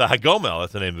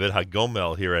 That's the name of it,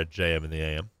 Hagomel here at JM in the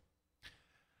AM.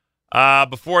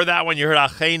 Before that one, you heard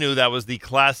Achenu. That was the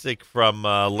classic from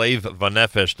Lev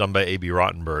Vanefesh, done by A.B.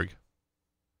 Rottenberg.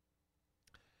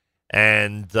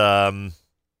 And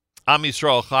Am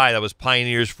Yisrael Chai, that was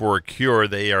Pioneers for a Cure.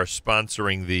 They are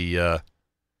sponsoring the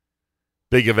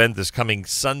big event this coming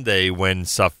Sunday when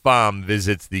Safam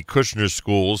visits the Kushner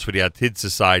schools for the Atid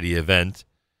Society event.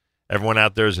 Everyone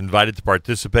out there is invited to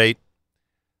participate.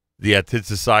 The Atid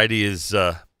Society is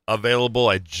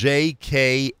available at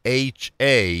jkha.org/Atid,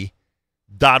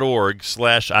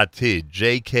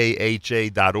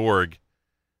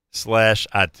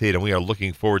 jkha.org/Atid, and we are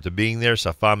looking forward to being there.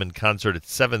 Safam in concert at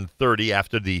 7:30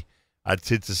 after the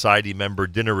Atid Society member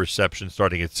dinner reception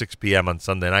starting at 6 p.m. on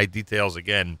Sunday night. Details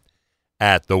again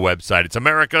at the website. It's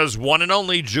America's one and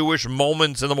only Jewish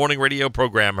Moments in the Morning radio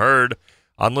program, heard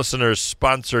on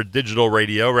listeners-sponsored digital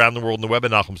radio around the world on the web at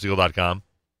NachumSegal.com,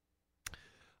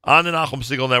 on the Nachum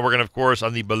Segal Network, and, of course,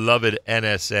 on the beloved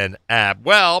NSN app.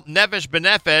 Well, Nefesh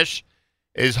B'Nefesh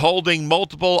is holding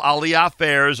multiple Aliyah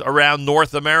fairs around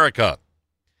North America,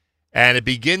 and it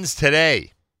begins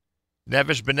today.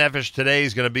 Nefesh B'Nefesh today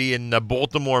is going to be in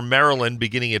Baltimore, Maryland,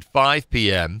 beginning at 5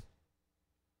 p.m.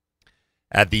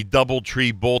 at the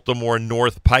Doubletree Baltimore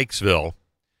North Pikesville.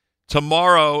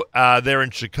 Tomorrow, they're in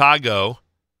Chicago.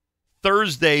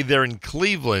 Thursday, they're in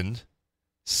Cleveland.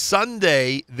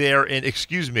 Sunday, they're in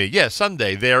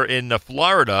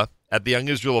Florida at the Young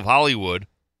Israel of Hollywood.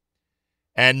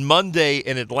 And Monday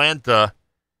in Atlanta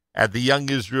at the Young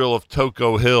Israel of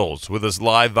Toco Hills. With us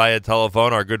live via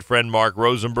telephone, our good friend Marc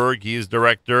Rosenberg. He is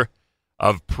director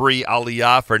of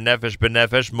Pre-Aliyah for Nefesh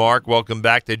B'Nefesh. Marc, welcome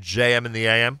back to JM in the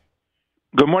AM.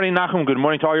 Good morning, Nachum. Good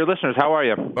morning to all your listeners. How are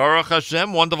you? Baruch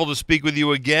Hashem. Wonderful to speak with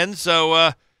you again.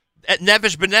 So,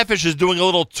 Nefesh B'Nefesh is doing a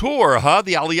little tour, huh?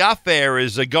 The Aliyah Fair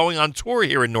is going on tour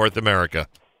here in North America.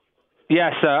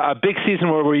 Yes, a big season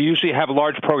where we usually have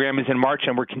large programs in March,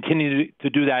 and we're continuing to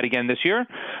do that again this year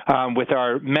with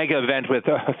our mega event with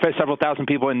several thousand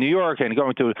people in New York and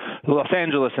going to Los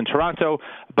Angeles and Toronto.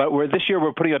 But this year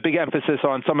we're putting a big emphasis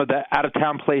on some of the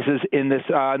out-of-town places in this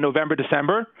November,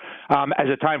 December as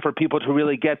a time for people to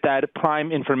really get that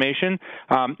prime information.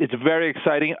 It's very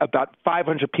exciting. About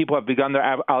 500 people have begun their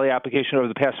Aliyah application over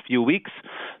the past few weeks.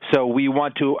 So we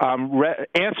want to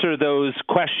answer those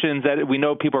questions that we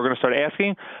know people are going to start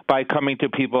asking by coming to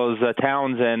people's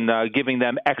towns and giving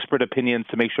them expert opinions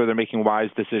to make sure they're making wise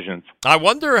decisions. I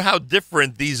wonder how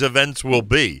different these events will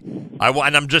be.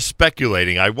 And I'm just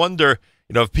speculating. I wonder,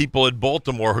 if people in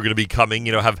Baltimore who are going to be coming,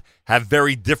 have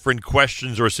very different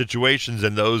questions or situations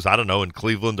than those, I don't know, in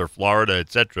Cleveland or Florida,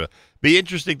 etc. Be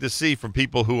interesting to see from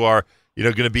people who are,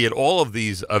 going to be at all of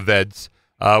these events,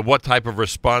 what type of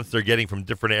response they're getting from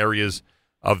different areas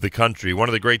of the country. One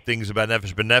of the great things about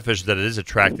Nefesh B'Nefesh is that it is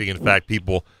attracting, in fact,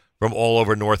 people from all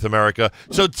over North America.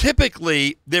 So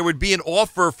typically, there would be an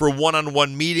offer for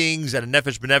one-on-one meetings and a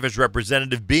Nefesh B'Nefesh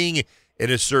representative being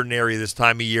in a certain area this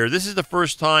time of year. This is the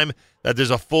first time that there's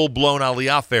a full-blown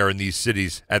Aliyah fair in these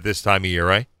cities at this time of year,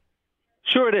 right?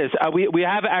 Sure, it is. We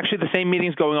have actually the same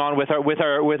meetings going on with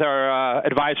our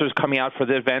advisors coming out for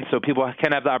the event, so people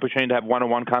can have the opportunity to have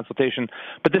one-on-one consultation.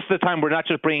 But this is the time we're not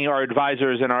just bringing our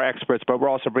advisors and our experts, but we're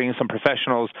also bringing some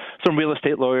professionals, some real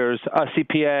estate lawyers,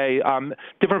 CPA,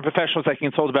 different professionals that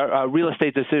can consult about real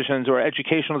estate decisions or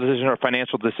educational decisions or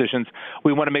financial decisions.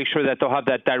 We want to make sure that they'll have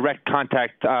that direct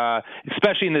contact,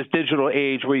 especially in this digital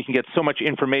age where you can get so much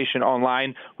information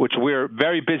online, which we're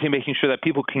very busy making sure that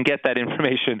people can get that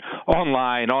information online,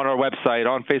 on our website,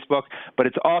 on Facebook, but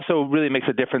it also really makes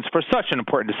a difference for such an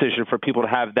important decision for people to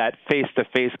have that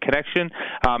face-to-face connection,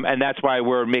 and that's why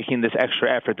we're making this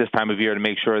extra effort this time of year to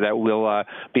make sure that we'll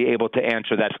be able to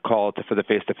answer that call for the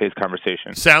face-to-face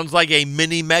conversation. Sounds like a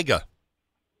mini-mega.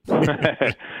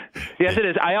 Yes, it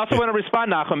is. I also want to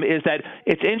respond, Nachum, is that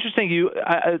it's interesting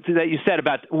that you said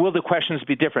about will the questions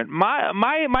be different.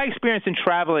 My experience in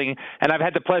traveling, and I've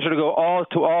had the pleasure to go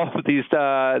to all of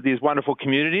these wonderful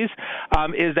communities,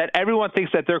 is that everyone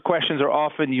thinks that their questions are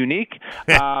often unique,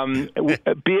 be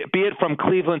it from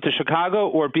Cleveland to Chicago,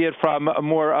 or be it from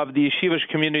more of the yeshivish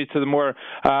community to the more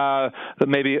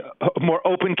maybe more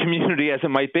open community as it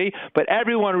might be. But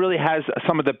everyone really has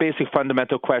some of the basic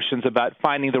fundamental questions about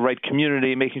finding the right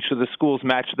community, making sure the schools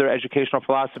match their educational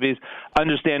philosophies,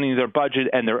 understanding their budget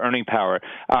and their earning power.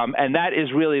 And that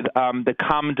is really the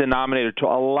common denominator to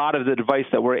a lot of the advice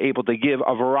that we're able to give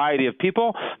a variety of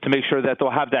people to make sure that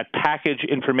they'll have that package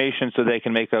information so they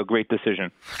can make a great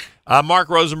decision. Marc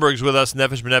Rosenberg's with us,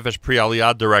 Nefesh B'Nefesh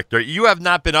Pre-Aliyah Director. You have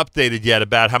not been updated yet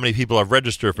about how many people have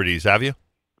registered for these, have you?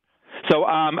 So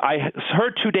I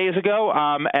heard 2 days ago,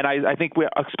 and I think we're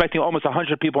expecting almost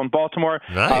 100 people in Baltimore.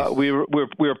 Nice. We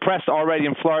were pressed already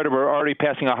in Florida. We're already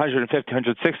passing 150,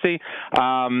 160.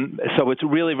 So it's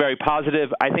really very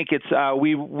positive. I think it's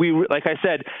we like I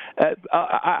said,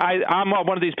 I'm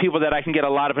one of these people that I can get a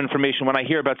lot of information. When I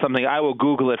hear about something, I will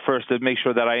Google it first to make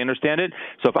sure that I understand it.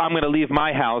 So if I'm going to leave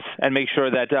my house and make sure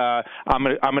that I'm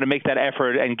going to make that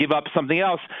effort and give up something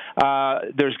else,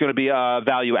 there's going to be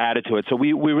value added to it. So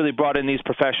we really brought in these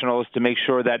professionals to make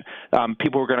sure that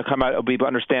people were going to come out and be able to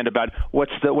understand about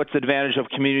what's the advantage of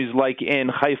communities like in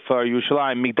Haifa,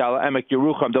 Yerushalayim, Migdal Emek,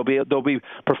 Yerucham. There'll be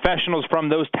professionals from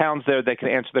those towns there that can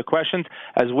answer the questions,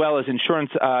 as well as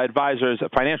insurance advisors,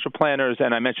 financial planners,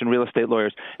 and I mentioned real estate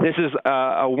lawyers. This is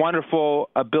a wonderful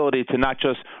ability to not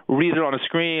just read it on a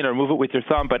screen or move it with your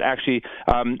thumb, but actually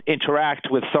interact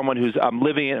with someone who's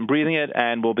living it and breathing it,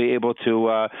 and will be able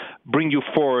to bring you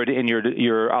forward in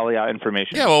your Aliyah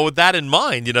information. Yeah, well, with that in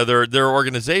mind, there are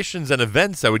organizations and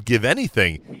events that would give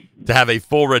anything to have a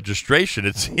full registration.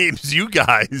 It seems you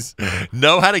guys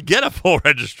know how to get a full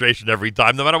registration every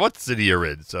time, no matter what city you're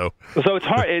in. So it's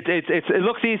hard. It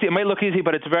looks easy. It might look easy,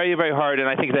 but it's very, very hard. And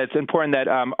I think that it's important that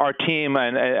our team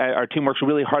works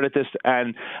really hard at this,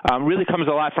 and really comes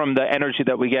a lot from the energy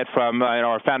that we get from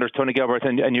our founders, Tony Gilbert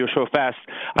and Yeshua Fast.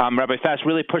 Rabbi Fast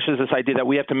really pushes this idea that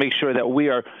we have to make sure that we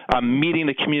are meeting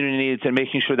the community needs and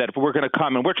making sure that if we're going to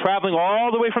come, and we're traveling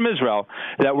all the way from Israel,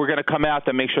 that we're going to come out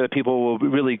and make sure that people will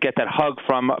really get that hug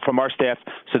from our staff,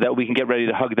 so that we can get ready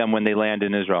to hug them when they land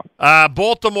in Israel.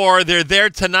 Baltimore, they're there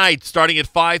tonight, starting at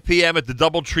 5 p.m. at the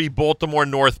Doubletree Baltimore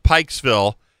North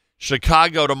Pikesville.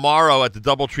 Chicago tomorrow at the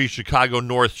Doubletree Chicago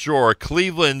North Shore.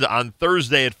 Cleveland on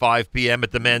Thursday at 5 p.m.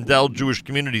 at the Mandel Jewish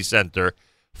Community Center.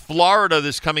 Florida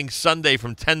this coming Sunday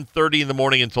from 10:30 in the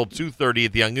morning until 2:30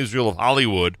 at the Young Israel of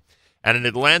Hollywood. And in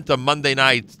Atlanta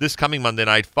this coming Monday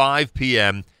night, 5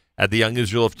 p.m. at the Young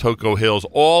Israel of Toco Hills.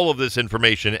 All of this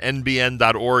information,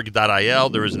 nbn.org.il.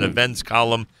 There is an events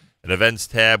column, an events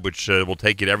tab, which will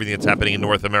take you to everything that's happening in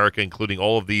North America, including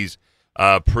all of these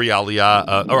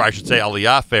pre-Aliyah, or I should say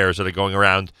Aliyah fairs that are going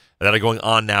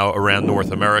on now around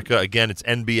North America. Again, it's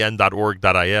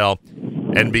nbn.org.il,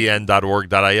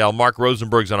 nbn.org.il. Marc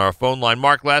Rosenberg's on our phone line.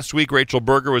 Marc, last week Rachel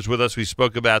Berger was with us. We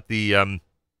spoke about the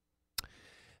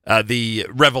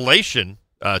revelation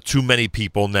to many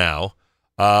people now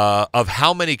of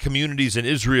how many communities in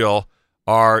Israel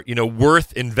are,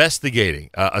 worth investigating,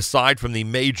 aside from the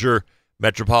major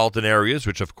metropolitan areas,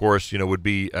 which of course, would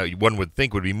be, one would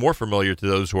think would be more familiar to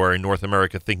those who are in North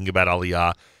America thinking about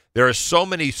Aliyah. There are so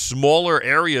many smaller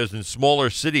areas and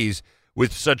smaller cities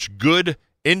with such good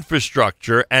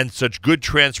infrastructure and such good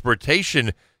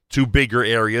transportation to bigger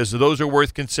areas. Those are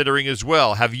worth considering as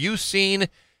well. Have you seen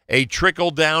a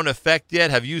trickle-down effect yet?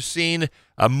 Have you seen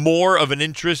more of an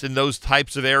interest in those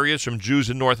types of areas from Jews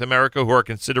in North America who are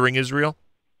considering Israel?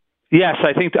 Yes,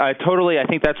 I think totally. I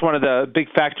think that's one of the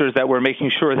big factors that we're making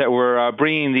sure that we're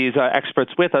bringing these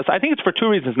experts with us. I think it's for two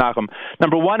reasons, Nachum.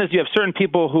 Number one is you have certain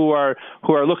people who are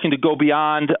looking to go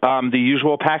beyond the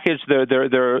usual package.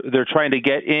 They're trying to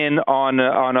get in on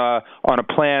a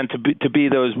plan to be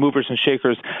those movers and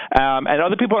shakers. And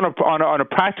other people on a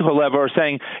practical level are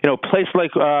saying, place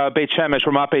like Beit Shemesh,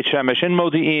 Ramat Beit Shemesh, in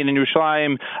Modi'in, in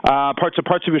Yerushalayim, parts of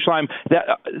Yerushalayim.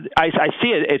 That I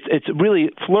see it. It's really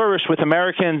flourished with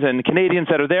Americans and Canadians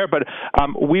that are there, but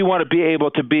we want to be able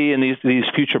to be in these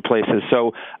future places.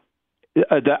 So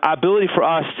the ability for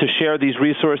us to share these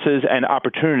resources and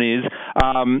opportunities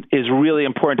is really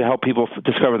important to help people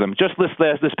discover them. Just this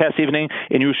past evening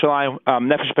in Yerushalayim,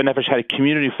 Nefesh B'Nefesh had a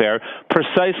community fair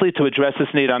precisely to address this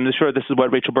need. I'm sure this is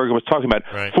what Rachel Berger was talking about.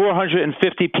 Right.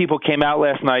 450 people came out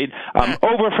last night,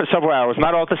 over for several hours,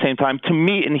 not all at the same time, to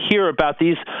meet and hear about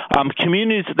these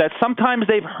communities that sometimes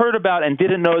they've heard about and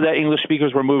didn't know that English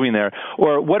speakers were moving there,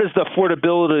 or what is the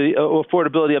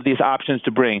affordability of these options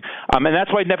to bring. And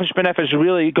that's why Nefesh B'Nefesh is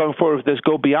really going forward with this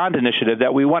Go Beyond initiative,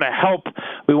 that we want to help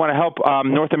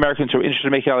North Americans who are interested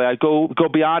in making Aliyah go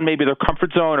beyond maybe their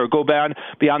comfort zone, or go beyond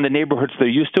the neighborhoods they're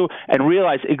used to, and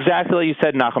realize exactly like you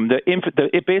said, Nachum,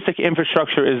 the basic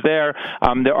infrastructure is there.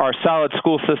 There are solid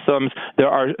school systems. There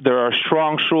are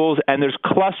strong shuls, and there's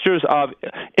clusters of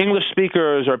English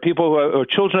speakers or people who are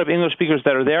children of English speakers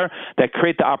that are there that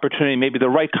create the opportunity, maybe the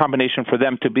right combination for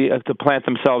them to plant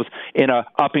themselves in a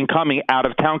up and coming out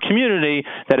of town community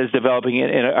that is developing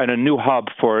in a new hub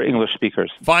for English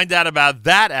speakers. Find out about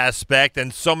that aspect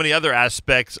and so many other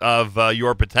aspects of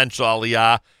your potential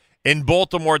Aliyah in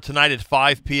Baltimore tonight at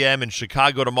 5 p.m., in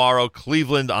Chicago tomorrow,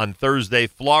 Cleveland on Thursday,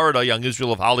 Florida, Young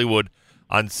Israel of Hollywood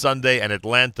on Sunday, and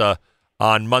Atlanta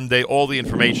on Monday. All the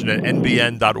information at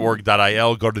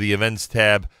nbn.org.il. Go to the events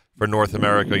tab for North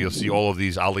America. You'll see all of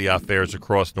these Aliyah fairs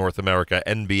across North America,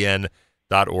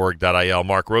 nbn.org.il.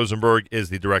 Marc Rosenberg is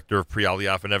the director of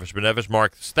Pre-Aliyah for Nefesh B'Nefesh.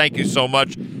 Marc, thank you so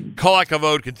much. Kol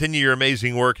HaKavod, continue your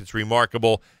amazing work. It's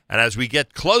remarkable. And as we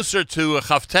get closer to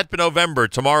Chavtet b'November,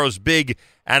 tomorrow's big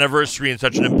anniversary and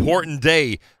such an important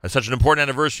day, and such an important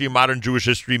anniversary in modern Jewish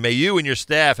history, may you and your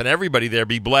staff and everybody there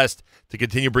be blessed to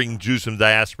continue bringing Jews from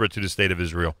diaspora to the state of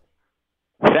Israel.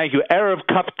 Thank you. Erev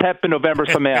Chavtet b'November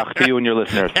Sameach to you and your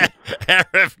listeners.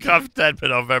 Erev Chavtet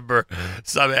b'November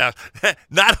Sameach.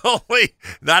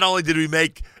 Not only did we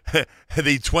make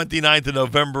the 29th of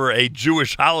November a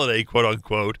Jewish holiday, quote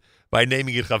unquote, by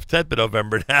naming it Chavtet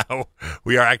b'November, now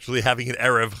we are actually having an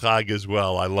Erev Chag as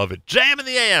well. I love it. Jam in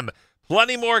the AM.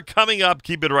 Plenty more coming up.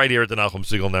 Keep it right here at the Nachum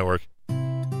Segal Network.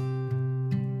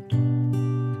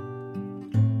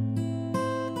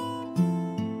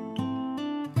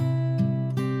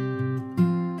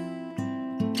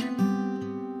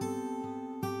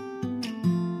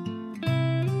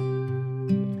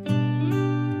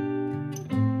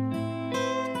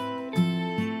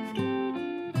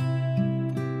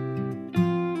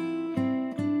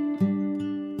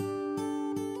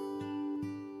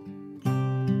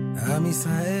 עם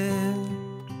ישראל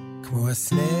כמו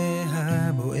הסנה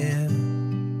הבוער,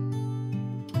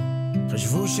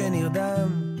 חשבו שנרדם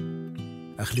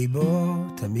אך ליבו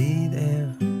תמיד ער,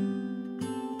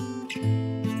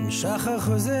 עם שחר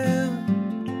חוזר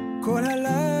כל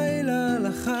הלילה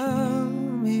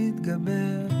לחם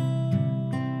יתגבר,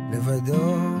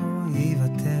 לבדו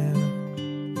יוותר.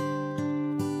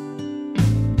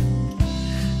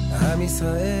 עם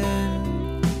ישראל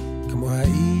כמו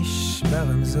האיש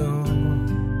ברמזור,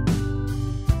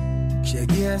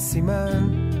 כשיגיע סימן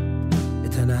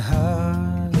את הנהר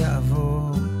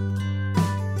יעבור,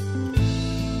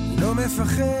 הוא לא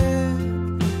מפחד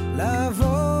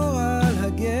לעבור על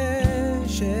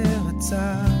הגשר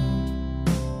הצר,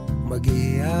 הוא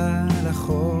מגיע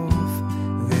לחוף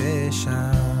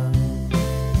ושם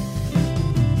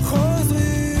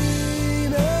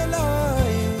חוזרים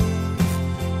אלייך,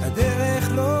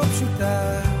 הדרך לא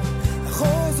פשוטה,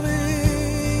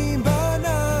 חוזרים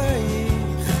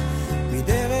בנייך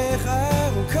מדרך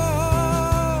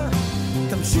ארוכה,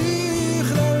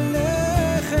 תמשיך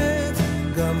ללכת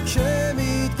גם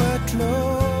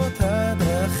כשמתפתלות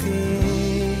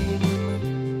הדרכים,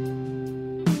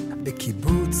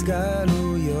 בקיבוץ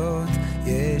גלויות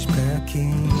יש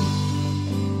פקקים.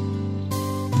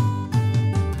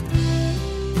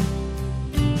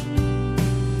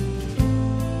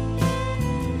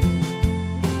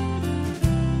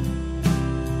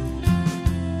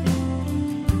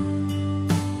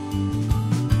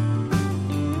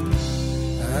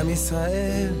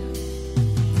 ישראל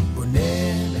בונה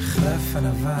מחלף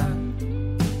ענבה,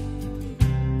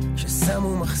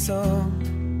 כששמו מחסום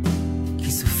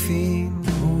כיסופים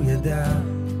הוא ידע,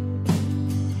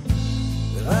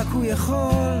 ורק הוא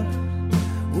יכול,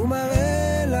 הוא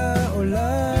מראה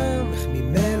לעולם איך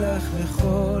ממלח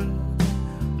וחול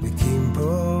מקים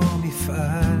פה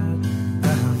מפעל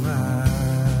אהבה.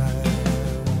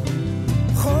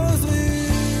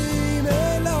 חוזרים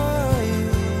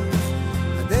אלייך,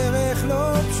 הדרך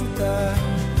לא פשוטה,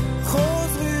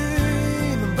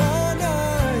 חוזרים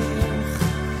בנייך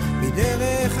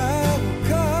מדרך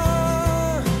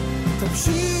ארוכה,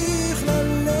 תמשיך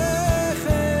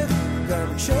ללכת גם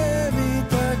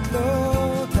כשמתפתלות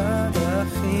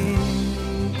הדרכים,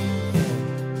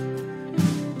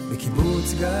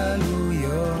 בקיבוץ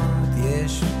גלויות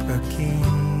יש פקקים.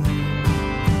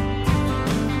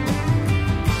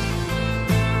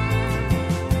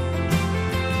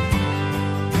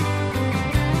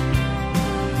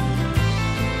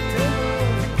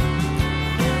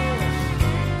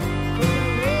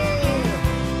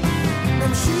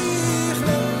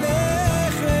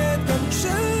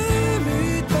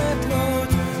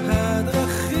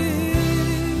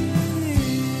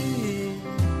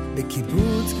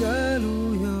 בקיבוץ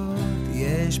גלויות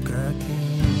יש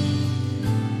פקקים.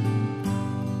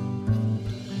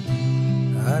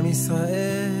 עם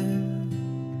ישראל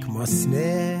כמו הסנה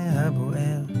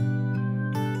הבוער,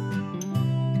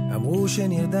 אמרו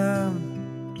שנרדם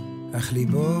אך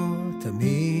ליבו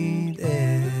תמיד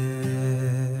ער.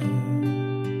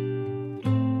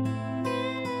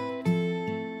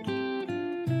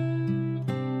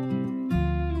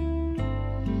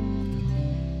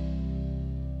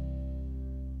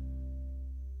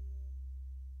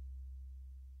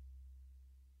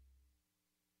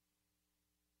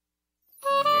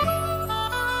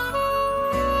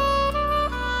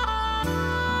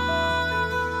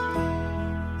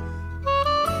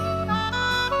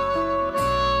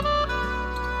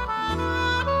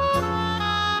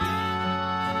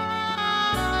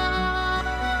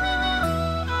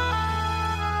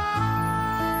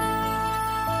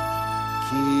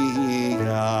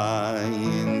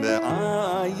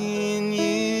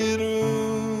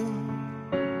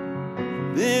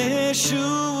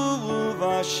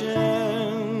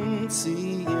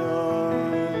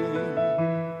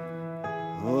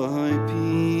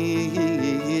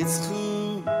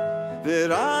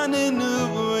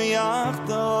 Veranenu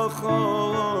yachto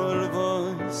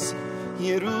chorvos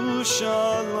Yerushalayim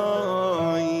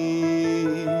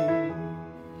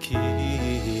Ki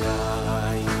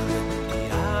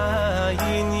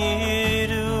yayin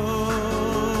yiru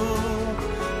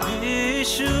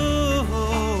Bishuv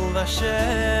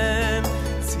Hashem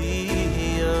Tziyoyim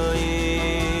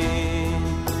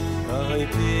Oy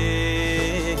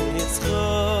Pitzcho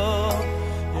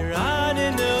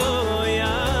Veranenu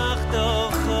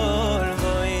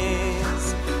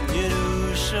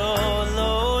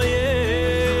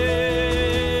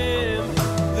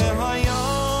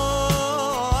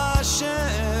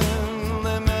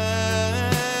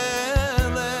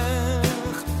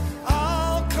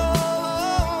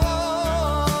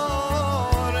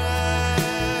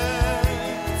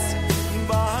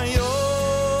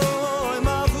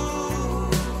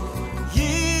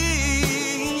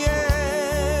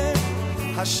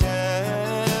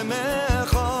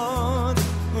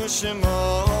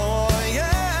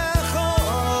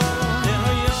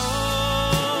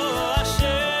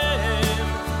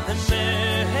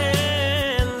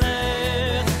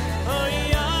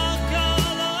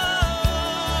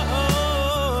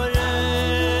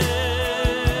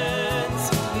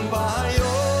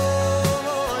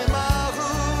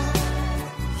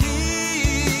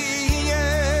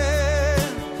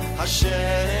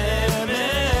Hashem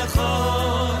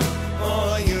echad,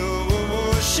 oyu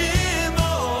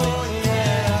shimo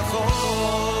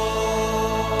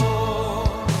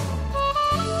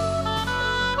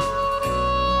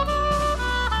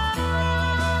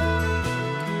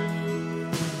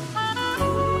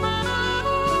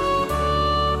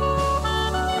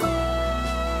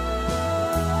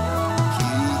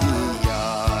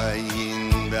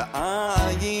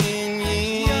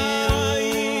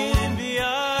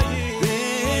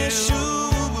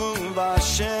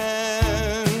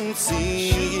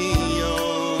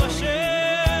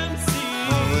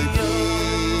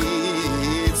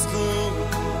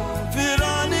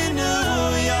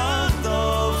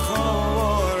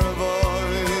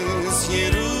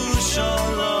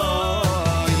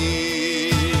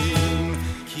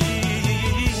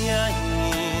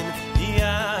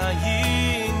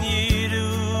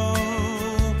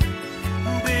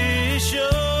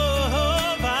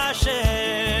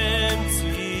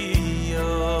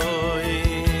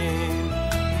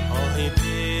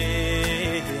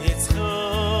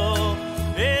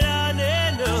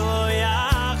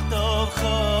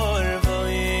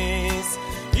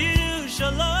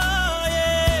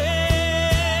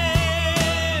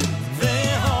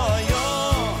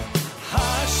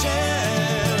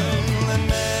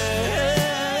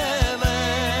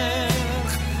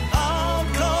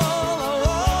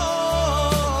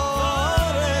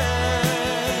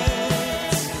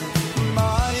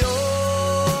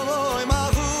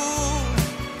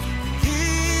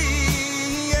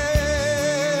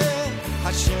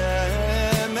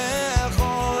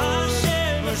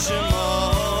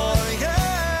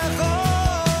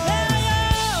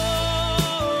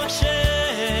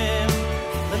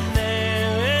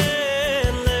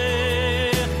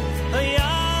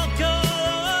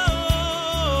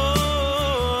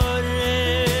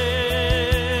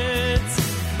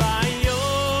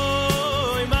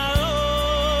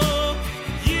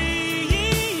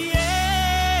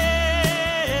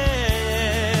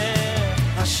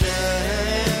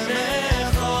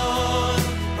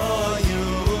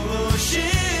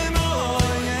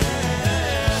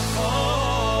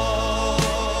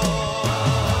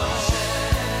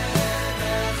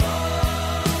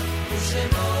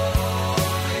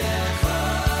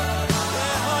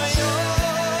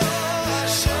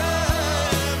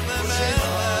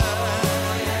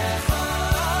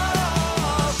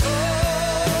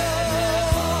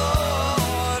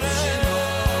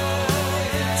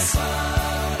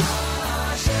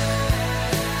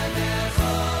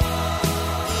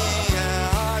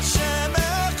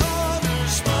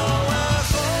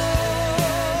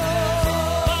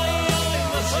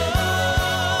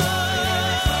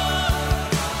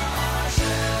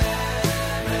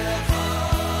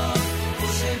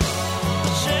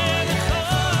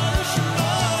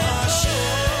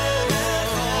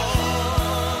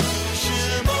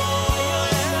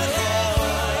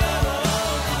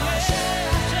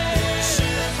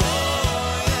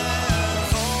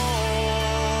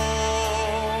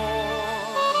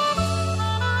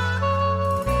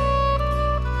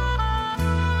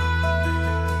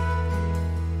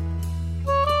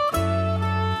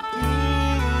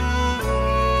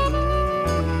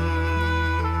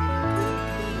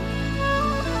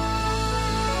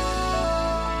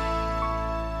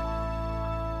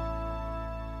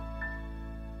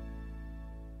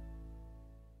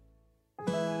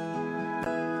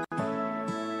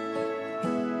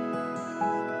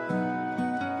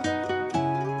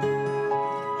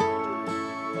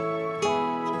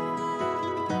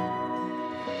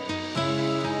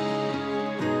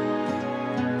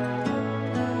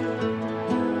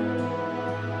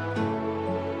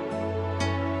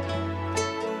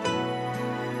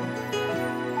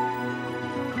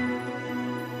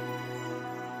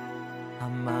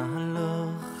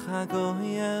המהלך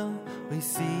הגואל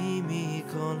וישיא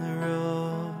מכל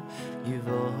רוב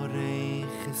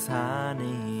יבורך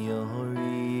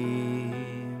הנאורים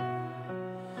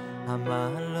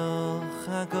המהלך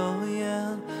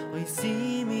הגואל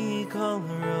וישיא מכל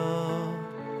רוב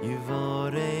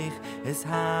יבורך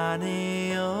הנאורים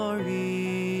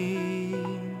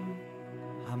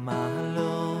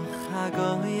המהלך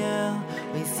הגואל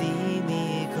וישיא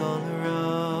מכל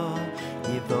רוב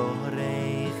יבורך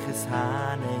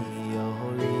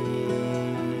הנאורים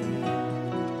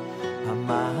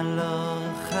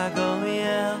המהלך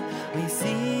הגואל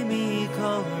וישיא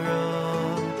מכל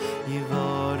רוב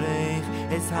יבורך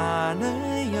הנאורים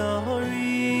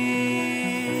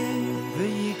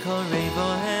ויקרא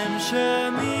בהם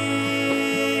שמי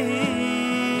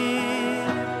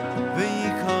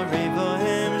ויקרא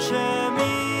בהם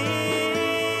שמי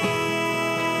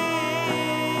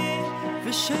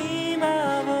ושם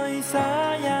אבויסי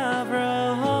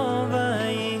אברהם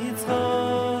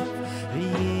ויצחק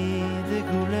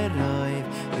וידאגו לרעב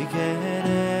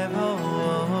בקרב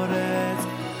הארץ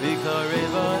ויקרא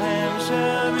בהם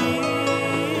שמי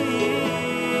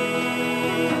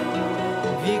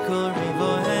ויקרא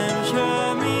בהם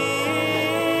שמי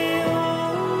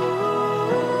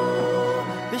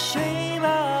ושם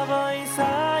אבויסי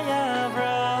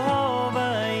אברהם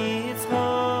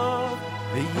ויצחק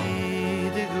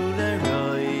וידאגו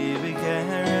לרעב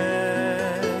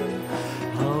בקרב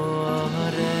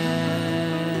הארץ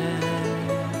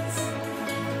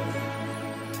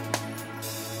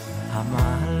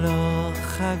המהלך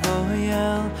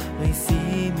הגואל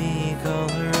וישיא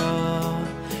מכל רוב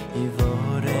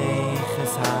יבורך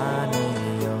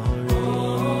הנאורים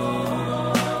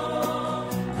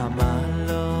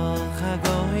המהלך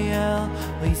הגואל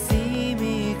וישיא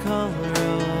מכל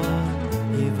רוב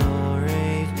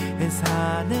יבורך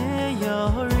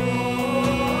הנאורים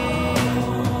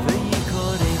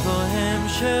ויקרא בהם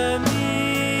שמי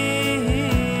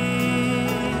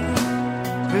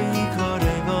ויקרא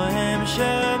בהם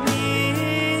שמי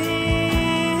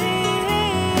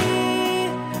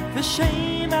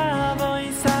ושם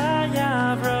אבויסי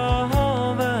אברהם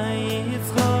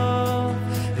ויצחק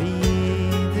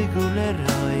וידאגו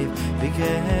לרעב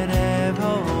בקרב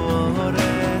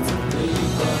הארץ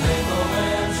ויקרא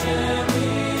בהם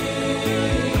שמי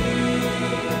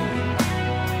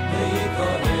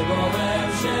ויקרא בהם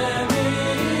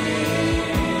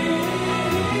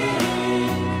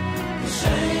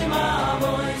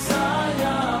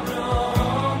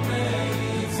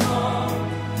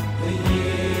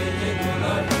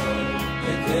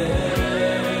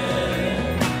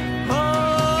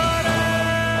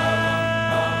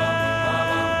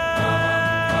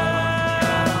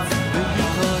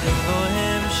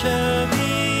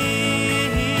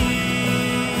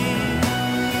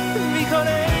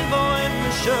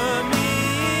שמי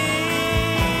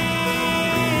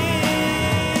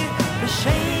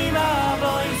ושם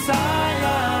אבויסי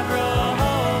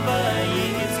אברהם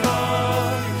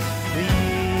ויצחק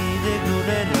וידאגו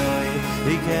לרעב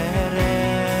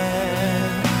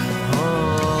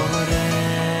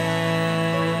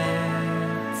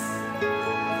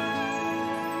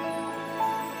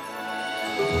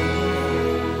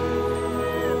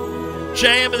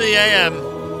JM in the AM.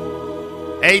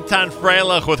 Eitan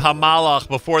Freilich with Hamalach.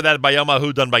 Before that, by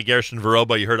Yomahu, done by Gershon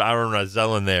Veroba. You heard Aaron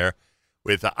Razel in there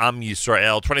with Am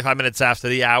Yisrael. 25 minutes after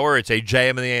the hour. It's a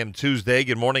JM in the AM Tuesday.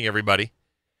 Good morning, everybody.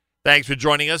 Thanks for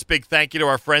joining us. Big thank you to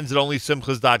our friends at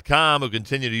OnlySimchas.com who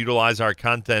continue to utilize our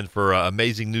content for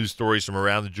amazing news stories from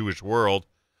around the Jewish world.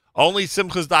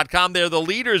 OnlySimchas.com, they're the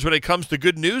leaders when it comes to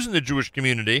good news in the Jewish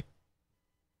community,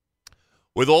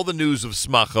 with all the news of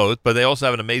Smachot, but they also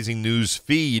have an amazing news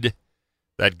feed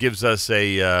that gives us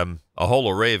a whole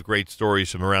array of great stories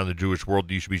from around the Jewish world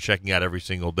that you should be checking out every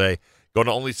single day. Go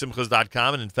to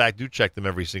OnlySimchas.com, and in fact, do check them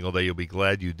every single day. You'll be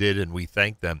glad you did, and we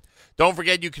thank them. Don't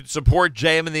forget, you can support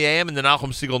JM in the AM and the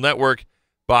Nachum Siegel Network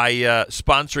by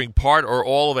sponsoring part or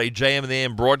all of a JM in the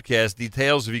AM broadcast.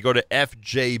 Details if you go to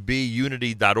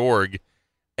fjbunity.org,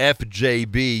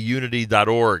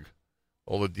 fjbunity.org.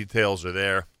 All the details are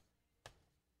there.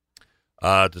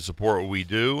 To support what we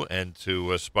do and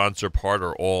to sponsor part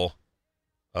or all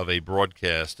of a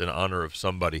broadcast in honor of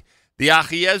somebody. The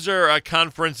Achiezer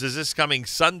Conference is this coming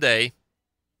Sunday.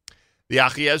 The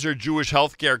Achiezer Jewish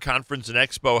Healthcare Conference and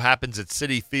Expo happens at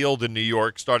Citi Field in New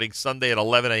York, starting Sunday at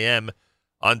 11 a.m.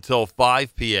 until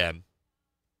 5 p.m.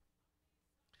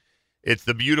 It's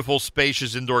the beautiful,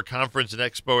 spacious indoor conference and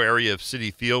expo area of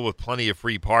Citi Field with plenty of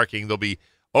free parking. There'll be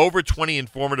over 20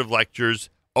 informative lectures,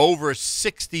 over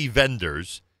 60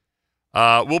 vendors.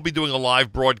 We'll be doing a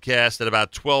live broadcast at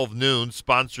about 12 noon,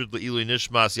 sponsored Le'ilui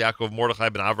Nishmas Yaakov Mordechai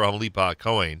ben Avrohom Lipa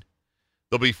Cohen.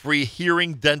 There'll be free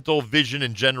hearing, dental, vision,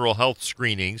 and general health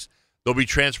screenings. There'll be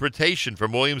transportation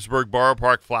from Williamsburg, Borough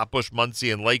Park, Flatbush, Muncie,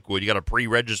 and Lakewood. You got to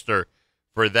pre-register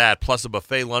for that, plus a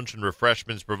buffet lunch and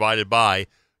refreshments provided by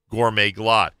Gourmet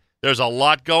Glot. There's a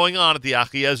lot going on at the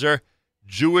Achiezer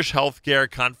Jewish Healthcare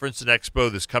Conference and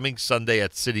Expo this coming Sunday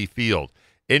at Citi Field.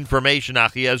 Information,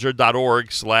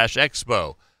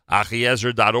 achiezer.org/expo,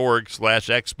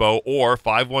 achiezer.org/expo, or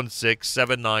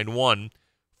 516-791-4444,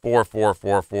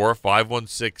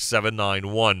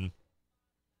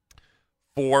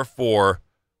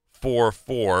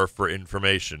 516-791-4444 for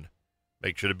information.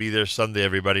 Make sure to be there Sunday,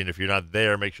 everybody, and if you're not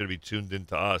there, make sure to be tuned in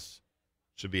to us.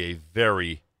 It should be a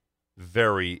very,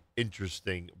 very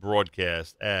interesting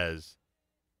broadcast, as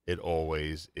it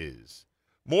always is.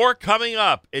 More coming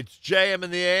up. It's JM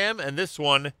in the AM, and this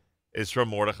one is from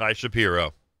Mordechai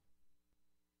Shapiro.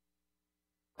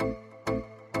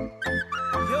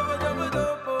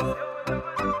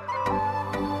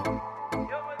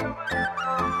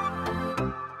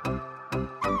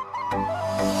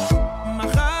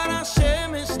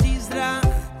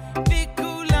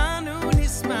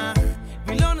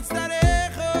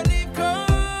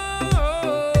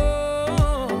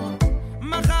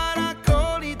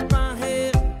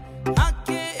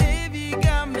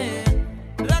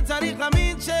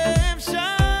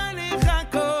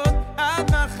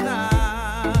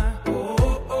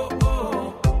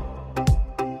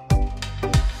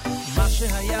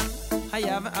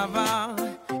 עבר,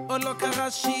 עוד לא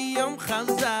קרה שיום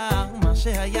חזר, מה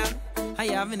שהיה,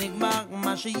 היה ונגמר,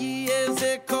 מה שיהיה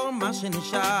זה כל מה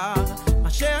שנשאר, מה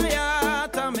שהיה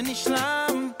תם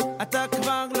ונשלם, אתה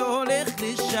כבר לא הולך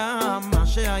לשם, מה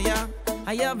שהיה,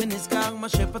 היה ונזכר, מה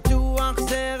שפתוח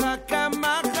זה רק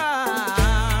המחר.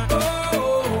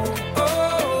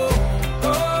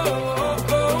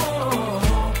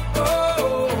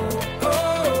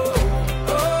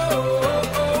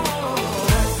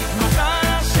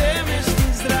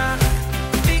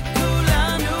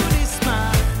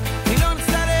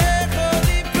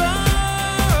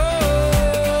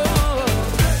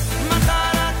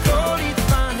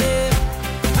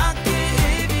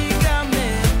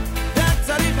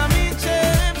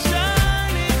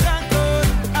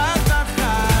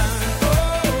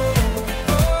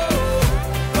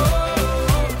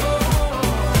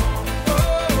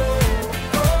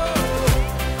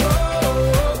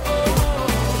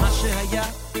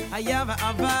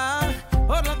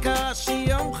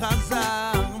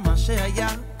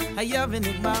 היה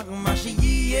ונגמר, מה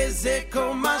שיהיה זה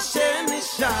כל מה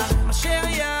שנשאר, מה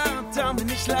שהיה תם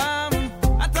ונשלם,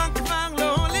 אתה כבר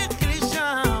לא הולך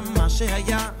לשם, מה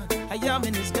שהיה, היה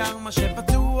ונזכר, מה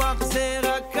שפתוח זה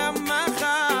רק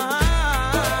המחר.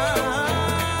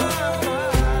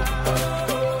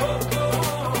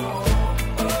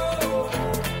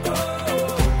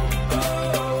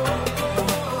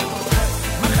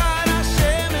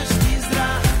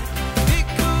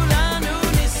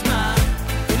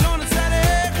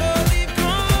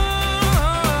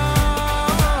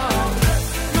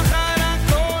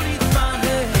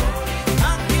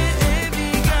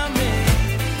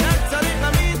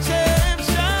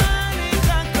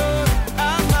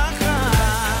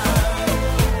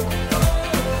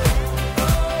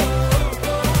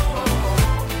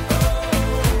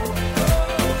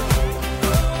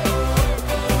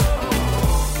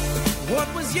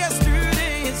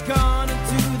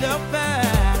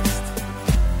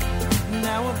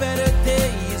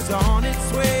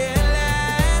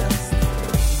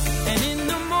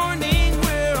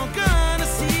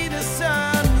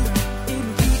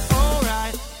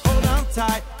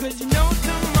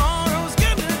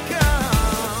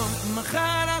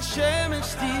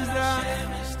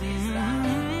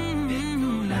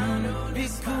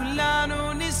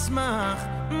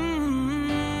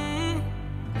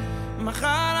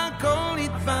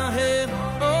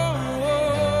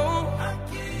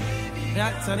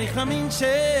 צריך להאמין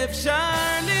שאפשר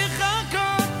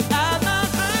לחכות עד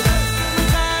מחר,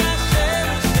 מחר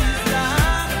השמש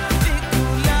תזרח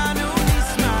וכולנו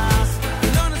נשמח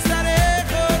ולא נצטרך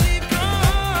עוד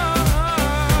לבכות,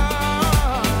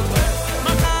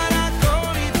 מחר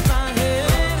הכל יתמהר,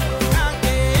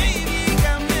 הכאב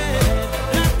ייגמר,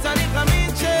 רק צריך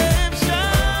להאמין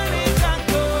שאפשר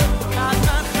לחכות עד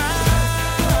מחר,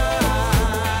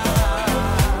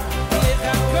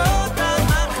 לחכות עד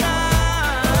מחר.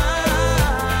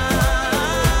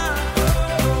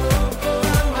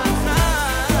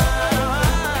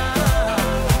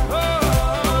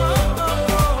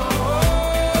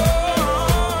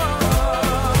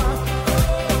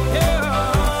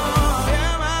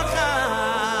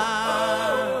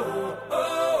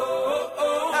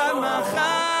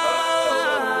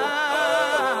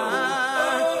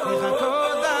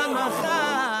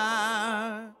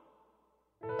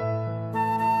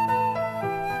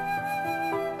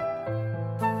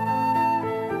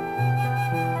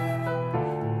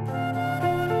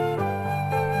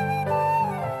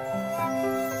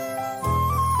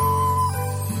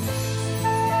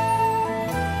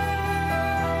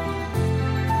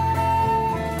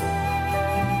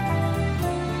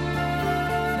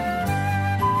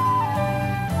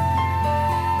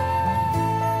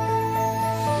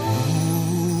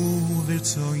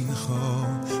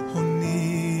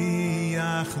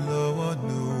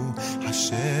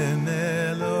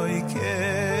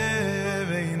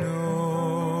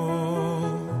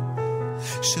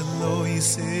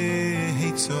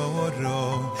 say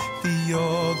Torah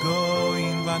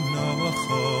V'yogoin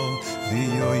v'nocho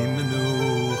V'yoimenu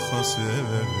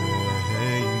choseveinu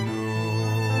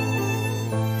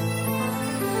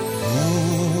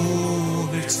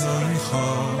U'v'rtzoncha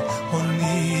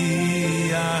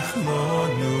honiach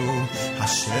lonu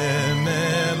Hashem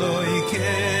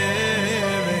Eloikeinu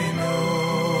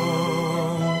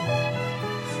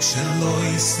Shelo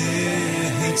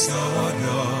yiseh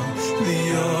Torah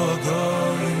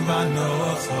V'yogoin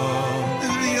v'nocho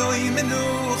V'yoimenu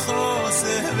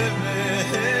choseveinu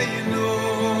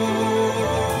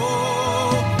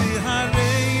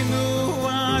V'hareinu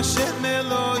Hashem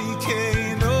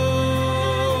Eloikeinu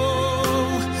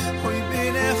Hoy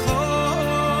b'necho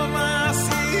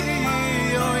ma'asi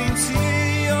Oin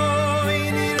tzion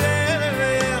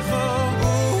irecho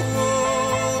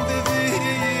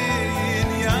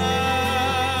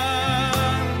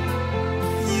U'b'vinyan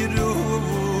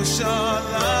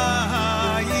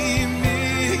Yerushalayim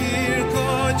mir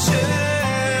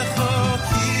kodshecho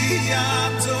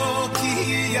Kiyato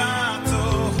kiyato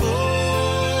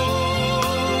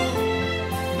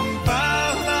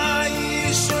Bala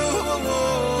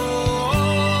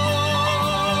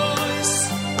Yeshuos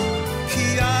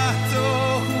Kiyato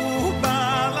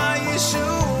Bala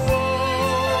Yeshuos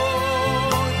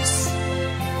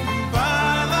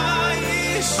Bala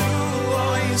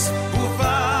Yeshuos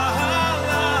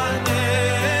Uvala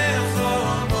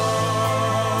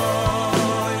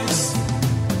Nechomos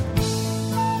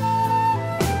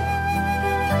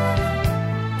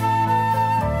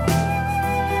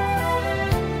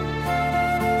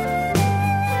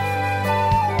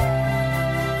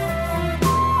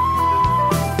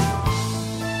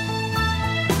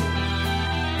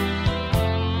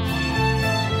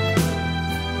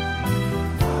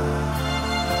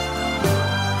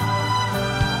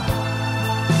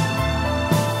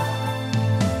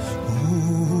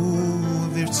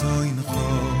U'virtoincho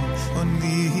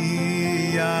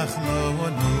oniach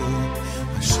lo'onu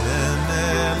Hashem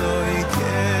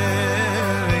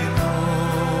Eloikeinu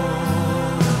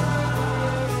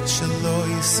Shelo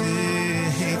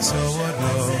yiseh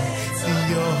Torah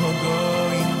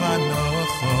V'yogoin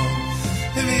v'nocho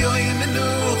V'yoimenu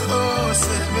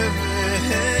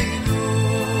choseveinu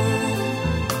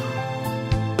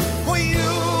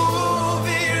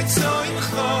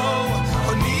U'virtoincho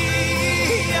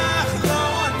honiach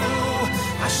lo'onu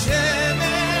Hashem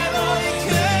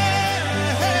Eloikeinu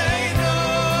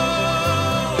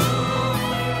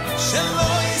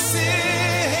Shelo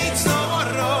yiseh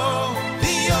Torah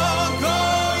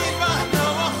V'yogoin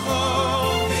v'nocho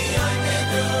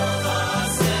V'yoimenu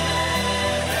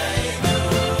choseveinu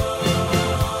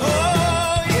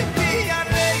Oy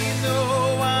v'yareinu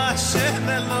Hashem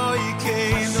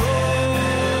Eloikeinu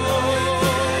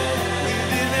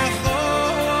V'necho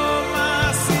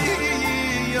ma'asi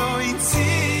Oin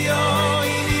tzion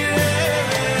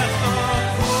irecho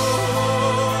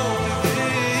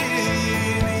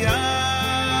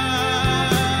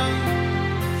U'b'vinyan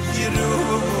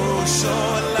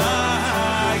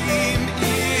Yerushalayim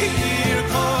ir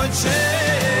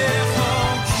kodshecho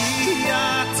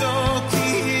Kiyato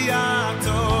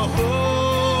kiyato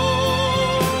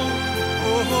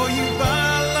Oy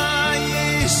Bala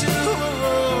Yeshuos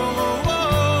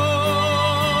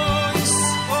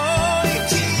Oy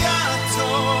kiyato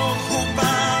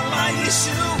Bala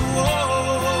Yeshuos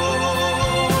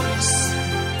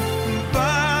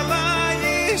Bala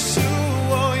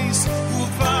Yeshuos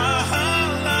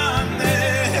Uvala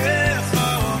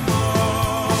Nechomos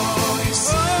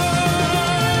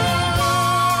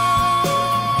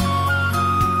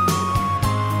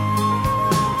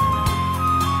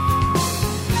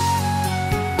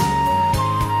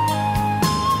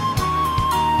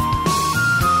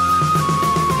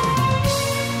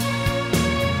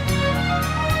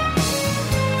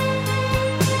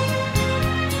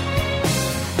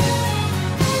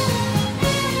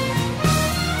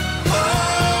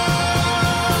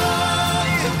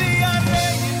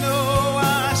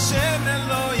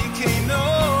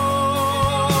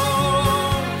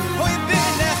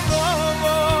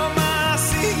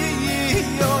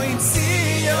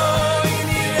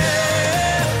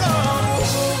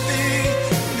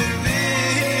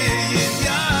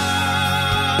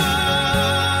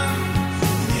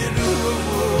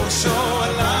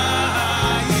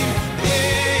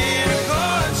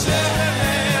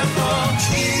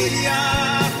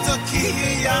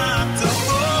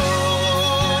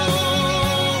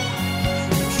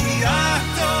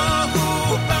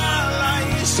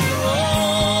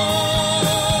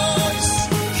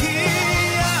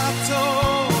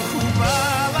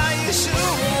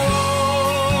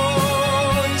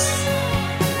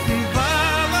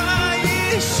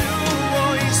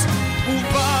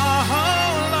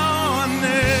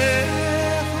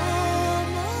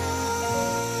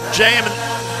JM.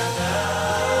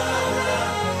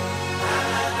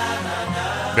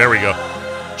 There we go.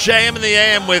 JM in the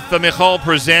AM with Michal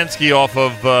Przanski off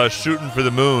of Shooting for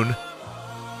the Moon.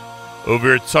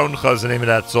 Over Tzoncha is the name of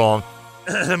that song.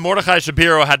 Mordechai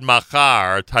Shapiro had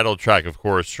Machar, title track, of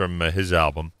course, from his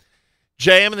album.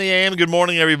 JM in the AM, good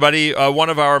morning, everybody. One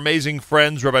of our amazing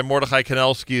friends, Rabbi Mordechai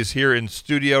Kanelsky, is here in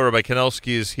studio. Rabbi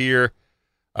Kanelsky is here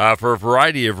for a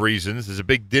variety of reasons. There's a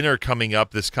big dinner coming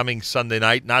up this coming Sunday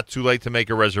night. Not too late to make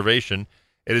a reservation.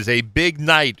 It is a big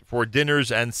night for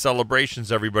dinners and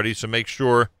celebrations, everybody, so make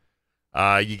sure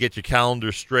you get your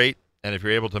calendar straight. And if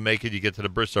you're able to make it, you get to the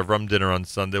Bris Avrohom dinner on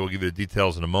Sunday. We'll give you the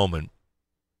details in a moment.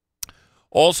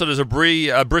 Also, there's a Bris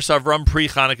Avrohom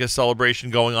pre-Hanukkah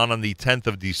celebration going on the 10th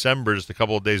of December, just a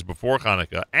couple of days before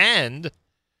Hanukkah. And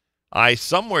I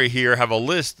somewhere here have a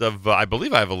list of, I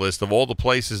believe I have a list of all the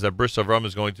places that Bris Avrohom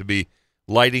is going to be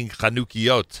lighting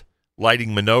Chanukiot,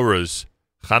 lighting menorahs,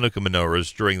 Chanukah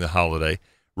menorahs during the holiday.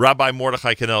 Rabbi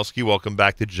Mordechai Kanelsky, welcome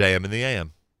back to JM in the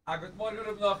AM. Good morning,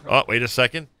 Rabbi. Oh, wait a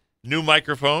second. New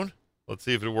microphone. Let's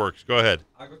see if it works. Go ahead.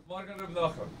 Good morning,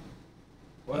 Rabbi.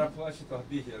 What a pleasure to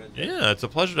be here. Yeah, it's a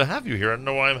pleasure to have you here. I don't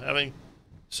know why I'm having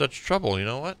such trouble. You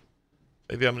know what?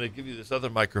 Maybe I'm going to give you this other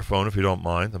microphone if you don't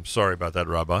mind. I'm sorry about that,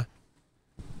 Rabbi.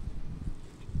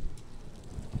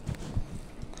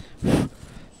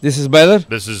 This is better?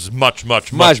 This is much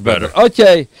better.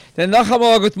 Okay. Then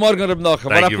good morning, Rabbi Nachum.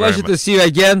 What a pleasure to see you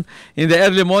again in the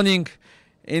early morning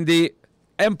in the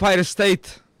Empire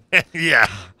State. Yeah.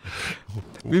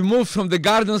 We moved from the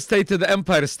Garden State to the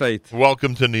Empire State.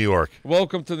 Welcome to New York.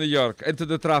 Welcome to New York and to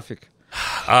the traffic.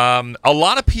 A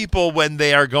lot of people, when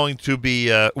they are going to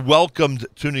be welcomed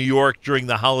to New York during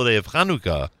the holiday of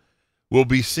Hanukkah, will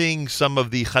be seeing some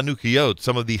of the Chanukiot,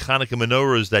 some of the Hanukkah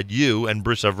menorahs that you and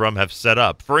Bris Avrohom have set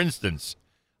up. For instance,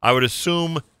 I would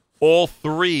assume all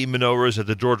 3 menorahs at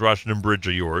the George Washington Bridge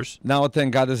are yours. Now,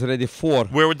 thank God, there's already 4.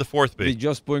 Where would the 4th be? We're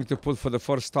just going to put for the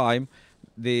first time.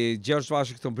 The George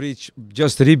Washington Bridge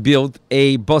just rebuilt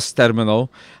a bus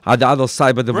terminal at the other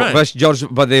side, but the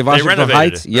Washington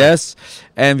Heights, yes.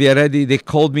 And we are ready. They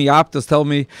called me up to tell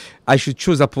me I should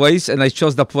choose a place, and I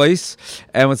chose the place.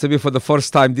 And it's going to be for the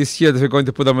first time this year that we're going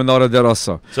to put a menorah there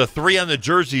also. So 3 on the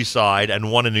Jersey side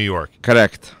and 1 in New York.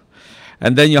 Correct.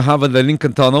 And then you have the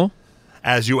Lincoln Tunnel.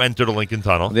 As you enter the Lincoln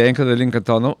Tunnel. They enter the Lincoln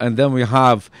Tunnel. And then we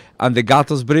have on the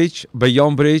Gatos Bridge,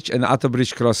 Bayonne Bridge, and Atta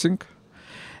Bridge crossing.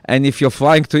 And if you're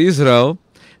flying to Israel,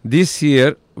 this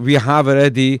year we have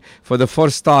already, for the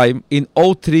first time, in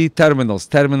all 3 terminals,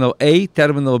 Terminal A,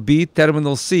 Terminal B,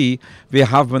 Terminal C, we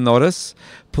have menorahs.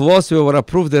 Plus, we were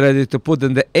approved already to put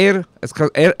in the air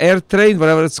train,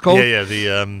 whatever it's called. Yeah,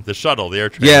 the shuttle, the air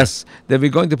train. Yes, then we're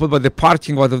going to put by the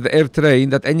parking lot of the air train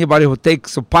that anybody who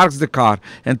parks the car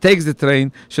and takes the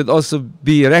train should also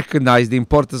be recognized the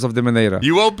importance of the menorah.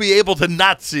 You won't be able to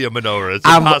not see a menorah. It's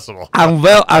impossible.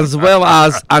 As well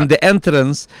as on the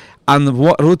entrance on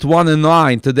Route 1 and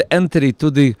 9 to the entry to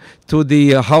the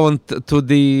airport. To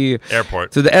the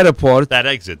airport. That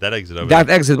exit over that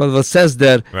there. Exit, what it says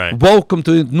there, right. Welcome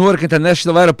to Newark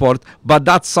International Airport, but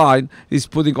that sign is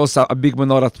putting also a big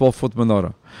menorah, 12-foot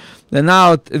menorah. And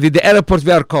now, with the airport,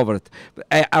 we are covered.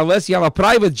 Unless you have a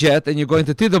private jet and you're going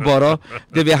to Teterboro,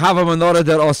 then we have a menorah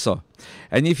there also.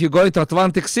 And if you're going to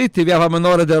Atlantic City, we have a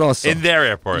menorah there also. In their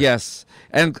airport? Yes.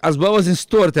 And as well as in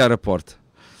Stewart Airport.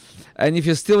 And if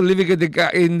you're still living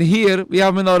in here, we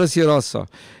have menorahs here also.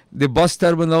 The bus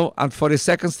terminal on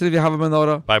 42nd Street, we have a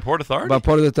menorah. By Port Authority? By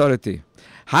Port Authority.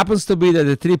 Happens to be that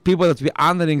the 3 people that we're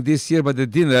honoring this year by the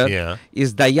dinner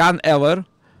is Diane Eller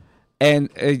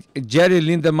and Jerry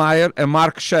Lindemeyer and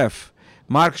Marc Chef.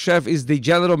 Marc Chef is the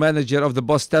general manager of the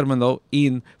bus terminal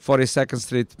in 42nd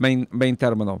Street main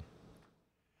terminal.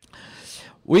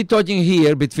 We're talking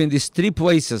here between these 3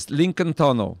 places, Lincoln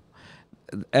Tunnel,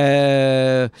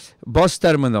 bus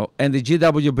terminal, and the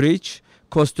GW Bridge,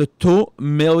 close to 2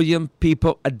 million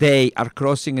people a day are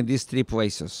crossing in these 3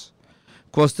 places.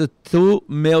 Close to 2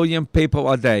 million people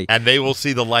a day. And they will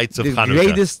see the lights of Hanukkah. The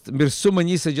greatest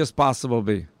Mirsumanisa just possible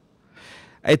be.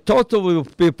 A total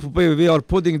we are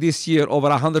putting this year over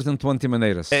 120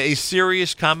 menorahs. A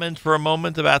serious comment for a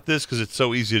moment about this, because it's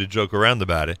so easy to joke around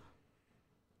about it.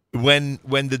 When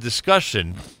the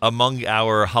discussion among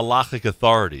our halachic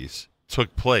authorities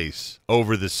took place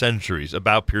over the centuries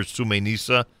about Pirsumei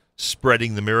Nisa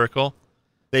spreading the miracle,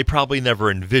 they probably never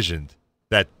envisioned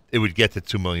that it would get to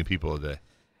 2 million people a day.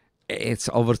 It's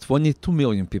over 22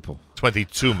 million people.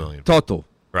 22 million. Total.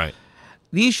 Right.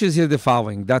 The issue is here the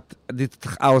following, that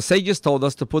our sages told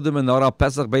us to put the menorah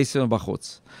Pesach Beisim and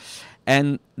Bachutz.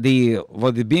 And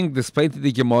what being displayed in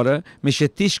the Gemara,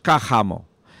 Mishetish Kachamo.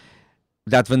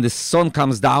 that when the sun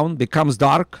comes down, becomes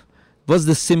dark. What's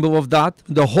the symbol of that?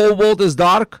 The whole world is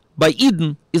dark. By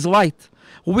Eden is light.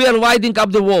 We are lighting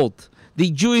up the world.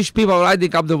 The Jewish people are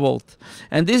lighting up the world.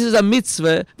 And this is a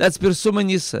mitzvah that's Pirsum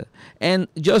Nisa. And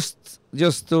just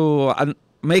to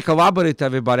make elaborate to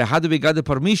everybody, how do we get the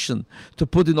permission to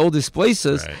put in all these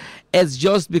places? Right. It's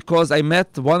just because I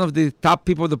met one of the top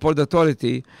people of the Port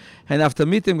Authority, and after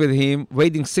meeting with him,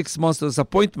 waiting 6 months for this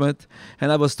appointment,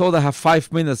 and I was told I have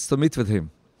 5 minutes to meet with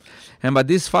him. And by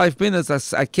these 5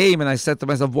 minutes, I came and I said to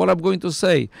myself, what I'm going to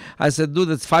say? I said, dude,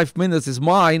 that 5 minutes is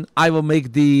mine. I will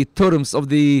make the terms of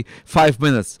the 5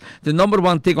 minutes. The number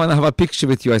one thing, I want to have a picture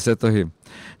with you, I said to him.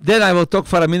 Then I will talk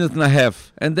for a minute and a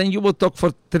half. And then you will talk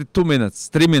for 3 minutes.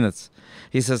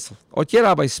 He says, okay,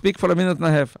 Rabbi, speak for a minute and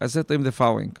a half. I said to him the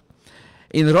following.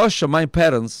 In Russia, my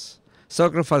parents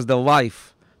sacrificed their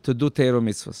life to do Torah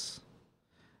mitzvahs.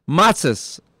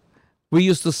 Matzahs, we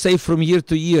used to save from year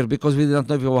to year because we did not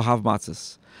know if we will have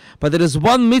matzahs. But there is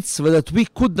one mitzvah that we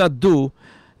could not do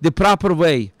the proper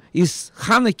way, is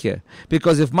Hanukkah.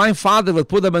 Because if my father would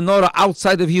put a menorah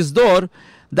outside of his door,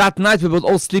 that night we would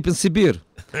all sleep in Sibir.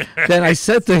 Then I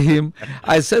said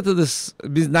to this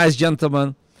nice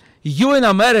gentleman, you in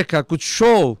America could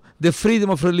show the freedom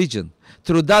of religion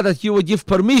through that you would give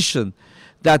permission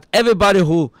that everybody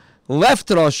who left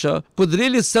Russia could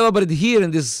really celebrate here in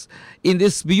this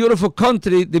beautiful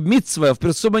country the mitzvah of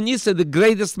Pirsum Nisa, the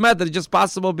greatest matter just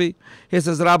possible be. He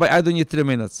says, Rabbi, I don't need 3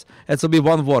 minutes. It will be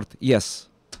one word, yes.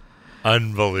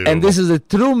 Unbelievable. And this is a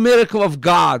true miracle of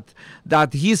God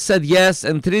that he said yes,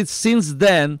 and since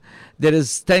then there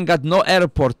is, thank God, no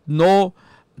airport, no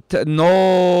bridge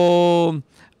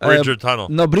or tunnel.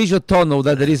 No bridge or tunnel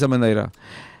that there is a menorah.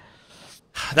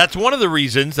 That's one of the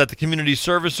reasons that the Community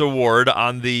Service Award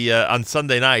on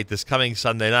Sunday night, this coming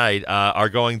Sunday night, are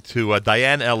going to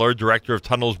Diane Eller, Director of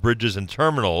Tunnels, Bridges, and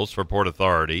Terminals for Port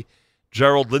Authority,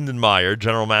 Gerald Lindenmeyer,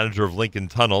 General Manager of Lincoln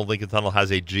Tunnel. Lincoln Tunnel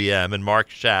has a GM, and Marc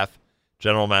Schaff,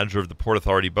 General Manager of the Port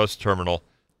Authority Bus Terminal.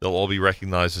 They'll all be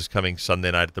recognized this coming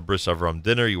Sunday night at the Bris Avrohom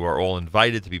dinner. You are all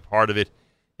invited to be part of it.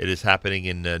 It is happening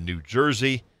in New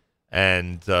Jersey.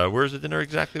 And where's the dinner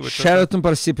exactly? Sheraton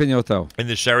Parsippany Hotel. In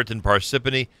the Sheraton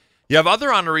Parsippany. You have other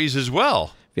honorees as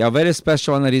well. We have very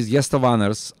special honorees, guest of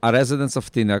honors, are residents of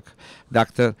Teaneck,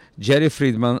 Dr. Jerry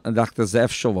Friedman and Dr. Zev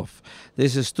Sholov.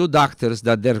 This is two doctors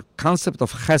that their concept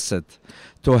of chesed,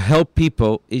 to help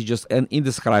people, is just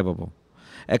indescribable.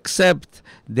 Except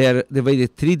the way they're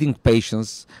treating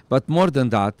patients. But more than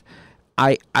that,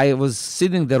 I was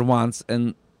sitting there once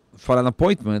and for an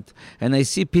appointment, and I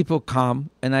see people come,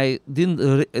 and I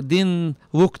didn't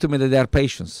look to me that they are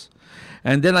patients.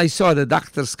 And then I saw the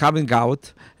doctors coming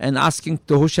out and asking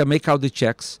to who shall make out the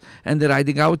checks, and they're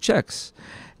writing out checks.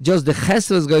 Just the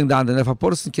chesed is going down, and if a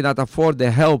person cannot afford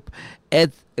the help,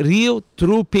 at real,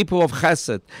 true people of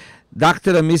chesed,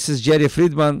 Dr. and Mrs. Jerry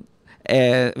Friedman,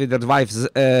 with their wives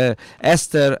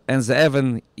Esther and Zev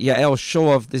and Yael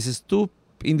Sholov, this is two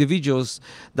individuals,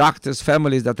 doctors,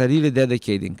 families that are really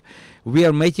dedicating. We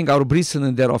are making our Bris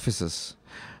in their offices.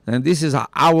 And this is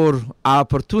our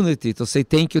opportunity to say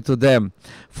thank you to them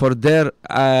for their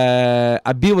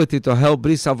ability to help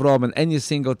Bris Avrohom in any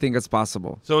single thing that's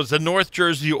possible. So it's a North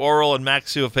Jersey oral and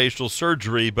maxillofacial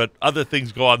surgery, but other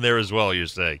things go on there as well, you're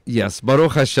saying? Yes,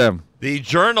 Baruch Hashem. The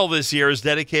journal this year is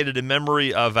dedicated in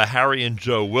memory of Harry and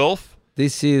Joe Wilf.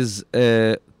 This is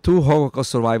two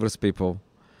Holocaust survivors people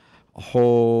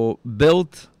who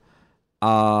built,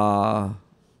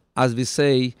 as we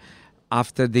say,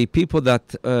 after the people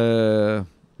that,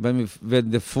 when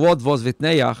the flood was with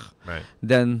Neach, right,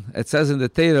 then it says in the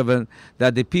Torah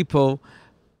that the people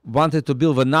wanted to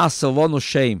build V'nasa Lonu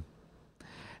Shem.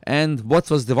 And what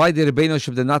was the why the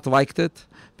Rebbeinu did not liked it?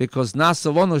 Because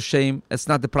Nasa Lonu Shem, it's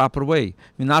not the proper way.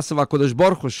 Nasa V'Kodesh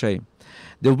Baruch Hu Shem.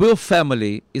 The Wilf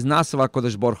family is Nasa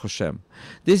V'Kodesh Baruch Hu Shem.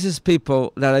 This is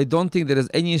people that I don't think there is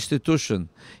any institution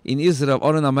in Israel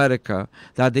or in America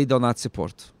that they do not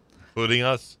support. Including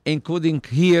us? Including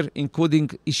here, including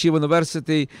Yeshiva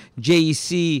University,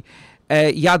 JEC,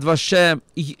 Yad Vashem,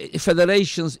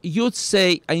 federations. You'd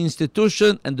say an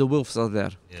institution, and the Wilfs are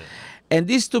there. Yeah. And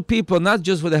these two people, not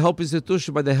just for the help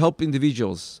institution, but they help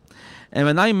individuals. And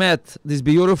when I met this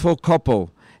beautiful couple,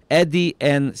 Eddie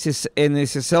and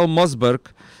Cecile Mosberg,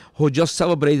 who just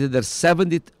celebrated their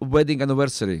 70th wedding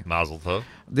anniversary. Mazel tov.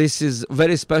 This is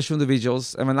very special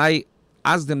individuals. And when I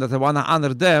asked them that I want to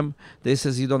honor them, they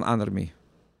says, you don't honor me.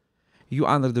 You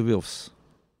honor the Wilfs.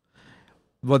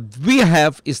 What we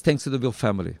have is thanks to the Wilf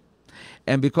family.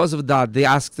 And because of that, they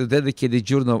asked to dedicate the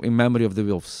journal in memory of the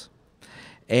Wilfs.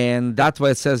 And that's why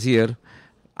it says here,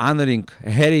 honoring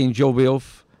Harry and Joe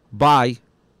Wilf by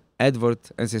Edward,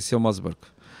 and Cecil Mosberg.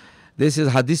 This is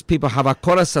how these people have a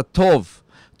koras tov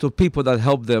to people that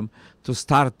help them to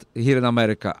start here in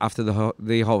America after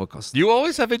the Holocaust. You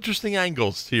always have interesting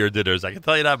angles to your dinners. I can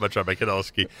tell you that much, Rabbi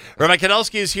Kanelsky. Rabbi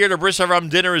Kanelsky is here. The Bris Avrohom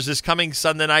dinner is this coming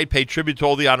Sunday night. Pay tribute to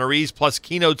all the honorees. Plus,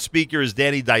 keynote speaker is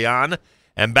Danny Dayan,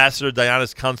 Ambassador Dayan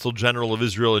is Consul General of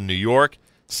Israel in New York.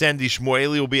 Sandy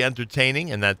Shmueli will be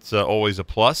entertaining, and that's always a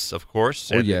plus, of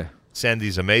course.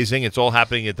 Sandy's amazing. It's all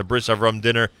happening at the Bris Avrohom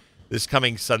dinner this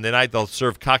coming Sunday night. They'll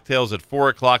serve cocktails at 4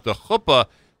 o'clock. The chuppah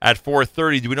at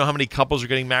 4:30. Do we know how many couples are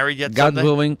getting married yet? God Sunday?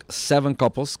 willing, 7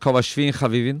 couples. Kovashvi and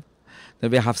Chavivin.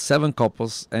 Then we have 7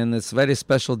 couples, and it's very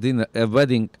special dinner, a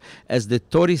wedding, as the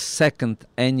 32nd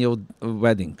annual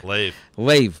wedding. Leiv.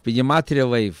 B'gematria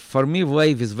Leiv. For me,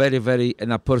 Leiv is very, very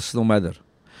in a personal matter.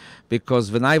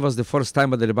 Because when I was the first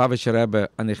time at the Lubavitcher Rebbe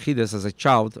and Echidus as a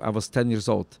child, I was 10 years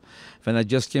old. When I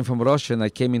just came from Russia and I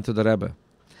came into the Rebbe.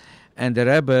 And the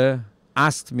Rebbe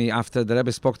asked me, after the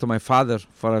Rebbe spoke to my father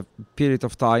for a period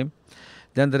of time,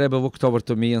 then the Rebbe looked over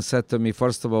to me and said to me,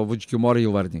 first of all, which Gemara are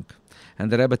you learning? And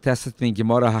the Rebbe tested me in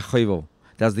Gemara HaChovel.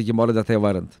 That's the Gemara that I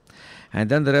learned. And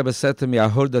then the Rebbe said to me, I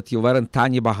heard that you learned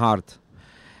Tanya Bahart.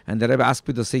 And the Rebbe asked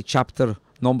me to say chapter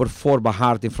number 4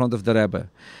 Bahart in front of the Rebbe.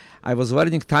 I was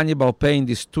learning Tanya Balpeh in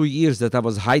these 2 years that I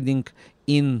was hiding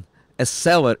in a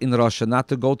cellar in Russia, not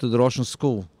to go to the Russian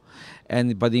school.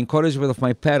 And by the encouragement of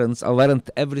my parents, I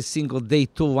learned every single day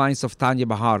 2 lines of Tanya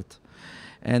Bahart.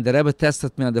 And the Rebbe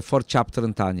tested me on the 4th chapter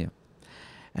in Tanya.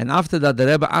 And after that, the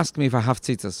Rebbe asked me if I have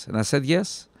tzitzis. And I said,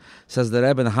 yes. Says the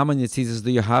Rebbe, and how many tzitzis do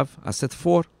you have? I said,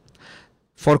 4.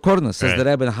 4 corners. Says the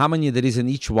Rebbe, and how many there is in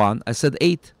each one? I said,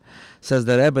 8. Says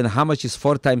the Rebbe, and how much is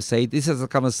 4 times 8? This is a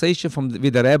conversation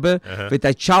with the Rebbe with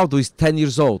a child who is 10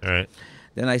 years old.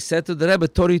 Then I said to the Rebbe,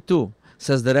 32.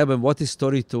 Says the Rebbe, what is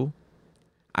 32?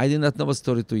 I did not know what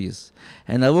 32 is.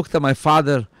 And I looked at my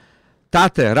father,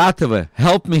 Tate, Rateve,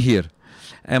 help me here.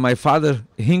 And my father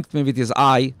hinked me with his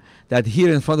eye that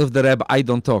here in front of the Rebbe, I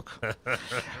don't talk.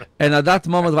 And at that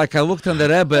moment, like I looked at the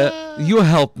Rebbe, you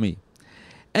help me.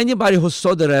 Anybody who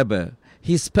saw the Rebbe,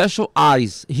 his special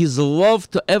eyes, his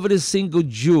love to every single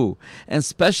Jew, and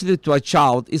especially to a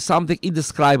child, is something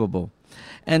indescribable.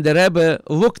 And the Rebbe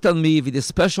looked at me with his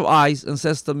special eyes and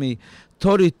says to me,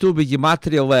 Tori tu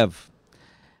b'gematria lev.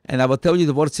 And I will tell you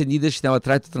the words in Yiddish, and I will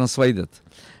try to translate it.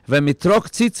 Wenn mit trok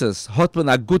tzitzes, hat man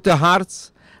a gute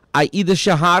Herz, a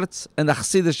Yiddische Herz, and a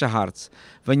Chassidische Herz.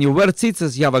 When you wear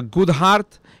tzitzes, you have a good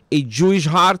heart, a Jewish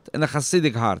heart, and a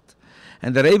Chassidic heart.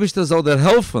 And the Rebbe soll dir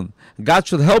helfen. God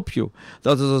should help you.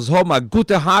 That is a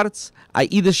gute Herz, a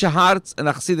Yiddische Herz, and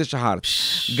a Chassidische heart.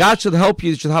 God should help you.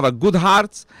 You should have a good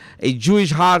heart, a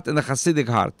Jewish heart, and a Chassidic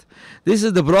heart. This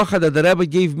is the bracha that the Rebbe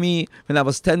gave me when I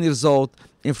was 10 years old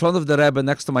in front of the Rebbe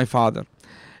next to my father.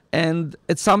 And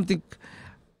it's something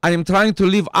I am trying to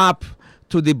live up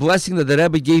to the blessing that the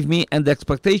Rebbe gave me and the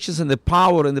expectations and the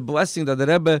power and the blessing that the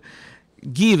Rebbe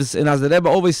gives. And as the Rebbe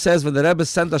always says, when the Rebbe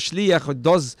sends a shliach or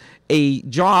does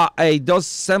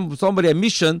send somebody a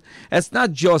mission, it's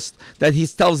not just that he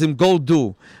tells him go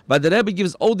do, but the Rebbe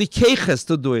gives all the keiches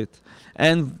to do it.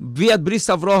 And we at Bris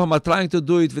Avrohom are trying to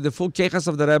do it with the full keiches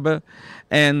of the Rebbe,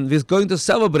 and we're going to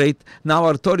celebrate now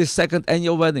our 32nd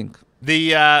annual wedding.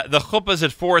 The chuppah is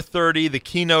at 4:30. The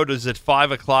keynote is at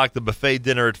 5 o'clock. The buffet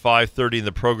dinner at 5:30, and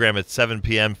the program at 7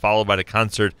 p.m. followed by the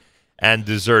concert and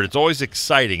dessert. It's always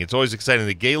exciting.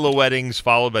 The gala weddings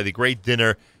followed by the great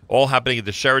dinner, all happening at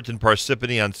the Sheraton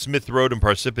Parsippany on Smith Road in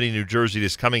Parsippany, New Jersey,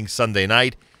 this coming Sunday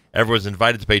night. Everyone's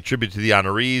invited to pay tribute to the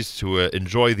honorees, to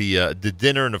enjoy the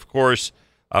dinner, and of course,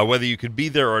 whether you can be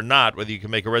there or not, whether you can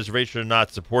make a reservation or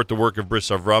not, support the work of Bris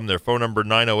Avrohom. Their phone number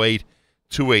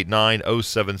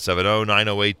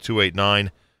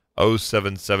 908-289-0770,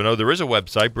 908-289-0770. There is a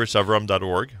website,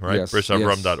 brisavrohom.org, right? Yes,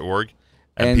 brisavrohom.org.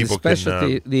 And people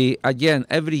especially, can, again,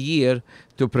 every year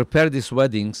to prepare these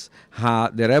weddings, the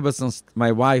Rebbe,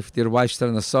 my wife, dear wife,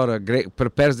 Sternasora,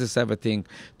 prepares this everything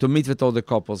to meet with all the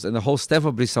couples. And the whole staff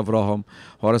of Bris Avrohom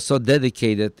who are so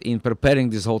dedicated in preparing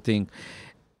this whole thing.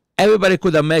 Everybody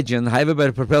could imagine how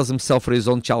everybody prepares himself for his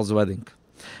own child's wedding.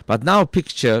 But now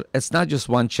picture, it's not just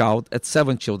one child, it's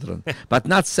 7 children. But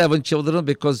not 7 children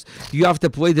because you have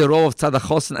to play the role of Tzadach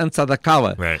Chosen and Tzadach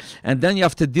Kala. Right. And then you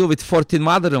have to deal with 14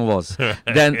 mother-in-laws.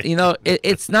 Then,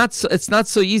 it's not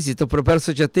so easy to prepare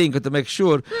such a thing, to make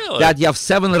sure that you have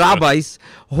 7 rabbis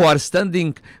who are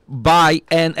standing by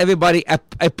and everybody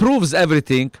approves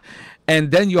everything.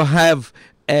 And then you have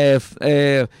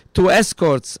 2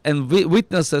 escorts and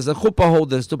witnesses and chuppah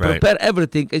holders to prepare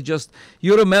everything. It's just,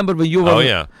 you remember when you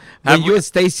were, when you and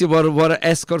Stacy were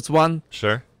escorts one?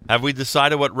 Sure. Have we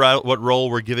decided what role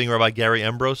we're giving Rabbi Gary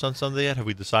Ambrose on Sunday yet? Have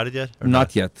we decided yet?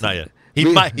 Not yet. Not yet.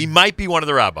 He might be one of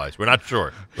the rabbis. We're not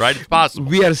sure, right? It's possible.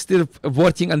 We are still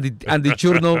working on the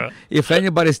journal. If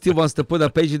anybody still wants to put a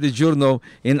page in the journal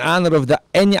in honor of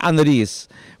any honorees,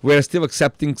 we are still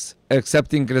accepting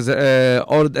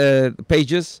all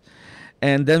pages,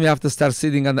 and then we have to start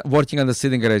working on the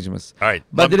sitting arrangements. All right,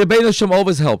 but the Rebbeinu Shem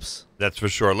always helps. That's for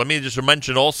sure. Let me just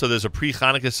mention also there's a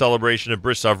pre-Hanukkah celebration at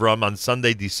Bris Avrohom on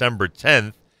Sunday, December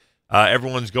 10th.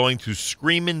 Everyone's going to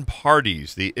Screamin'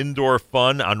 Parties, the indoor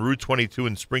fun on Route 22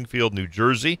 in Springfield, New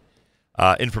Jersey.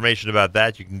 Information about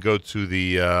that, you can go to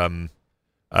the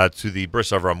Bris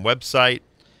Avrohom website,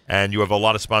 and you have a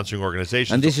lot of sponsoring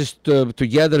organizations. And this is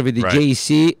together with the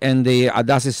JEC and the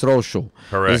Adassis Roshu.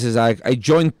 Correct. This is a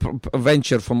joint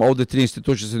venture from all the three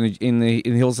institutions in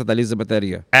Hillside Elizabeth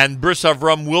area. And Bris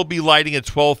Avrohom will be lighting a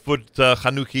 12-foot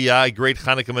Chanukiah, a great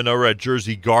Hanukkah menorah at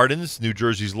Jersey Gardens, New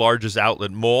Jersey's largest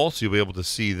outlet mall. So you'll be able to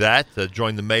see that.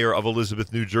 Join the mayor of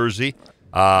Elizabeth, New Jersey.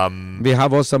 We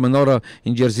have also a menorah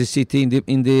in Jersey City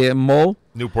in the mall.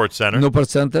 Newport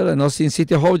Center, and also in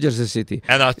City Hall, Jersey City.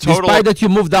 And a total. Despite that you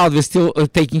moved out, we're still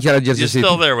taking care of Jersey City. You're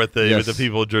still there with the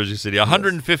people of Jersey City.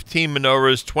 115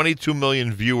 menorahs, 22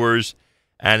 million viewers,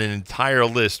 and an entire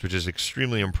list, which is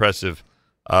extremely impressive,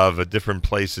 of different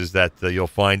places that you'll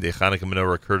find a Hanukkah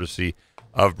menorah courtesy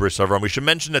of Bris Avrohom. We should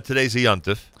mention that today's a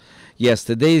Yontif. Yes,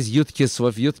 today is Yud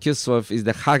Kislev. Yud Kislev is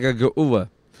the Chag HaGeula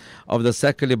of the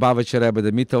second Lubavitcher Rebbe,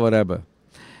 the Mittel Rebbe.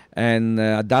 And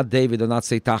that day we do not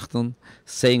say Tachton,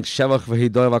 saying Shevach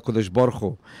v'Hidoy v'Kodesh Baruch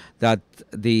Hu, that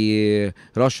the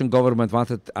Russian government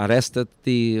wanted arrested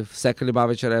the second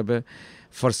Lubavitcher Rebbe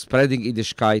for spreading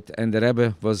Yiddishkeit, and the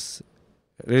Rebbe was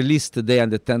released today on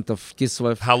the 10th of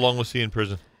Kislev. How long was he in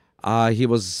prison? He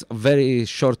was a very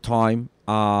short time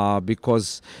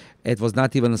because it was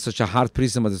not even such a hard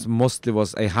prison, but it mostly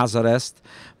was a house arrest.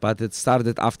 But it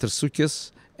started after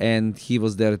Sukkot, and he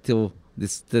was there till the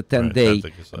 10th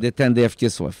day of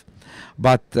Kislev.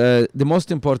 But the most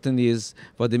important is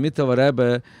what the Mittel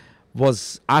Rebbe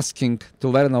was asking to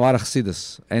learn Avar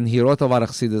Chassidus, and he wrote Avar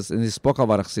Chassidus, and he spoke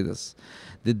Avar Chassidus.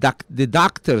 The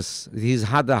doctors, he's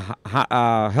had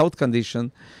a health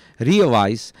condition,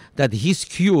 realized that his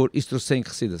cure is through saying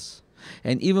Chassidus.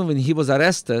 And even when he was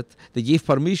arrested, they gave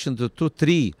permission to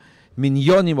 2-3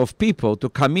 minyonim of people to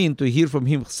come in to hear from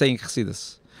him saying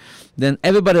Chassidus. Then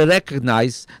everybody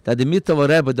recognized that the Mittel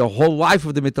Rebbe, the whole life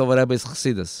of the Mittel Rebbe is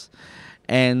Chassidus.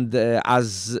 And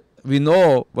as we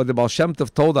know what the Baal Shem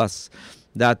Tov told us,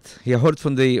 that he heard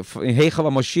from the Heichav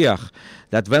Moshiach,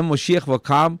 that when Moshiach will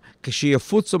come,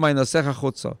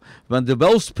 when the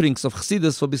wellsprings of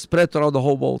Chassidus will be spread around the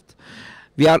whole world.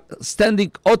 We are standing,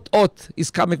 ot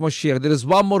is coming Moshiach. There is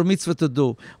one more mitzvah to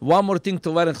do, one more thing to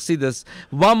learn in Chassidus,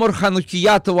 one more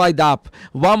Chanukiah to light up,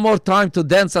 one more time to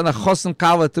dance on a Chosen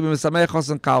Kala, to be Mesameh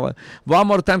Chosen Kala, one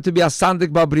more time to be a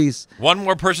Sandik Bris. One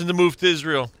more person to move to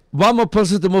Israel. One more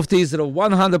person to move to Israel,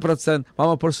 100%, one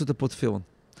more person to put tefillin.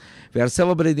 We are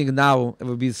celebrating now, and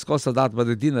we'll be discussing that by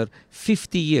the dinner,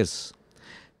 50 years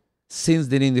since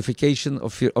the unification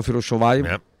of Yerushalayim.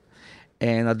 Yep.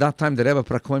 And at that time, the Rebbe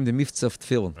proclaimed the mitzvah of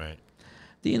tefillin. Right.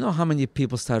 Do you know how many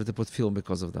people started to put tefillin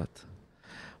because of that?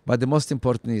 But the most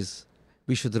important is,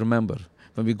 we should remember,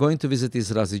 when we're going to visit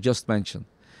Israel, as you just mentioned,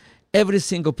 every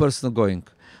single person going,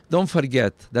 don't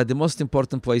forget that the most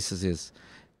important places is,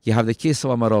 you have the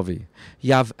Kisel Amarovi,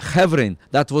 you have Hebron,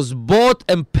 that was bought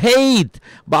and paid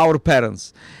by our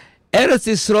parents. Eretz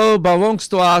Yisrael belongs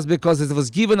to us because it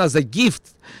was given as a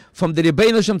gift from the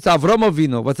Rebbeinu Shem to Avrohom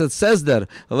Avinu. What it says there,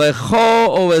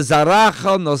 Lecho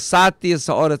u'ezaracha nosati es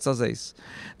ha'oretz hazeh.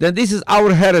 Then this is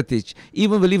our heritage.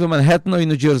 Even we live in Manhattan or in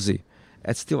New Jersey,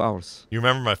 it's still ours. You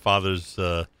remember my father's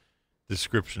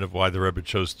description of why the Rebbe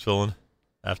chose tefillin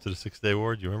after the 6-Day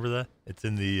War? Do you remember that? It's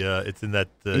in the in the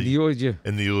eulogy.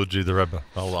 In the eulogy of the Rebbe.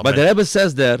 But the Rebbe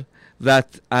says there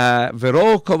that that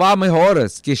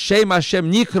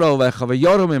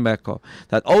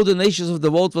all the nations of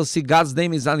the world will see God's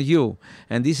name is on you,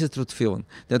 and this is through tefillin.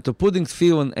 Then to putting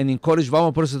tefillin and encourage one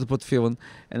more person to put tefillin,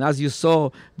 and as you saw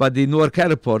by the Newark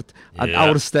Airport at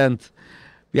our stand,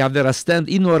 we have there a stand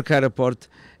in Newark Airport,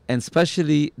 and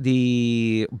especially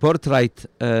the birthright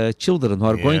children who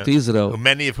are going to Israel.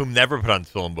 Many of whom never put on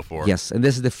tefillin before. Yes, and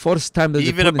this is the first time that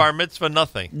even a bar mitzvah,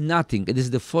 nothing. Nothing. It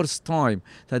is the first time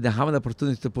that they have an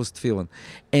opportunity to post tefillin,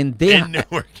 and they in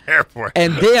Newark Airport,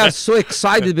 and they are so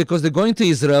excited because they're going to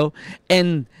Israel,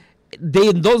 and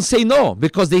they don't say no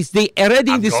because they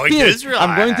already in the spirit.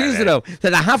 I'm going to Israel.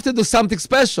 That I have to do something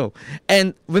special,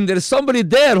 and when there is somebody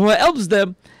there who helps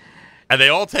them. And they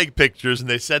all take pictures, and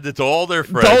they send it to all their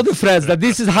friends. To all the friends, that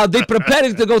this is how they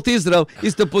preparing to go to Israel,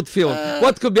 is to put film.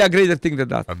 What could be a greater thing than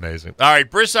that? Amazing. All right,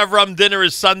 Bris Avrohom dinner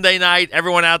is Sunday night.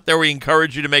 Everyone out there, we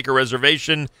encourage you to make a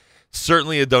reservation.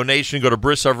 Certainly a donation. Go to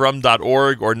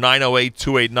brisavrohom.org or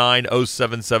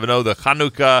 908-289-0770. The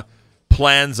Chanukah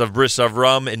plans of Bris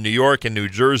Avrohom in New York and New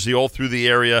Jersey, all through the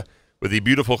area, with the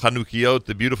beautiful Chanukiot,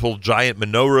 the beautiful giant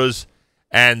menorahs,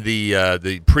 and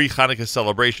the pre-Hanukkah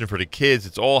celebration for the kids.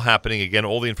 It's all happening. Again,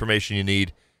 all the information you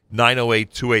need,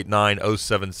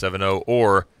 908-289-0770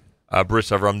 or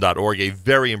brisavrohom.org. A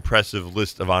very impressive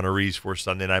list of honorees for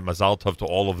Sunday night. Mazal tov to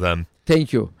all of them.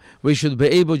 Thank you. We should be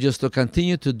able just to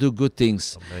continue to do good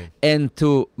things and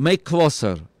to make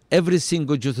closer every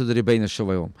single Jew to the Rebbeinu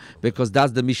Shalom, because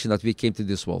that's the mission that we came to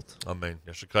this world. Amen.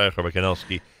 Yeshikayach, Rabbi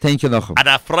Kanelsky. Thank you, Nachum. And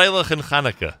a freilich in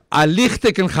Chanukah. A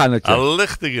lichtig in Chanukah. A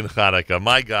lichtig in Chanukah.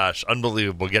 My gosh,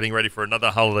 unbelievable. Getting ready for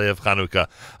another holiday of Chanukah.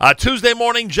 Tuesday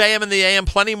morning, JM and the AM.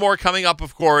 Plenty more coming up,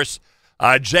 of course.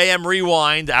 JM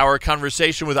Rewind, our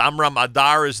conversation with Amram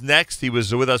Adar is next. He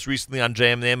was with us recently on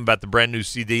JM and the AM about the brand new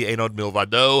CD, Einod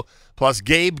Milvado. Plus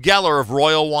Gabe Geller of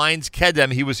Royal Wines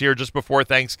Kedem. He was here just before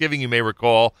Thanksgiving, you may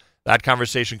recall. That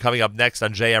conversation coming up next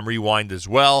on JM Rewind as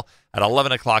well. At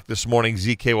 11 o'clock this morning,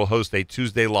 ZK will host a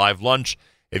Tuesday live lunch.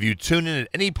 If you tune in at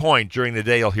any point during the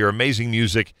day, you'll hear amazing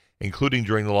music, including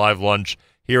during the live lunch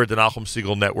here at the Nachum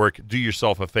Segal Network. Do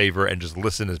yourself a favor and just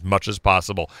listen as much as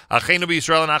possible. Achenu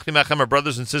b'Yisrael and Achim Echem, our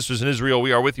brothers and sisters in Israel,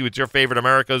 we are with you. It's your favorite,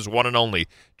 America's one and only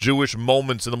Jewish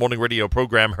Moments in the Morning radio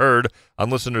program, heard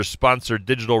on listeners-sponsored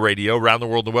digital radio around the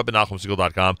world on the web at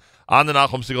NachumSegal.com, on the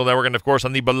Nachum Segal Network, and, of course,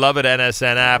 on the beloved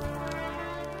NSN app.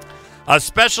 A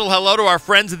special hello to our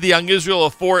friends at the Young Israel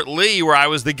of Fort Lee, where I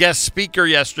was the guest speaker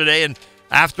yesterday, and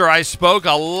after I spoke,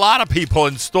 a lot of people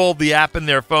installed the app in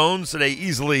their phones, so they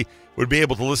easily would be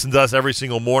able to listen to us every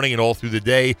single morning and all through the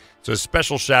day. So a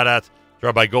special shout-out to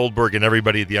Rabbi Goldberg and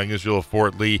everybody at the Young Israel of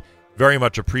Fort Lee. Very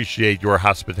much appreciate your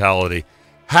hospitality.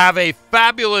 Have a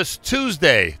fabulous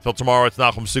Tuesday. Till tomorrow, it's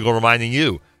Nachum Segal reminding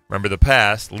you, remember the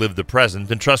past, live the present,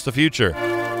 and trust the future.